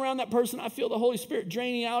 when I get around that person, I feel the Holy Spirit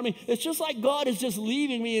draining out of me. It's just like God is just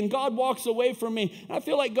leaving me and God walks away from me. And I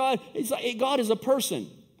feel like God is a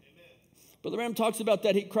person. Brother Ram talks about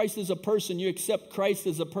that. Christ is a person. You accept Christ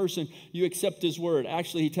as a person. You accept his word.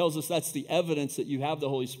 Actually, he tells us that's the evidence that you have the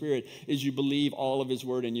Holy Spirit, is you believe all of his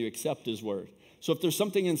word and you accept his word. So if there's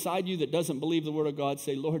something inside you that doesn't believe the word of God,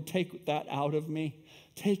 say, Lord, take that out of me.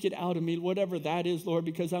 Take it out of me, whatever that is, Lord,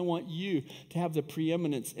 because I want you to have the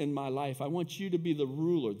preeminence in my life. I want you to be the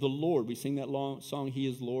ruler, the Lord. We sing that long song, He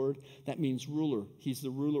is Lord. That means ruler. He's the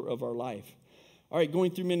ruler of our life. All right, going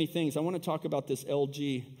through many things. I want to talk about this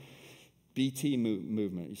LGBT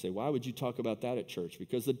movement. You say, why would you talk about that at church?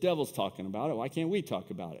 Because the devil's talking about it. Why can't we talk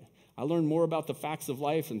about it? I learned more about the facts of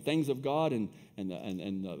life and things of God and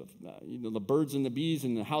the birds and the bees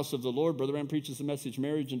in the house of the Lord. Brother Ram preaches the message,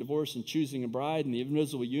 marriage and divorce and choosing a bride and the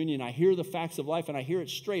invisible union. I hear the facts of life and I hear it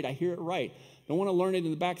straight. I hear it right. I don't want to learn it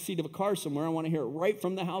in the back seat of a car somewhere. I want to hear it right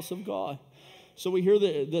from the house of God. So we hear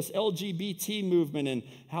this LGBT movement and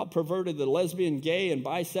how perverted the lesbian, gay, and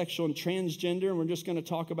bisexual and transgender, and we're just going to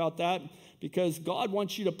talk about that because God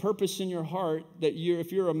wants you to purpose in your heart that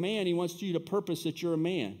if you're a man, he wants you to purpose that you're a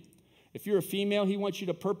man. If you're a female, he wants you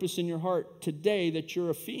to purpose in your heart today that you're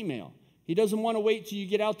a female. He doesn't want to wait till you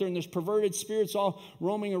get out there and there's perverted spirits all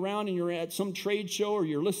roaming around and you're at some trade show or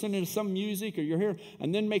you're listening to some music or you're here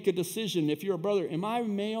and then make a decision. If you're a brother, am I a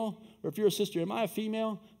male? Or if you're a sister, am I a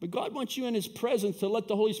female? But God wants you in his presence to let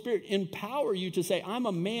the Holy Spirit empower you to say, I'm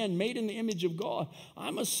a man made in the image of God.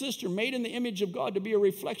 I'm a sister made in the image of God to be a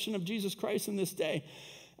reflection of Jesus Christ in this day.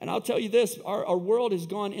 And I'll tell you this, our world has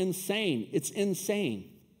gone insane. It's insane.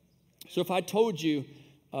 So if I told you,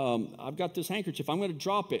 I've got this handkerchief, I'm going to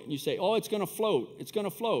drop it. And you say, oh, it's going to float. It's going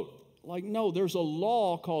to float. Like, no, there's a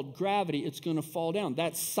law called gravity. It's going to fall down.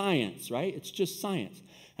 That's science, right? It's just science.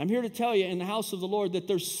 I'm here to tell you in the house of the Lord that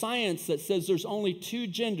there's science that says there's only two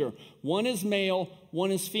gender. One is male, one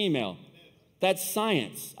is female. That's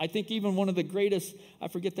science. I think even one of the greatest, I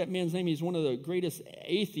forget that man's name, he's one of the greatest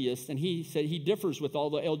atheists, and he said he differs with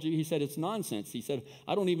all the LGBT. He said it's nonsense. He said,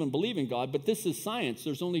 I don't even believe in God, but this is science.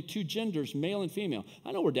 There's only two genders, male and female.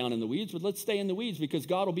 I know we're down in the weeds, but let's stay in the weeds because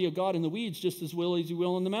God will be a God in the weeds just as well as he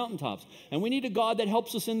will in the mountaintops. And we need a God that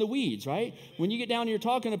helps us in the weeds, right? When you get down and you're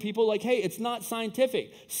talking to people like, hey, it's not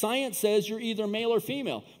scientific. Science says you're either male or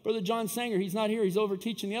female. Brother John Sanger, he's not here. He's over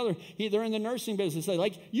teaching the other. They're in the nursing business.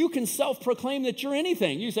 Like, you can self-proclaim that you're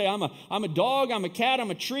anything. You say, I'm a dog, I'm a cat,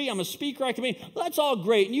 I'm a tree, I'm a speaker, I can be. Well, that's all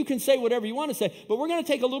great, and you can say whatever you want to say, but we're going to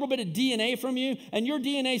take a little bit of DNA from you, and your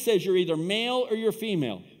DNA says you're either male or you're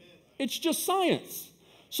female. Amen. It's just science.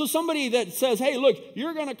 So somebody that says, hey, look,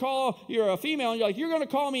 you're a female, and you're like, you're going to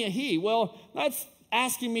call me a he. Well, that's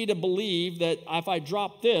asking me to believe that if I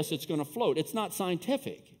drop this, it's going to float. It's not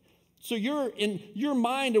scientific. So you're in your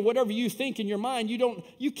mind or whatever you think in your mind,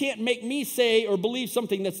 you can't make me say or believe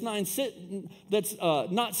something that's not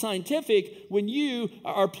scientific when you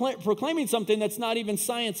are proclaiming something that's not even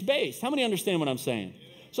science-based. How many understand what I'm saying?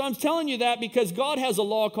 So I'm telling you that because God has a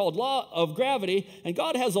law called law of gravity, and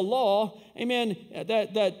God has a law, amen,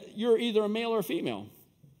 that you're either a male or a female.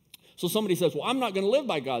 So somebody says, well, I'm not going to live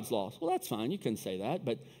by God's laws. Well, that's fine. You can say that.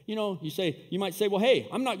 But, you might say, well, hey,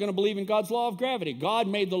 I'm not going to believe in God's law of gravity. God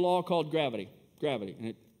made the law called gravity.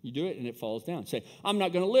 And you do it and it falls down. Say, I'm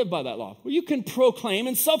not going to live by that law. Well, you can proclaim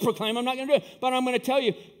and self-proclaim, I'm not going to do it. But I'm going to tell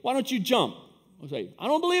you, why don't you jump? I'll say, I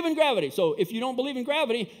don't believe in gravity. So if you don't believe in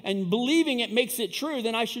gravity and believing it makes it true,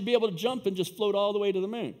 then I should be able to jump and just float all the way to the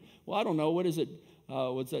moon. Well, I don't know. What is it?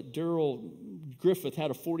 What's that? Darrell Griffith had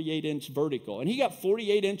a 48-inch vertical. And he got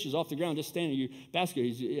 48 inches off the ground just standing in your basket.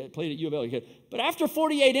 He played at U of L. But after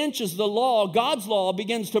 48 inches, the law, God's law,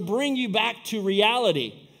 begins to bring you back to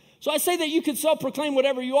reality. So I say that you can self-proclaim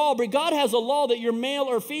whatever you are, but God has a law that you're male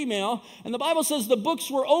or female. And the Bible says the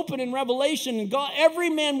books were open in Revelation, and God,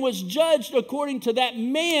 every man was judged according to that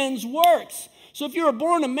man's works. So if you were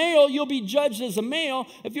born a male, you'll be judged as a male.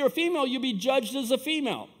 If you're a female, you'll be judged as a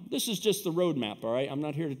female. This is just the roadmap, all right? I'm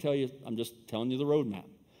not here to tell you. I'm just telling you the roadmap.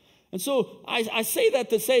 And so I say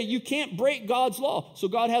that to say you can't break God's law. So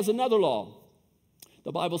God has another law.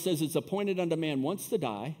 The Bible says it's appointed unto man once to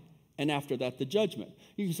die, and after that, the judgment.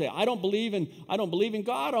 You can say, I don't believe in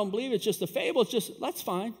God. I don't believe it's just a fable. It's just, that's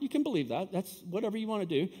fine. You can believe that. That's whatever you want to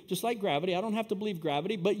do. Just like gravity. I don't have to believe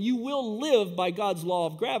gravity, but you will live by God's law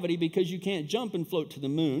of gravity because you can't jump and float to the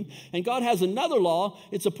moon. And God has another law.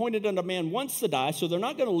 It's appointed unto man once to die, so they're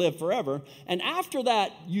not going to live forever. And after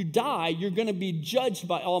that, you die, you're going to be judged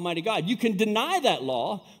by Almighty God. You can deny that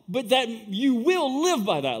law, but that you will live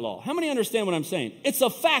by that law. How many understand what I'm saying? It's a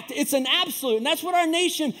fact. It's an absolute. And that's what our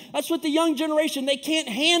nation, that's what the young generation, they can't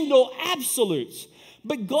handle absolutes.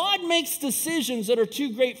 But God makes decisions that are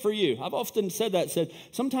too great for you. I've often said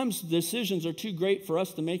sometimes decisions are too great for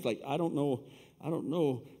us to make. Like, I don't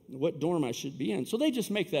know what dorm I should be in. So they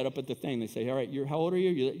just make that up at the thing. They say, all right, how old are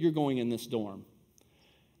you? You're going in this dorm.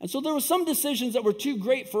 And so there were some decisions that were too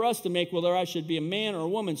great for us to make, whether I should be a man or a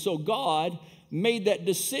woman. So God made that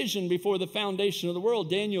decision before the foundation of the world.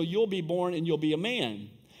 Daniel, you'll be born and you'll be a man.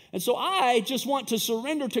 And so I just want to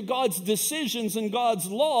surrender to God's decisions and God's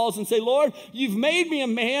laws and say, Lord, you've made me a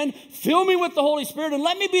man. Fill me with the Holy Spirit and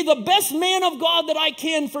let me be the best man of God that I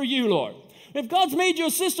can for you, Lord. If God's made you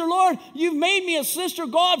a sister, Lord, you've made me a sister.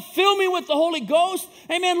 God, fill me with the Holy Ghost.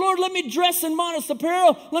 Amen. Lord, let me dress in modest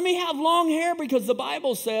apparel. Let me have long hair because the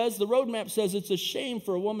Bible says, the roadmap says it's a shame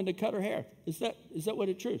for a woman to cut her hair. Is that what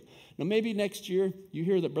it's true? Now, maybe next year you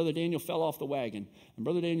hear that Brother Daniel fell off the wagon. And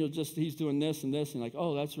Brother Daniel he's doing this and this. And like,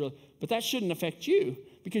 oh, that's real. But that shouldn't affect you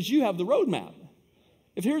because you have the roadmap.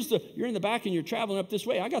 If you're in the back and you're traveling up this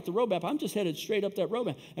way, I got the roadmap. I'm just headed straight up that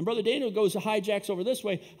roadmap. And Brother Daniel goes to hijacks over this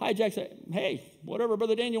way. Hijacks, hey, whatever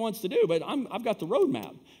Brother Daniel wants to do, but I've got the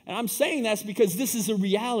roadmap. And I'm saying that's because this is a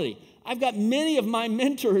reality. I've got many of my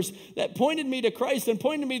mentors that pointed me to Christ and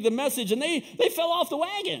pointed me the message, and they fell off the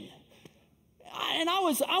wagon. And I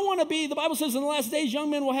want to be, the Bible says in the last days, young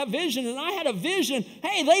men will have vision. And I had a vision.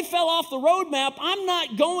 Hey, they fell off the roadmap. I'm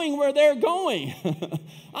not going where they're going.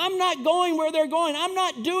 I'm not going where they're going. I'm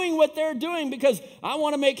not doing what they're doing because I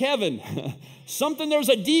want to make heaven. There's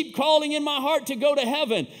a deep calling in my heart to go to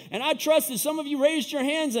heaven. And I trust that some of you raised your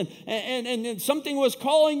hands and something was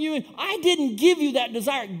calling you. I didn't give you that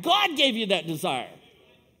desire. God gave you that desire.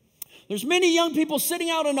 There's many young people sitting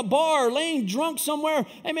out in a bar, laying drunk somewhere,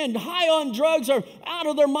 amen, high on drugs or out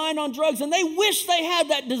of their mind on drugs, and they wish they had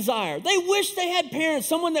that desire. They wish they had parents,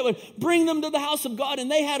 someone that would bring them to the house of God,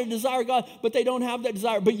 and they had a desire, God, but they don't have that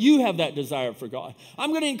desire. But you have that desire for God. I'm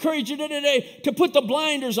going to encourage you today to put the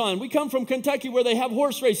blinders on. We come from Kentucky where they have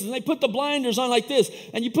horse races, and they put the blinders on like this,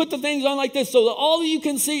 and you put the things on like this so that all you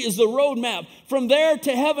can see is the roadmap. From there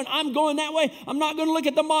to heaven, I'm going that way. I'm not going to look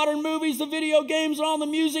at the modern movies, the video games, and all the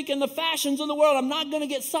music and the fashions of the world. I'm not going to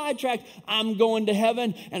get sidetracked. I'm going to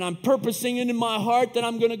heaven, and I'm purposing it in my heart that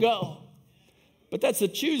I'm going to go. But that's a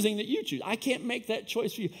choosing that you choose. I can't make that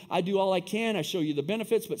choice for you. I do all I can. I show you the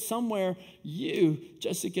benefits, but somewhere you,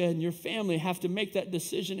 Jessica, and your family have to make that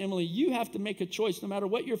decision. Emily, you have to make a choice. No matter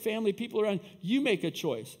what your family, people around, you make a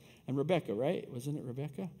choice. And Rebecca, right? Wasn't it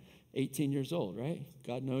Rebecca? 18 years old, right?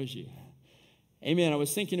 God knows you. Amen. I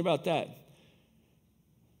was thinking about that.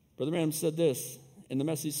 Brother Branham said this in the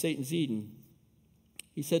message, Satan's Eden.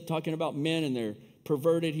 He said, talking about men and their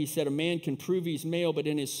perverted, he said, a man can prove he's male, but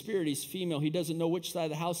in his spirit he's female. He doesn't know which side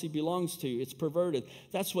of the house he belongs to. It's perverted.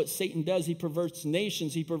 That's what Satan does. He perverts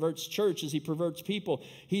nations. He perverts churches. He perverts people.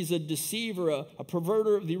 He's a deceiver, a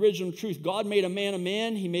perverter of the original truth. God made a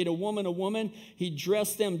man. He made a woman. He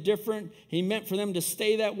dressed them different. He meant for them to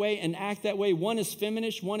stay that way and act that way. One is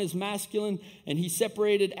feminine, one is masculine, and he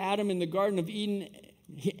separated Adam in the Garden of Eden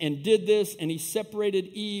and did this, and he separated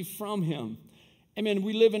Eve from him. Amen.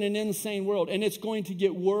 We live in an insane world, and it's going to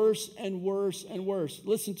get worse and worse and worse.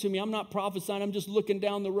 Listen to me. I'm not prophesying. I'm just looking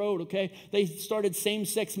down the road, okay? They started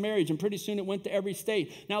same-sex marriage, and pretty soon it went to every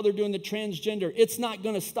state. Now they're doing the transgender. It's not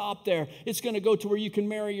going to stop there. It's going to go to where you can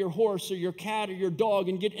marry your horse or your cat or your dog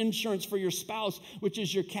and get insurance for your spouse, which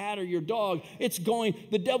is your cat or your dog. It's going,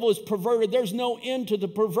 the devil is perverted. There's no end to the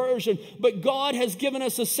perversion, but God has given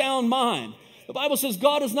us a sound mind. The Bible says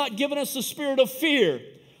God has not given us the spirit of fear.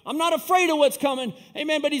 I'm not afraid of what's coming,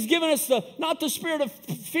 amen, but he's given us not the spirit of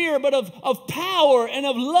fear, but of power and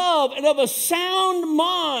of love and of a sound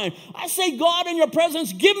mind. I say, God, in your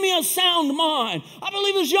presence, give me a sound mind. I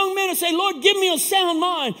believe as young men and say, Lord, give me a sound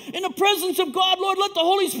mind. In the presence of God, Lord, let the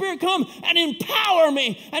Holy Spirit come and empower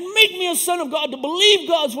me and make me a son of God to believe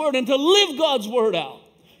God's word and to live God's word out.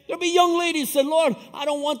 There'll be young ladies who say, Lord, I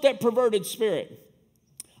don't want that perverted spirit.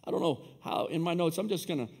 I don't know how, in my notes,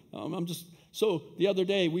 So the other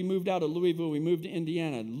day, we moved out of Louisville. We moved to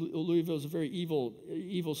Indiana. Louisville is a very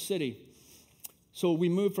evil city. So we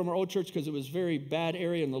moved from our old church because it was a very bad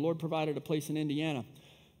area, and the Lord provided a place in Indiana.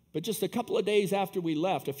 But just a couple of days after we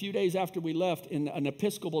left, a few days after we left, in an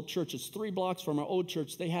Episcopal church, it's 3 blocks from our old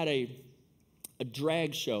church, they had a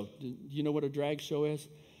drag show. Do you know what a drag show is?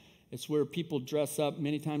 It's where people dress up.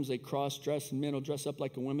 Many times they cross-dress. Men will dress up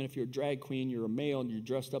like a woman. If you're a drag queen, you're a male, and you're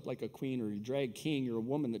dressed up like a queen. Or you're a drag king, you're a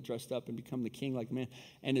woman that dressed up and become the king like a man.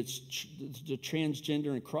 And it's the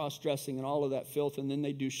transgender and cross-dressing and all of that filth. And then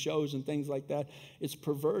they do shows and things like that. It's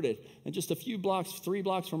perverted. And just a few blocks, 3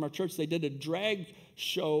 blocks from our church, they did a drag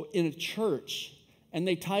show in a church. And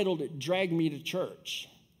they titled it, Drag Me to Church.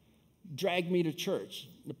 Drag Me to Church.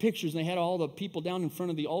 The pictures, and they had all the people down in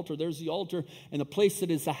front of the altar. There's the altar and the place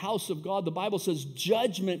that is the house of God. The Bible says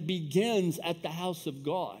judgment begins at the house of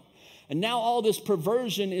God. And now all this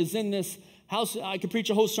perversion is in this house. I could preach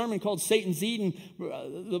a whole sermon called Satan's Eden.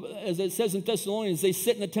 As it says in Thessalonians, they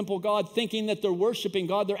sit in the temple of God thinking that they're worshiping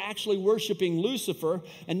God. They're actually worshiping Lucifer.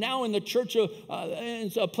 And now in the church,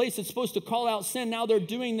 in a place that's supposed to call out sin, now they're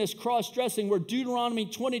doing this cross-dressing where Deuteronomy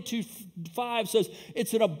 22:5 says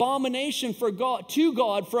it's an abomination for God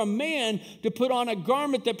for a man to put on a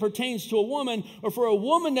garment that pertains to a woman, or for a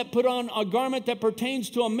woman that put on a garment that pertains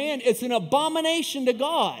to a man. It's an abomination to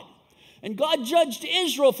God. And God judged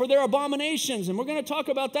Israel for their abominations. And we're going to talk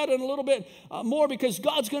about that in a little bit more, because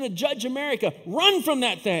God's going to judge America. Run from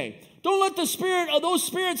that thing. Don't let the spirit of those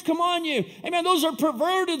spirits come on you. Amen. Those are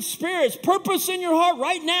perverted spirits. Purpose in your heart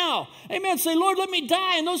right now. Amen. Say, Lord, let me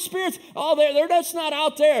die. And those spirits, that's not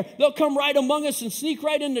out there. They'll come right among us and sneak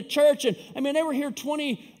right into church. And they were here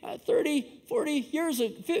 20, 30, 40 years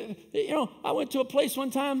ago. I went to a place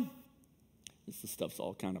one time. This stuff's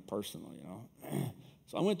all kind of personal,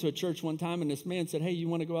 So I went to a church one time, and this man said, hey, you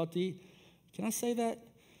want to go out to eat? Can I say that?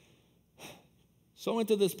 So I went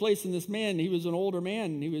to this place, and this man, he was an older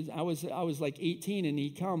man. I was like 18, and he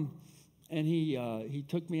come, and he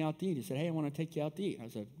took me out to eat. He said, hey, I want to take you out to eat. I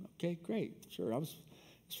said, okay, great, sure. I was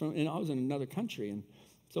in another country, and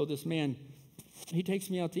so this man, he takes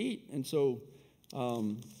me out to eat. And so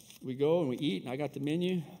we go and we eat, and I got the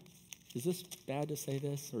menu. Is this bad to say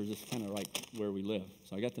this, or is this kind of like where we live?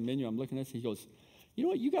 So I got the menu. I'm looking at this. He goes, you know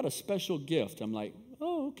what? You got a special gift. I'm like,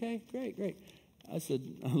 oh, okay, great. I said,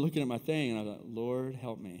 I'm looking at my thing, and I thought, Lord,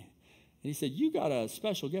 help me. And he said, you got a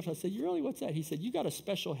special gift. I said, really, what's that? He said, you got a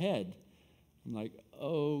special head. I'm like,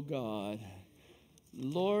 oh, God,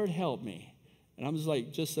 Lord, help me. And I was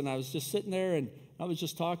and I was just sitting there, and I was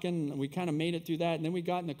just talking, and we kind of made it through that. And then we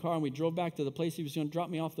got in the car, and we drove back to the place. He was going to drop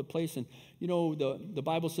me off the place. And, the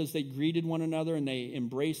Bible says they greeted one another, and they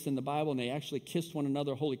embraced in the Bible, and they actually kissed one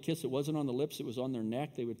another. Holy kiss. It wasn't on the lips. It was on their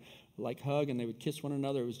neck. They would hug, and they would kiss one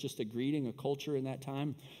another. It was just a greeting, a culture in that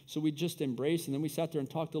time. So we just embraced, and then we sat there and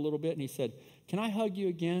talked a little bit, and he said, can I hug you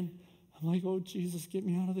again? I'm like, oh, Jesus, get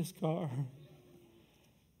me out of this car.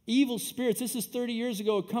 Evil spirits. This is 30 years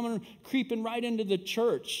ago, creeping right into the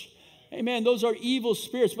church. Amen. Those are evil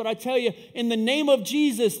spirits. But I tell you, in the name of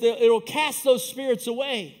Jesus, it'll cast those spirits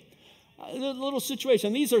away. A little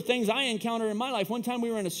situation. These are things I encountered in my life. One time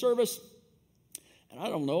we were in a service, and I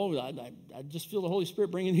don't know, I just feel the Holy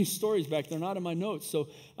Spirit bringing these stories back. They're not in my notes. So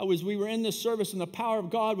we were in this service, and the power of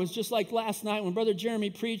God was just like last night when Brother Jeremy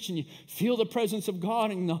preached, and you feel the presence of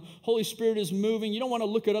God, and the Holy Spirit is moving. You don't want to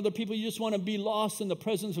look at other people. You just want to be lost in the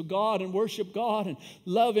presence of God and worship God and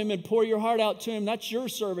love Him and pour your heart out to Him. That's your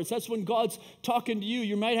service. That's when God's talking to you.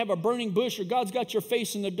 You might have a burning bush, or God's got your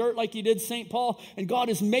face in the dirt like He did St. Paul, and God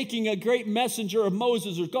is making a great messenger of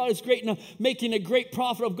Moses, or God is making a great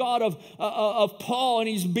prophet of God of Paul. Paul, and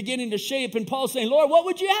he's beginning to shape. And Paul's saying, Lord, what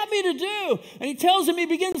would you have me to do? And he tells him, he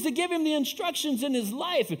begins to give him the instructions in his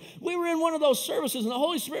life. And we were in one of those services, and the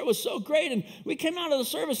Holy Spirit was so great. And we came out of the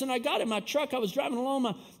service, and I got in my truck. I was driving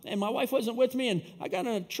along, and my wife wasn't with me. And I got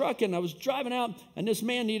in a truck, and I was driving out, and this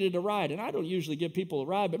man needed a ride. And I don't usually give people a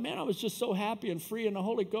ride, but man, I was just so happy and free in the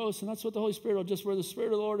Holy Ghost. And that's what the Holy Spirit, just where the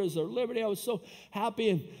Spirit of the Lord is, there's liberty. I was so happy.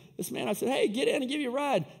 And this man, I said, hey, get in and give you a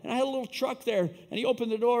ride. And I had a little truck there, and he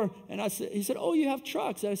opened the door, and he said, oh, you have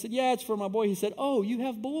trucks? And I said, yeah, it's for my boy. He said, oh, you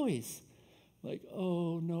have boys. Like,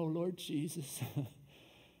 oh, no, Lord Jesus.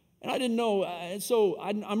 And I didn't know. And so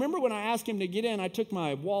I remember when I asked him to get in, I took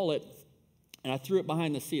my wallet, and I threw it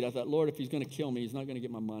behind the seat. I thought, Lord, if he's going to kill me, he's not going to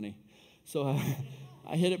get my money. So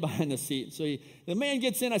I hid it behind the seat. So the man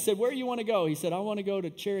gets in. I said, where do you want to go? He said, I want to go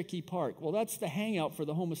to Cherokee Park. Well, that's the hangout for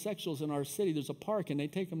the homosexuals in our city. There's a park, and they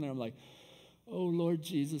take them there. I'm like, oh, Lord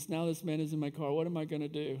Jesus, now this man is in my car. What am I going to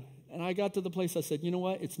do? And I got to the place. I said, you know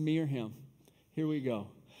what? It's me or him. Here we go.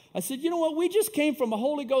 I said, you know what? We just came from a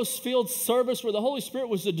Holy Ghost filled service where the Holy Spirit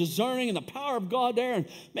was the discerning and the power of God there. And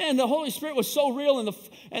man, the Holy Spirit was so real,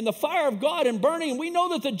 and the fire of God and burning. And we know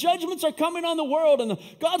that the judgments are coming on the world, and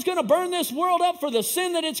God's going to burn this world up for the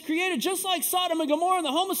sin that it's created, just like Sodom and Gomorrah and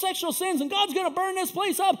the homosexual sins. And God's going to burn this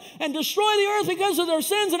place up and destroy the earth because of their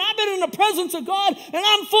sins. And I've been in the presence of God, and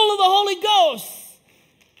I'm full of the Holy Ghost.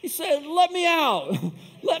 He said, let me out.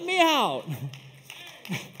 Let me out.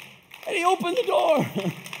 And he opened the door.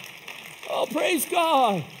 Oh, praise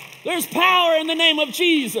God. There's power in the name of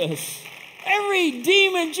Jesus. Every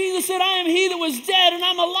demon, Jesus said, I am he that was dead, and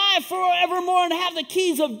I'm alive forevermore, and have the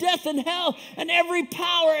keys of death and hell. And every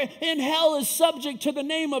power in hell is subject to the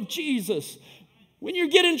name of Jesus. When you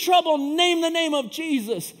get in trouble, name the name of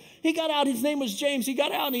Jesus. He got out. His name was James. He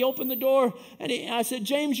got out, and he opened the door. And I said,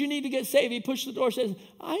 James, you need to get saved. He pushed the door, says,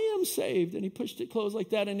 I am saved. And he pushed it closed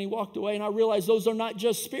like that, and he walked away. And I realized those are not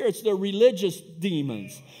just spirits. They're religious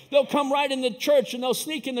demons. They'll come right in the church, and they'll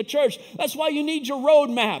sneak in the church. That's why you need your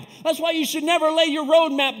roadmap. That's why you should never lay your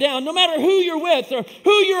roadmap down, no matter who you're with or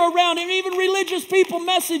who you're around, and even religious people,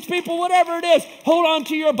 message people, whatever it is. Hold on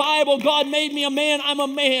to your Bible. God made me a man. I'm a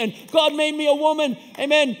man. God made me a woman,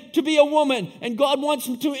 amen, to be a woman. And God wants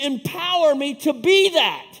to empower me to be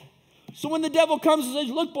that. So when the devil comes and says,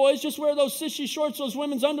 look, boys, just wear those sissy shorts, those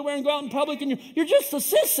women's underwear, and go out in public, and you're just a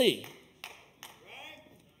sissy.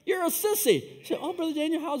 You're a sissy. You say, oh, Brother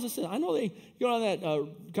Daniel, how's this? I know they go on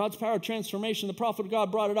that God's Power Transformation. The prophet of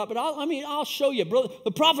God brought it up. But I'll show you. Brother,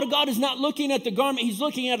 the prophet of God is not looking at the garment. He's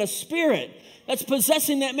looking at a spirit that's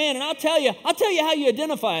possessing that man. And I'll tell you how you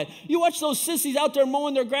identify it. You watch those sissies out there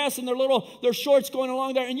mowing their grass in their shorts going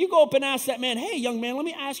along there, and you go up and ask that man, hey, young man, let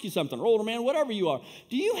me ask you something, or older man, whatever you are.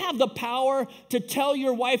 Do you have the power to tell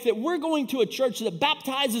your wife that we're going to a church that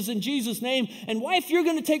baptizes in Jesus' name, and wife, you're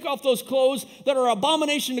going to take off those clothes that are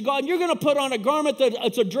abomination to God, and you're going to put on a garment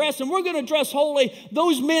that's a dress, and we're going to dress holy?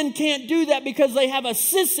 Those men can't do that because they have a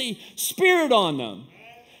sissy spirit on them.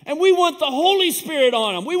 And we want the Holy Spirit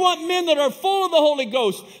on them. We want men that are full of the Holy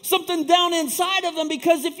Ghost, something down inside of them,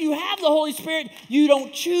 because if you have the Holy Spirit, you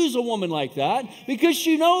don't choose a woman like that because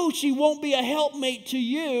you know she won't be a helpmate to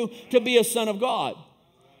you to be a son of God.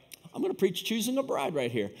 I'm going to preach choosing a bride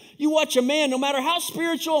right here. You watch a man, no matter how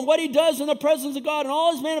spiritual and what he does in the presence of God and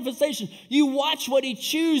all his manifestations, you watch what he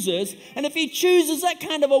chooses. And if he chooses that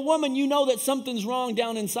kind of a woman, you know that something's wrong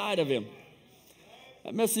down inside of him.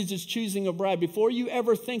 That message is choosing a bride. Before you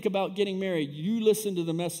ever think about getting married, you listen to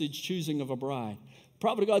the message, choosing of a bride. The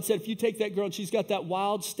prophet of God said, if you take that girl and she's got that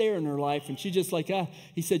wild stare in her life and she just like,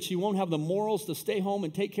 he said, she won't have the morals to stay home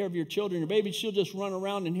and take care of your children, your baby. She'll just run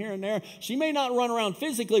around and here and there. She may not run around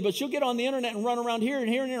physically, but she'll get on the internet and run around here and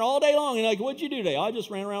here and here all day long. And like, what'd you do today? I just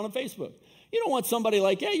ran around on Facebook. You don't want somebody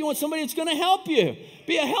like that. You want somebody that's going to help you,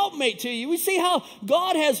 be a helpmate to you. We see how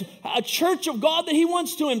God has a church of God that he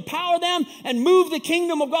wants to empower them and move the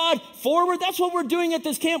kingdom of God forward. That's what we're doing at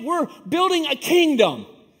this camp. We're building a kingdom.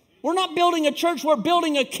 We're not building a church. We're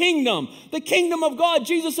building a kingdom. The kingdom of God.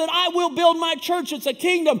 Jesus said, I will build my church. It's a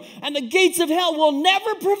kingdom. And the gates of hell will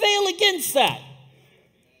never prevail against that.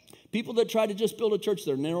 People that try to just build a church,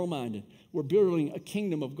 they're narrow-minded. We're building a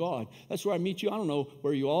kingdom of God. That's where I meet you. I don't know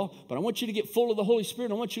where you are, but I want you to get full of the Holy Spirit.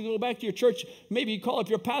 I want you to go back to your church. Maybe you call up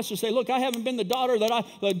your pastor and say, look, I haven't been the daughter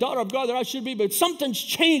of God that I should be, but something's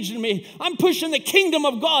changed in me. I'm pushing the kingdom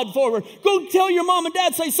of God forward. Go tell your mom and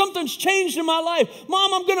dad, say, something's changed in my life.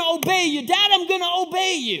 Mom, I'm going to obey you. Dad, I'm going to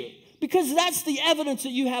obey you. Because that's the evidence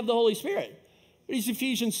that you have the Holy Spirit. It's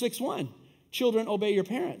Ephesians 6:1. Children, obey your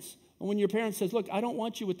parents. And when your parent says, look, I don't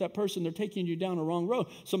want you with that person, they're taking you down a wrong road,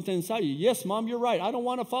 something inside you, yes, Mom, you're right. I don't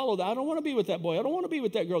want to follow that. I don't want to be with that boy. I don't want to be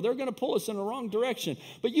with that girl. They're going to pull us in the wrong direction.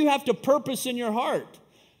 But you have to purpose in your heart.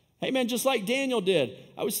 Amen, just like Daniel did.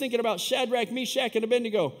 I was thinking about Shadrach, Meshach, and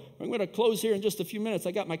Abednego. I'm going to close here in just a few minutes.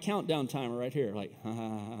 I got my countdown timer right here. Like, ha, ha,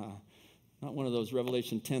 ha, ha. Not one of those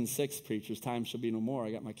Revelation 10:6 preachers, time shall be no more. I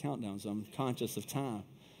got my countdown, so I'm conscious of time.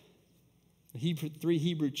 The 3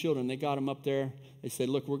 Hebrew children, they got them up there. They said,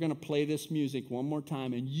 look, we're going to play this music one more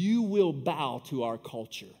time, and you will bow to our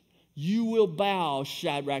culture. You will bow,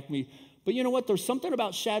 Shadrach, Meshach. But you know what? There's something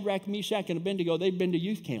about Shadrach, Meshach, and Abednego. They've been to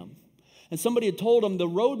youth camp. And somebody had told them the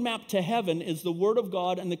roadmap to heaven is the Word of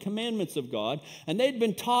God and the commandments of God. And they'd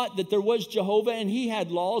been taught that there was Jehovah and he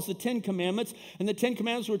had laws, the 10 commandments. And the 10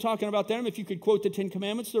 commandments, we're talking about them. If you could quote the 10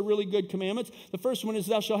 commandments, they're really good commandments. The first one is,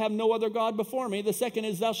 thou shalt have no other God before me. The second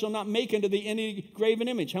is, thou shalt not make unto thee any graven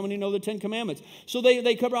image. How many know the 10 commandments? So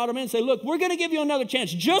they brought them in and say, look, we're going to give you another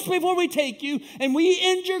chance. Just before we take you and we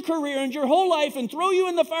end your career and your whole life and throw you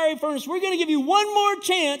in the fiery furnace, we're going to give you one more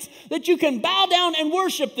chance that you can bow down and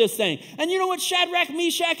worship this thing. And you know what? Shadrach,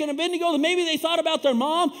 Meshach, and Abednego, maybe they thought about their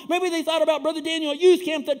mom. Maybe they thought about Brother Daniel at youth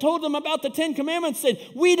camp that told them about the 10 commandments. Said,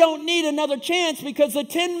 we don't need another chance because the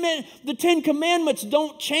 10 commandments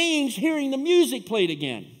don't change hearing the music played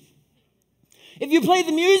again. If you play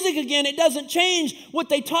the music again, it doesn't change what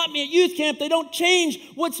they taught me at youth camp. They don't change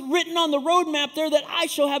what's written on the roadmap there, that I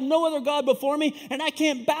shall have no other God before me and I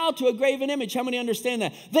can't bow to a graven image. How many understand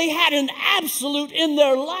that? They had an absolute in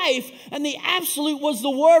their life, and the absolute was the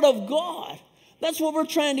Word of God. That's what we're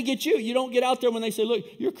trying to get you. You don't get out there when they say, look,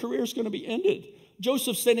 your career's going to be ended.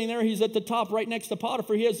 Joseph's sitting there. He's at the top right next to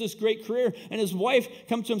Potiphar. He has this great career. And his wife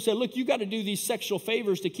comes to him and said, look, you got to do these sexual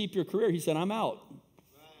favors to keep your career. He said, I'm out.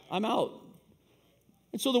 I'm out.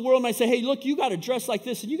 And so the world might say, hey, look, you got to dress like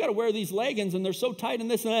this, and you got to wear these leggings, and they're so tight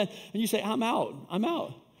and this and that. And you say, I'm out. I'm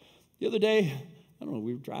out. The other day, I don't know,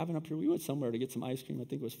 we were driving up here. We went somewhere to get some ice cream. I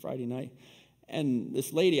think it was Friday night. And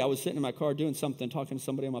this lady, I was sitting in my car doing something, talking to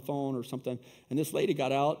somebody on my phone or something, and this lady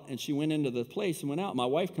got out, and she went into the place and went out. My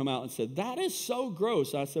wife come out and said, that is so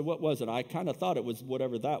gross. I said, what was it? I kind of thought it was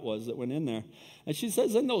whatever that was that went in there. And she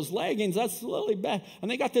says, in those leggings, that's really bad. And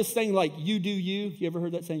they got this thing like, you do you. You ever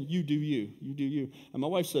heard that saying? You do you. You do you. And my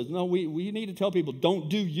wife says, no, we need to tell people, don't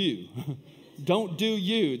do you. Don't do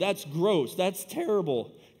you. That's gross. That's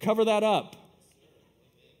terrible. Cover that up.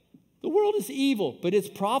 The world is evil, but it's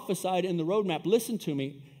prophesied in the roadmap. Listen to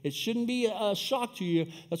me. It shouldn't be a shock to you.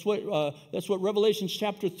 That's what Revelation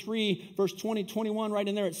chapter 3, verse 20, 21, right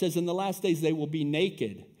in there. It says, in the last days they will be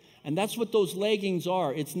naked. And that's what those leggings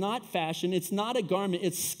are. It's not fashion. It's not a garment.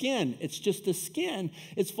 It's skin. It's just the skin.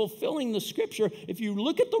 It's fulfilling the scripture. If you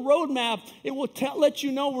look at the roadmap, it will let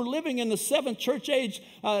you know we're living in the 7th church age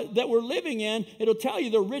that we're living in. It'll tell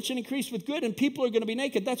you they're rich and increased with good, and people are going to be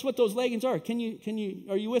naked. That's what those leggings are.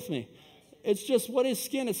 Are you with me? It's just what is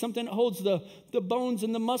skin. It's something that holds the bones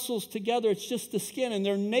and the muscles together. It's just the skin, and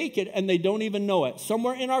they're naked, and they don't even know it.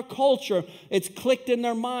 Somewhere in our culture, it's clicked in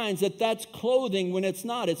their minds that that's clothing when it's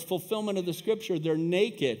not. It's fulfillment of the scripture. They're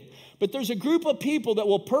naked. But there's a group of people that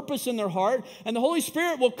will purpose in their heart, and the Holy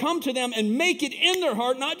Spirit will come to them and make it in their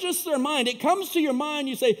heart, not just their mind. It comes to your mind.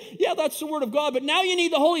 You say, yeah, that's the word of God. But now you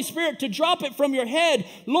need the Holy Spirit to drop it from your head.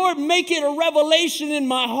 Lord, make it a revelation in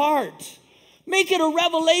my heart. Make it a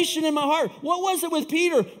revelation in my heart. What was it with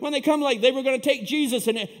Peter when they come like they were going to take Jesus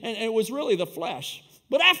and it was really the flesh?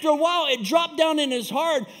 But after a while, it dropped down in his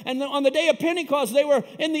heart. And on the day of Pentecost, they were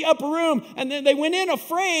in the upper room, and then they went in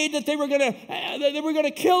afraid that they were going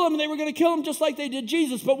to kill him. They were going to kill him just like they did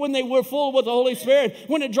Jesus. But when they were full with the Holy Spirit,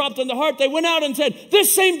 when it dropped in the heart, they went out and said,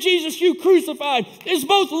 "This same Jesus you crucified is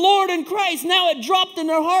both Lord and Christ." Now it dropped in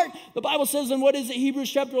their heart. The Bible says, and what is it?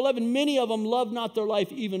 Hebrews chapter 11, many of them loved not their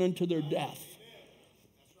life even unto their death.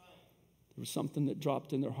 There was something that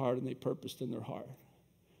dropped in their heart, and they purposed in their heart.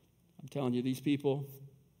 I'm telling you, these people,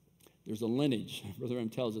 there's a lineage. Brother M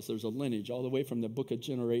tells us there's a lineage all the way from the book of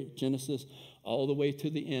Genesis all the way to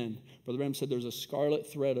the end. Brother M said there's a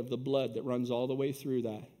scarlet thread of the blood that runs all the way through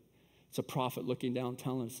that. It's a prophet looking down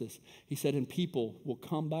telling us this. He said, and people will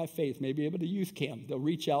come by faith, maybe at a youth camp. They'll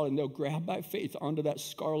reach out and they'll grab by faith onto that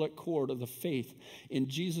scarlet cord of the faith in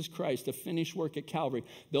Jesus Christ, the finished work at Calvary.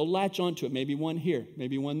 They'll latch onto it, maybe one here,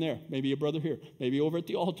 maybe one there, maybe a brother here, maybe over at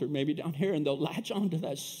the altar, maybe down here, and they'll latch onto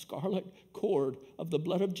that scarlet cord of the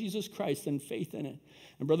blood of Jesus Christ and faith in it.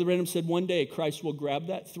 And Brother Branham said one day Christ will grab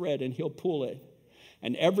that thread and he'll pull it.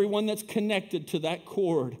 And everyone that's connected to that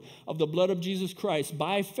cord of the blood of Jesus Christ,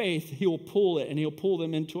 by faith, he'll pull it, and he'll pull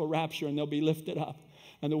them into a rapture, and they'll be lifted up.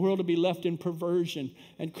 And the world will be left in perversion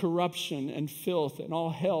and corruption and filth, and all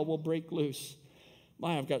hell will break loose.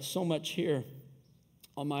 I've got so much here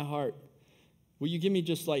on my heart. Will you give me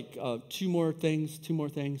just like two more things?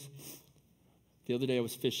 The other day I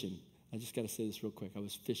was fishing. I just got to say this real quick. I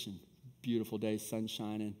was fishing. Beautiful day, sun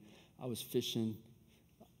shining. I was fishing.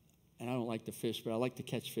 And I don't like to fish, but I like to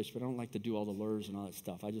catch fish, but I don't like to do all the lures and all that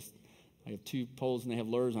stuff. I have 2 poles and they have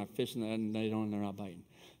lures and I fish and they're not biting.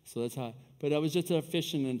 So that's how, but I was just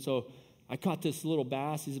fishing, and so I caught this little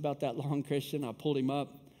bass. He's about that long, Christian. I pulled him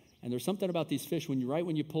up, and there's something about these fish. When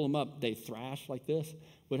you pull them up, they thrash like this.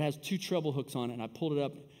 But it has 2 treble hooks on it, and I pulled it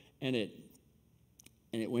up, and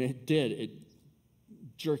when it did, it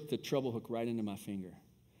jerked the treble hook right into my finger.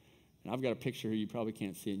 And I've got a picture here. You probably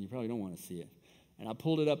can't see it, and you probably don't want to see it. And I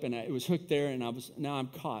pulled it up, and it was hooked there, and now I'm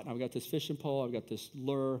caught. I've got this fishing pole. I've got this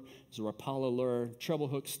lure. It's a Rapala lure. Treble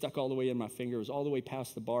hook stuck all the way in my finger. It was all the way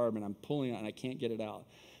past the barb, and I'm pulling it, and I can't get it out.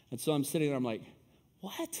 And so I'm sitting there. I'm like,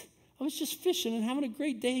 what? I was just fishing and having a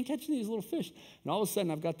great day and catching these little fish. And all of a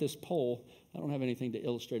sudden, I've got this pole. I don't have anything to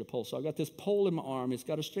illustrate a pole. So I've got this pole in my arm. It's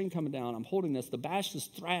got a string coming down. I'm holding this. The bass is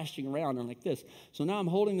thrashing around and like this. So now I'm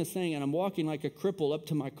holding this thing, and I'm walking like a cripple up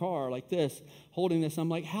to my car like this, holding this. I'm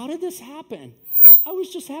like, how did this happen? I was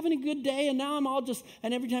just having a good day, and now I'm all just,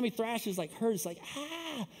 and every time he thrashes, like hurts, like,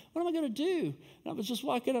 what am I going to do? And I was just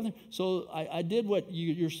walking on there. So I did what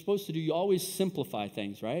you're supposed to do. You always simplify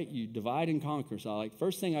things, right? You divide and conquer. So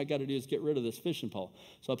first thing I got to do is get rid of this fishing pole.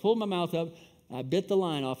 So I pulled my mouth up, I bit the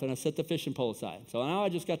line off, and I set the fishing pole aside. So now I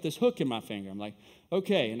just got this hook in my finger. I'm like,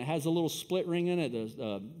 okay, and it has a little split ring in it,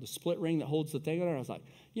 the split ring that holds the thing on it. I was like,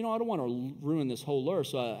 I don't want to ruin this whole lure.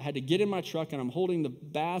 So I had to get in my truck, and I'm holding the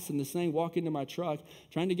bass and this thing, walk into my truck,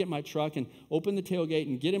 trying to get my truck and open the tailgate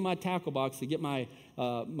and get in my tackle box to get my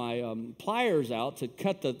pliers out to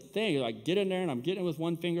cut the thing. I get in there, and I'm getting it with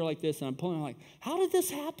one finger like this, and I'm pulling. I'm like, how did this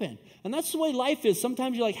happen? And that's the way life is.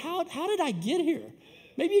 Sometimes you're like, how did I get here?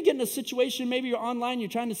 Maybe you get in a situation, maybe you're online, you're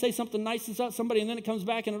trying to say something nice to somebody, and then it comes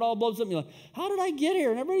back and it all blows up, and you're like, how did I get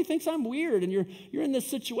here? And everybody thinks I'm weird, and you're in this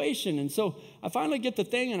situation. And so I finally get the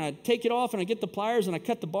thing, and I take it off, and I get the pliers, and I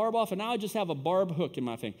cut the barb off, and now I just have a barb hook in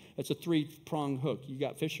my thing. It's a 3-prong hook. You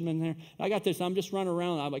got fishermen there? I got this. I'm just running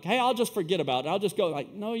around. I'm like, hey, I'll just forget about it. I'll just go.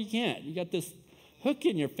 Like, no, you can't. You got this hook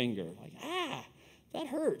in your finger. Like, that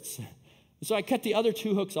hurts. And so I cut the other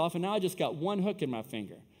 2 hooks off, and now I just got 1 hook in my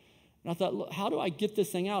finger. And I thought, look, how do I get this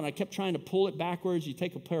thing out? And I kept trying to pull it backwards. You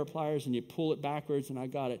take a pair of pliers and you pull it backwards, and I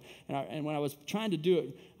got it. And when I was trying to do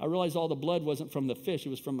it, I realized all the blood wasn't from the fish. It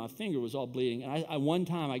was from my finger. It was all bleeding. And one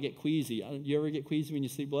time I get queasy. You ever get queasy when you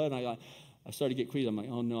see blood? And I started to get queasy. I'm like,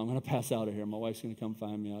 oh, no, I'm going to pass out of here. My wife's going to come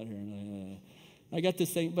find me out here. And I got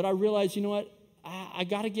this thing. But I realized, you know what? I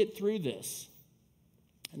got to get through this.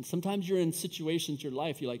 And sometimes you're in situations in your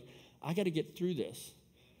life, you're like, I got to get through this.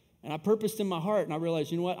 And I purposed in my heart, and I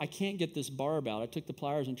realized, you know what? I can't get this barb out. I took the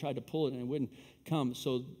pliers and tried to pull it, and it wouldn't come.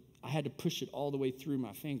 So I had to push it all the way through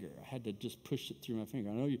my finger. I had to just push it through my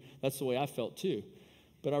finger. I know that's the way I felt too.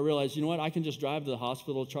 But I realized, you know what? I can just drive to the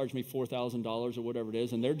hospital, charge me $4,000 or whatever it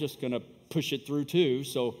is, and they're just going to push it through too.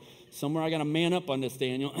 So somewhere I got to man up on this,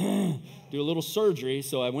 Daniel, do a little surgery.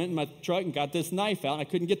 So I went in my truck and got this knife out. I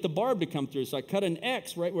couldn't get the barb to come through. So I cut an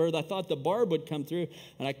X right where I thought the barb would come through.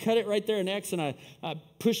 And I cut it right there, an X, and I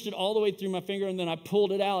pushed it all the way through my finger, and then I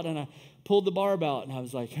pulled it out, and I pulled the barb out. And I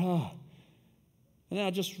was like, And then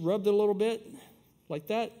I just rubbed it a little bit like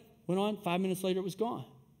that. Went on. 5 minutes later, it was gone.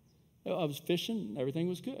 I was fishing. Everything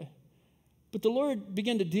was good. But the Lord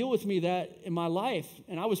began to deal with me that in my life,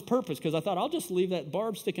 and I was purpose because I thought I'll just leave that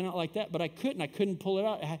barb sticking out like that, but I couldn't. I couldn't pull it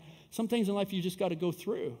out. Some things in life you just got to go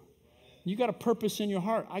through. You got a purpose in your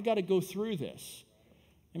heart. I got to go through this.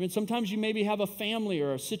 I mean, sometimes you maybe have a family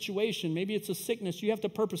or a situation. Maybe it's a sickness. You have to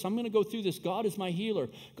purpose. I'm going to go through this. God is my healer.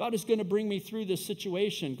 God is going to bring me through this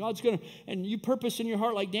situation. God's going to, and you purpose in your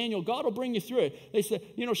heart like Daniel. God will bring you through it. They said,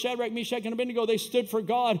 Shadrach, Meshach, and Abednego, they stood for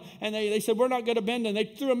God, and they said, we're not going to bend, and they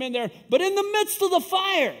threw them in there. But in the midst of the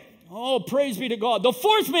fire, oh, praise be to God, the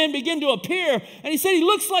 4th man began to appear, and he said he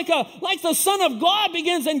looks like the Son of God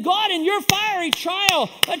begins, and God, in your fiery trial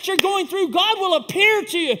that you're going through, God will appear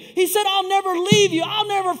to you. He said, I'll never leave you. I'll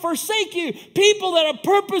never forsake you. People that have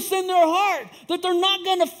purpose in their heart, that they're not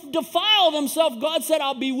going to defile themselves, God said,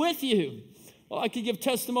 I'll be with you. Well, I could give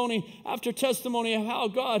testimony after testimony of how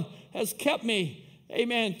God has kept me,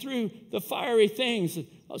 amen, through the fiery things.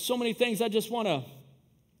 So many things I just want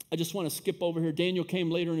to skip over here. Daniel came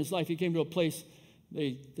later in his life. He came to a place,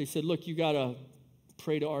 they said, look, you got to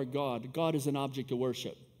pray to our God. God is an object of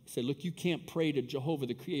worship. He said, look, you can't pray to Jehovah,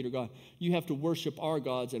 the creator God. You have to worship our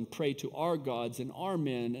gods and pray to our gods and our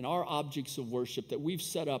men and our objects of worship that we've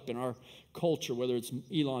set up in our culture, whether it's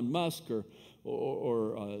Elon Musk or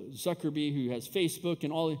Zuckerberg who has Facebook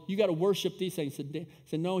and all. You got to worship these things. He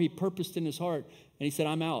said, no, he purposed in his heart. And he said,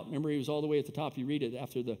 I'm out. Remember, he was all the way at the top. You read it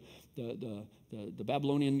after the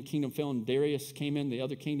Babylonian kingdom fell and Darius came in, the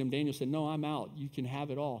other kingdom. Daniel said, no, I'm out. You can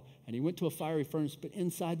have it all. And he went to a fiery furnace, but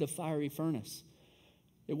inside the fiery furnace,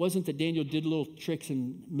 it wasn't that Daniel did little tricks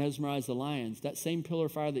and mesmerized the lions. That same pillar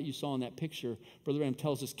of fire that you saw in that picture, Brother Ram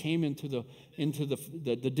tells us, came into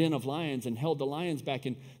the den of lions and held the lions back.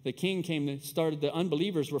 And the king came and started, the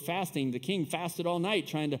unbelievers were fasting. The king fasted all night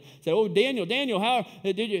trying to say, oh, Daniel, how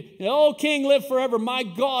did you? Oh, king, live forever. My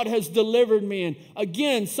God has delivered me. And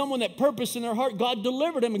again, someone that purposed in their heart, God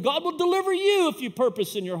delivered him. And God will deliver you if you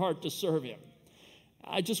purpose in your heart to serve him.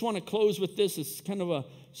 I just want to close with this. It's kind of a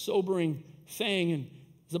sobering thing. And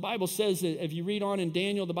the Bible says that if you read on in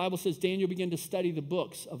Daniel, the Bible says Daniel began to study the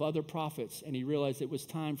books of other prophets, and he realized it was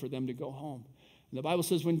time for them to go home. And the Bible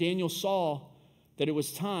says when Daniel saw that it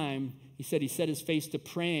was time, he set his face to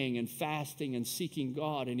praying and fasting and seeking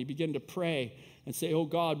God, and he began to pray and say, oh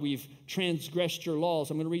God, we've transgressed your laws.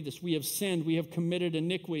 I'm going to read this. We have sinned. We have committed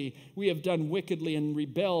iniquity. We have done wickedly and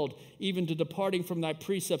rebelled, even to departing from thy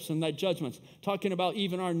precepts and thy judgments. Talking about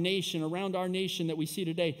even our nation, around our nation that we see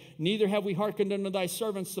today. Neither have we hearkened unto thy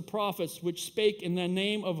servants, the prophets, which spake in the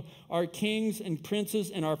name of our kings and princes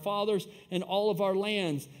and our fathers and all of our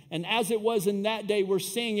lands. And as it was in that day, we're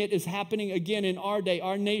seeing it is happening again in our day.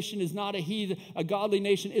 Our nation is not a godly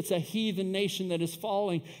nation. It's a heathen nation that is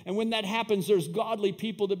falling. And when that happens, there's godly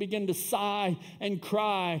people that begin to sigh and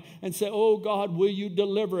cry and say, oh God, will you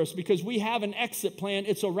deliver us? Because we have an exit plan.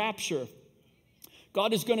 It's a rapture.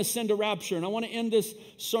 God is going to send a rapture. And I want to end this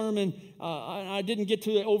sermon. I didn't get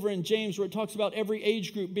to it over in James where it talks about every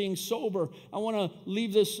age group being sober. I want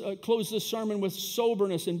to close this sermon with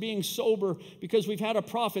soberness and being sober, because we've had a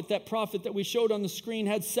prophet. That prophet that we showed on the screen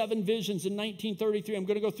had 7 visions in 1933. I'm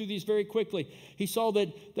going to go through these very quickly. He saw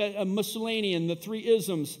that Mussolini and the 3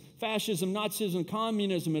 isms, fascism, Nazism,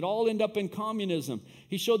 communism, it all end up in communism.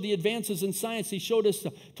 He showed the advances in science. He told us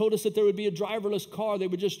that there would be a driverless car. They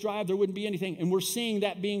would just drive. There wouldn't be anything. And we're seeing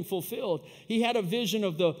that being fulfilled. He had a vision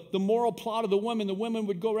of the moral plot of the women. The women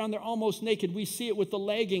would go around there almost naked. We see it with the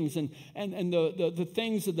leggings and the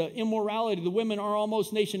things of the immorality. The women are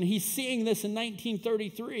almost naked. And he's seeing this in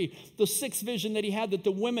 1933. The 6th vision that he had, that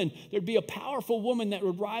the women, there'd be a powerful woman that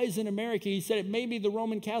would rise in America. He said it may be the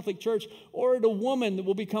Roman Catholic Church or the woman that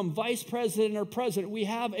will become vice president or president. We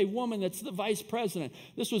have a woman that's the vice president.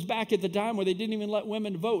 This was back at the time where they didn't even let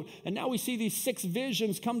women vote. And now we see these 6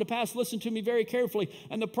 visions come to pass. Listen to me very carefully.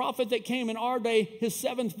 And the prophet that came in our day, his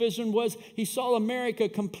 7th vision was he saw America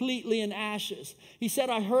completely in ashes. He said,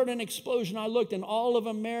 I heard an explosion. I looked, and all of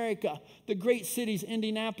America, the great cities,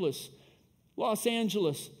 Indianapolis, Los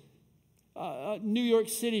Angeles, New York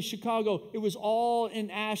City, Chicago, it was all in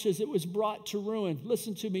ashes. It was brought to ruin.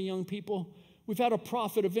 Listen to me, young people. We've had a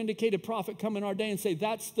prophet, a vindicated prophet, come in our day and say,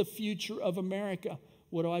 that's the future of America.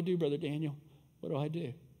 What do I do, Brother Daniel? What do I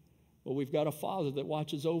do? Well, we've got a Father that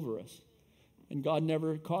watches over us. And God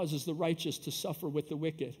never causes the righteous to suffer with the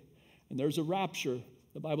wicked. And there's a rapture.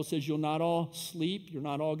 The Bible says you'll not all sleep. You're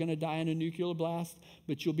not all going to die in a nuclear blast,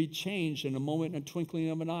 but you'll be changed in a moment and a twinkling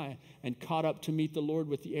of an eye and caught up to meet the Lord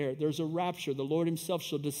with the air. There's a rapture. The Lord himself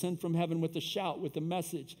shall descend from heaven with a shout, with a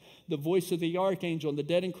message, the voice of the archangel, and the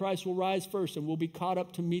dead in Christ will rise first, and we'll be caught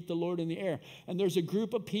up to meet the Lord in the air. And there's a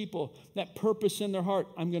group of people that purpose in their heart,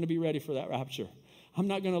 I'm going to be ready for that rapture. I'm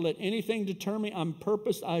not going to let anything deter me. I'm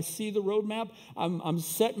purposed. I see the roadmap. I'm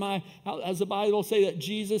set as the Bible say that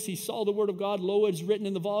Jesus, he saw the word of God. Lo, it is written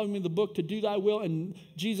in the volume of the book to do thy will. And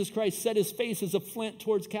Jesus Christ set his face as a flint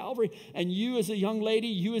towards Calvary. And you as a young lady,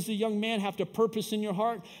 you as a young man have to purpose in your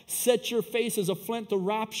heart. Set your face as a flint. The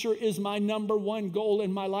rapture is my number one goal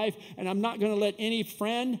in my life. And I'm not going to let any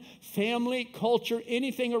friend, family, culture,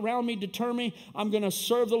 anything around me deter me. I'm going to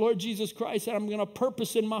serve the Lord Jesus Christ. And I'm going to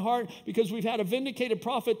purpose in my heart, because we've had a vindicated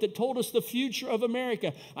prophet that told us the future of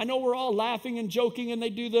America. I know we're all laughing and joking, and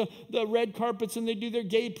they do the red carpets and they do their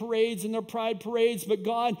gay parades and their pride parades, but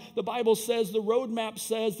God, the Bible says, the roadmap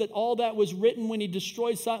says that all that was written when he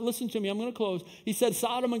destroyed Sodom. Listen to me, I'm going to close. He said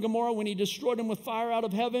Sodom and Gomorrah, when he destroyed them with fire out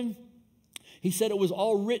of heaven, he said it was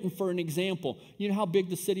all written for an example. You know how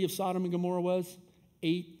big the city of Sodom and Gomorrah was?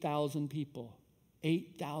 8,000 people.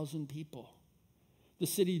 8,000 people. the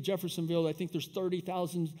city of Jeffersonville, I think there's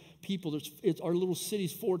 30,000 people. Our little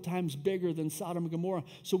city's 4 times bigger than Sodom and Gomorrah.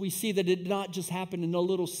 So we see that it did not just happen in a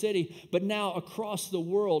little city, but now across the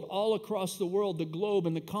world, all across the world, the globe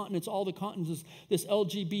and the continents, all the continents, this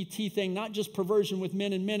LGBT thing, not just perversion with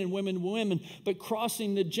men and women, but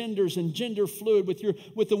crossing the genders and gender fluid.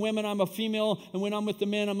 With the women, I'm a female, and when I'm with the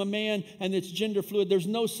men, I'm a man, and it's gender fluid. There's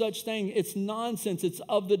no such thing. It's nonsense. It's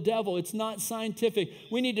of the devil. It's not scientific.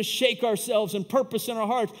 We need to shake ourselves and purpose in our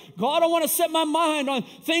hearts. God, I want to set my mind on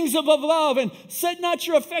things of love, and set not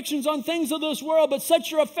your affections on things of this world, but set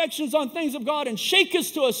your affections on things of God, and shake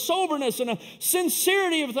us to a soberness and a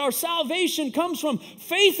sincerity of our salvation comes from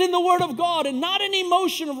faith in the Word of God and not an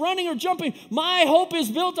emotion of running or jumping. My hope is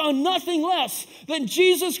built on nothing less than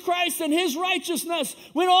Jesus Christ and His righteousness.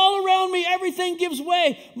 When all around me everything gives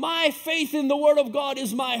way, my faith in the Word of God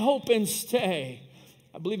is my hope and stay.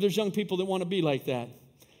 I believe there's young people that want to be like that.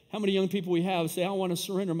 How many young people we have say, I want to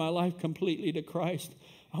surrender my life completely to Christ.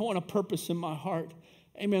 I want a purpose in my heart.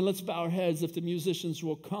 Amen. Let's bow our heads if the musicians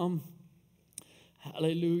will come.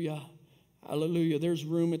 Hallelujah. Hallelujah. There's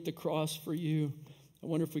room at the cross for you. I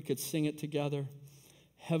wonder if we could sing it together.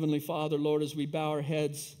 Heavenly Father, Lord, as we bow our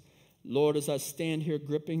heads, Lord, as I stand here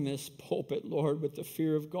gripping this pulpit, Lord, with the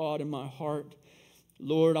fear of God in my heart,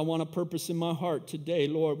 Lord, I want a purpose in my heart today,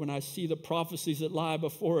 Lord, when I see the prophecies that lie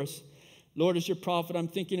before us. Lord, as your prophet, I'm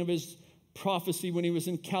thinking of his prophecy when he was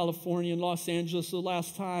in California and Los Angeles the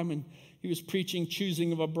last time, and he was preaching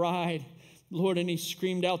choosing of a bride. Lord, and he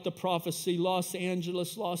screamed out the prophecy, Los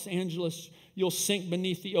Angeles, you'll sink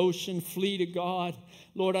beneath the ocean, flee to God.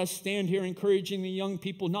 Lord, I stand here encouraging the young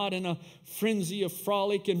people, not in a frenzy of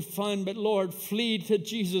frolic and fun, but Lord, flee to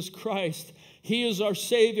Jesus Christ. He is our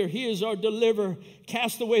Savior. He is our deliverer.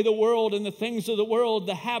 Cast away the world and the things of the world,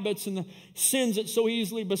 the habits and the sins that so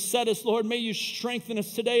easily beset us. Lord, may you strengthen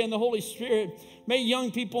us today in the Holy Spirit. May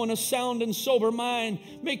young people in a sound and sober mind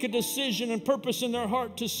make a decision and purpose in their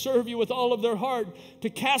heart to serve you with all of their heart,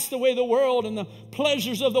 to cast away the world and the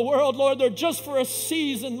pleasures of the world. Lord, they're just for a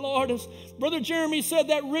season, Lord. As Brother Jeremy said,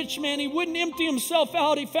 that rich man, he wouldn't empty himself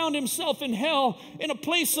out. He found himself in hell, in a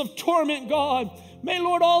place of torment, God. May,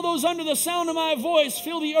 Lord, all those under the sound of my voice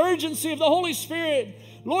feel the urgency of the Holy Spirit,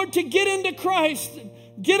 Lord, to get into Christ,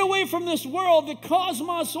 get away from this world, the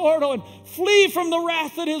cosmos ordo, and flee from the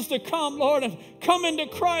wrath that is to come, Lord, and come into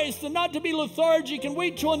Christ, and not to be lethargic and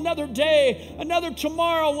wait till another day, another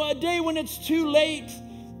tomorrow, a day when it's too late.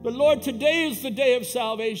 But, Lord, today is the day of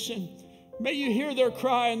salvation. May you hear their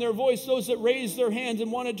cry and their voice, those that raised their hands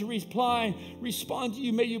and wanted to respond to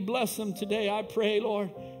you. May you bless them today, I pray,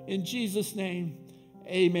 Lord, in Jesus' name.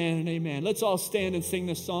 Amen and amen. Let's all stand and sing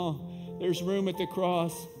this song. There's room at the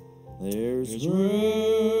cross. There's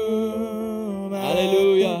room at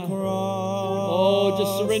Hallelujah. the cross. Oh,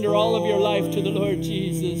 just surrender all of your life to the Lord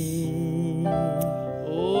Jesus.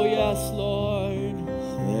 Oh, yes, Lord.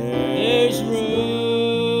 There's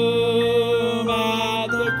room at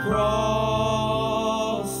the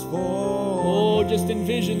cross. Oh, just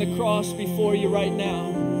envision the cross before you right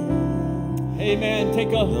now. Amen. Take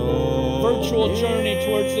a virtual journey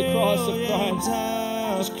towards the cross of Christ.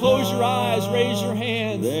 Just close your eyes, raise your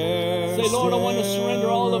hands. Say, Lord, I want to surrender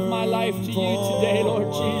all of my life to you today,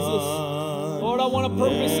 Lord Jesus. Lord, I want a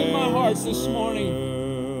purpose in my heart this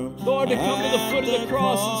morning. Lord, to come to the foot of the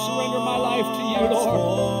cross and surrender my life to you, Lord.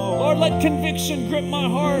 Lord, let conviction grip my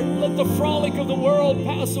heart. Let the frolic of the world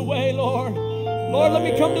pass away, Lord. Lord, let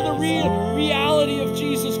me come to the reality of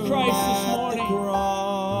Jesus Christ this morning.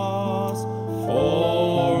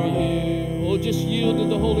 For you. Oh, just yield to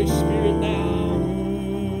the Holy Spirit now.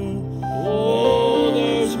 Oh,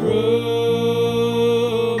 there's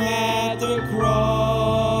room at the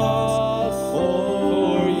cross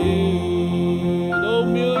for you. Though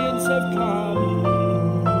millions have come,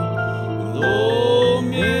 though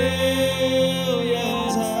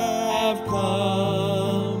millions have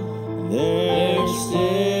come, there's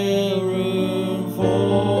still room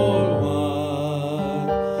for one.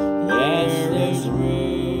 Yes, there's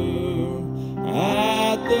room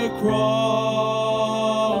at the cross.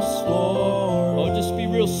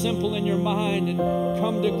 Simple in your mind and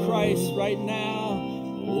come to Christ right now.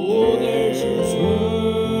 Oh, there's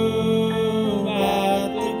room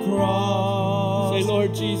at the cross. Say,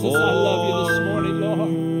 Lord Jesus, I love you this morning,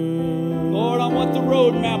 Lord. Lord, I want the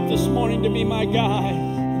roadmap this morning to be my guide.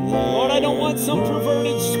 Lord, I don't want some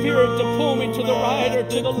perverted spirit to pull me to the right or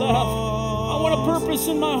to the left. I want a purpose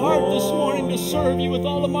in my heart this morning to serve you with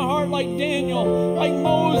all of my heart, like Daniel, like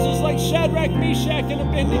Moses, like Shadrach, Meshach, and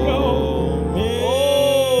Abednego.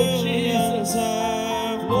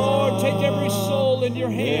 Lord, take every soul soul into your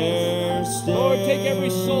hands. Lord, take every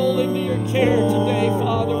soul into your care today,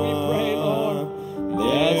 Father, we pray, Lord.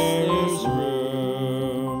 There's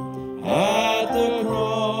room at the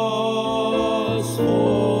cross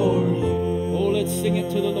for you. Oh, let's sing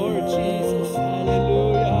it to the Lord Jesus.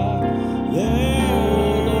 Hallelujah.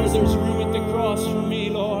 Oh, Lord, there's room at the cross for me,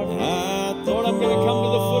 Lord. Lord, I'm going to come to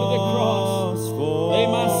the foot of the cross. Lay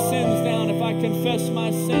my sins down. If I confess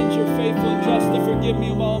my sins, you're faithful and just to forgive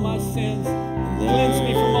me of all my sins. Cleanse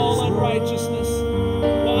me from all unrighteousness.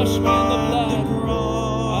 Wash me in the blood.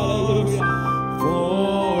 Hallelujah.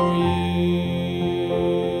 For you.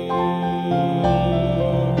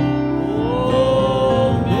 Oh,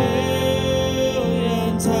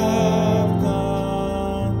 millions have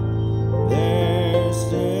come. There's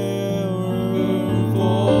still room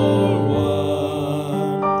for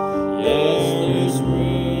one. Yes, there's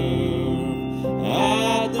room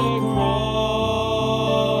at the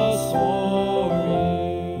cross for you.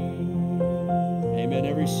 Amen.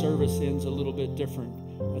 Every service ends a little bit different.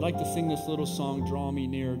 I'd like to sing this little song, Draw Me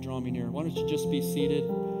Near, Draw Me Near. Why don't you just be seated?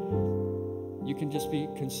 You can just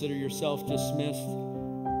consider yourself dismissed.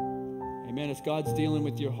 Amen. If God's dealing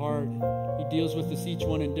with your heart, He deals with us each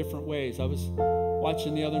one in different ways. I was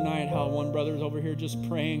watching the other night how one brother's over here just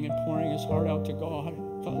praying and pouring his heart out to God.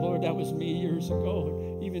 I thought, Lord, that was me years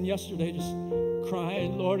ago. Even yesterday, just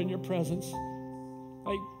crying, Lord, in your presence.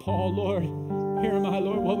 Like Paul, Lord, here am I,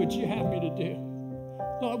 Lord. What would you have me to do?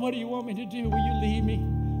 Lord, what do you want me to do? Will you lead me?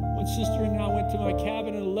 When Sister and I went to my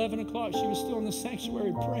cabin at 11 o'clock, she was still in the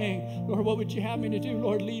sanctuary praying. Lord, what would you have me to do?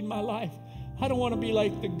 Lord, lead my life. I don't want to be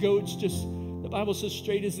like the goats. Just, the Bible says,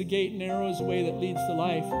 straight is the gate, narrow is the way that leads to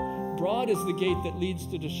life. Broad is the gate that leads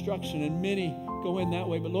to destruction, and many go in that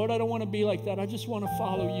way. But Lord, I don't want to be like that. I just want to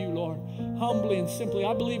follow you, Lord, humbly and simply.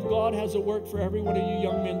 I believe God has a work for every one of you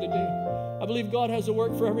young men to do. I believe God has a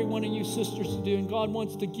work for every one of you sisters to do, and God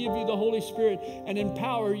wants to give you the Holy Spirit and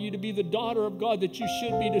empower you to be the daughter of God that you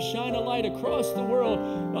should be, to shine a light across the world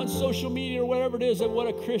on social media or whatever it is, at what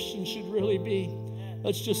a Christian should really be.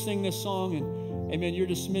 Let's just sing this song, and amen. You're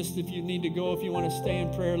dismissed if you need to go. If you want to stay in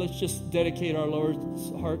prayer, let's just dedicate our Lord's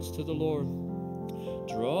hearts to the Lord.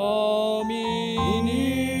 Draw me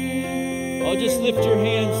near. Oh, just lift your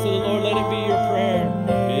hands to the Lord. Let it be your prayer.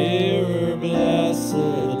 Nearer, blessed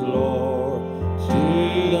Lord, to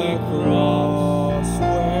the cross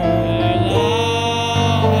where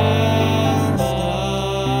thou hast died.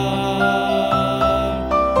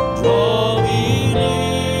 Draw me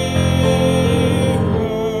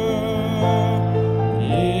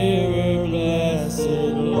nearer,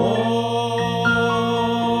 blessed Lord,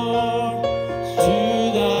 to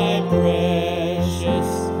thy precious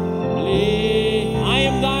bleed. I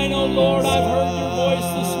am thine, O Lord. I've heard your voice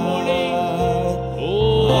this morning.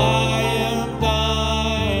 Oh, I am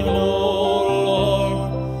thine, O Lord.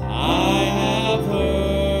 I have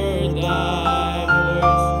heard thy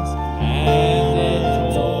voice, and it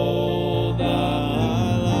told thy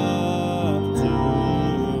love to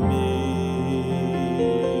me.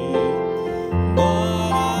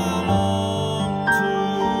 But I long to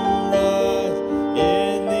rise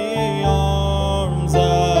in the arms of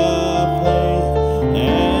faith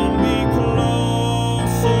and be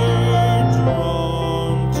closer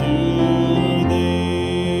drawn to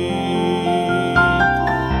thee.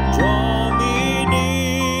 Draw me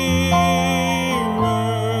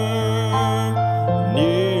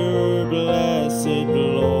nearer, blessed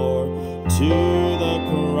Lord, to the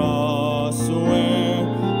cross where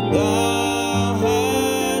thou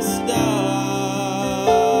hast died.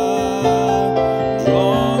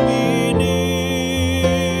 Draw me nearer,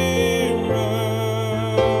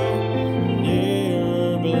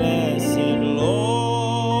 blessed Lord,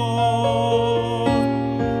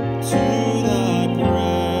 to thy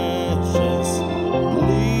precious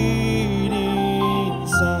bleeding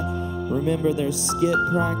side. Remember, there's skit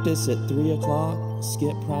practice at 3 o'clock.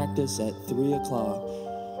 Skit practice at 3 o'clock.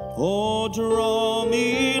 Oh, draw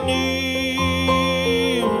me nearer,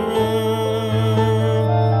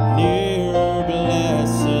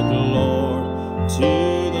 blessed Lord, to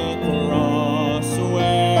the cross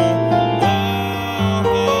where thou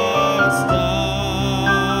hast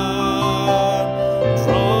died.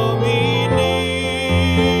 Draw me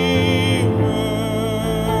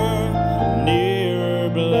nearer,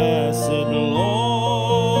 blessed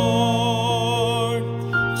Lord,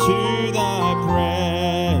 to thy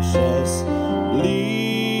precious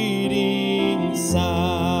bleeding side,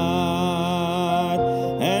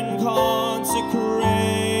 and consecrate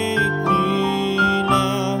me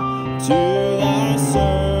now to thy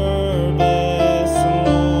service,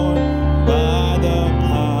 Lord, by the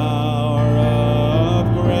power of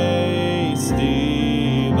grace divine.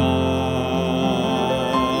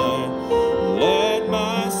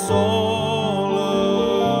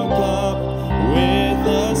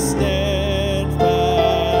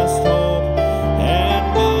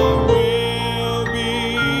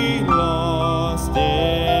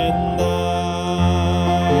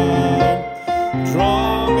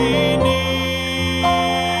 me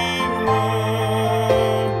nearer,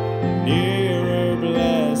 nearer,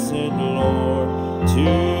 blessed Lord, to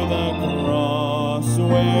the cross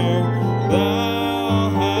where thou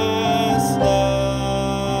hast died.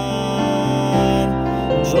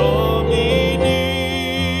 Draw me nearer,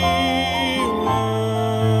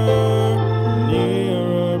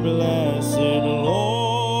 nearer, blessed Lord,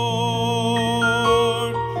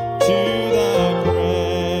 to thy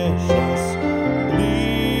precious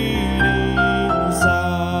bleeding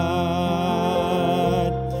side.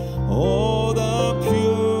 Oh, the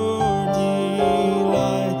pure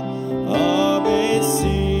delight of a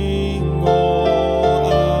single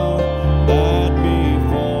hour that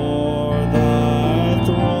before thy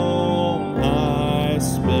throne I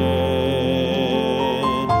spend.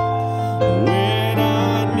 When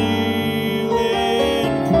I kneel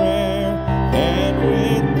in prayer and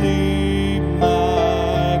with thee,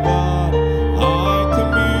 my God, I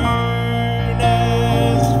commune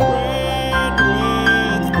as friend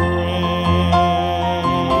with friend.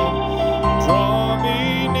 Draw me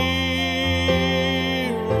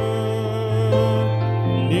nearer,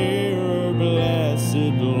 nearer,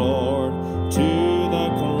 blessed Lord, to the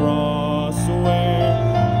cross where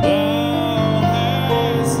thou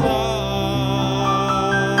hast died.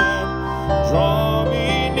 Draw me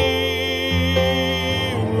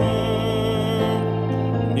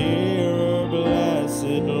nearer, nearer,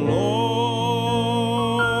 blessed Lord,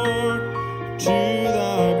 to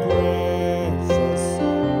thy precious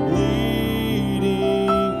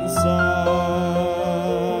bleeding side.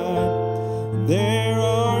 There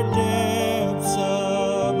are depths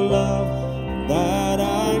of love that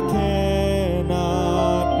I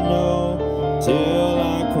cannot know till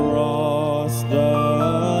I cross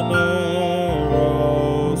the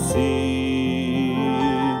narrow sea.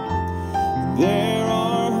 There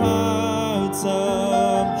are heights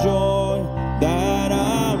of joy that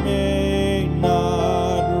I may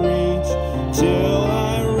not reach till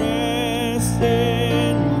I rest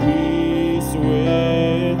in peace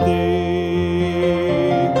with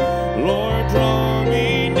thee. Lord, draw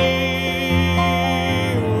me nearer,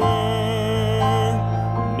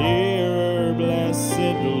 nearer, blessed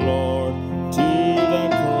Lord, to the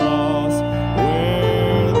cross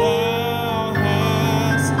where thou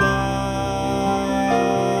hast died.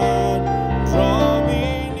 Draw me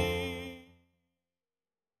near.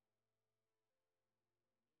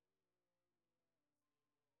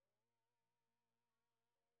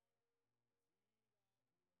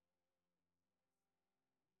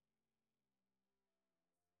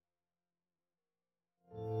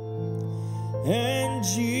 And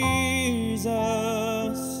Jesus,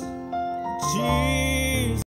 Jesus.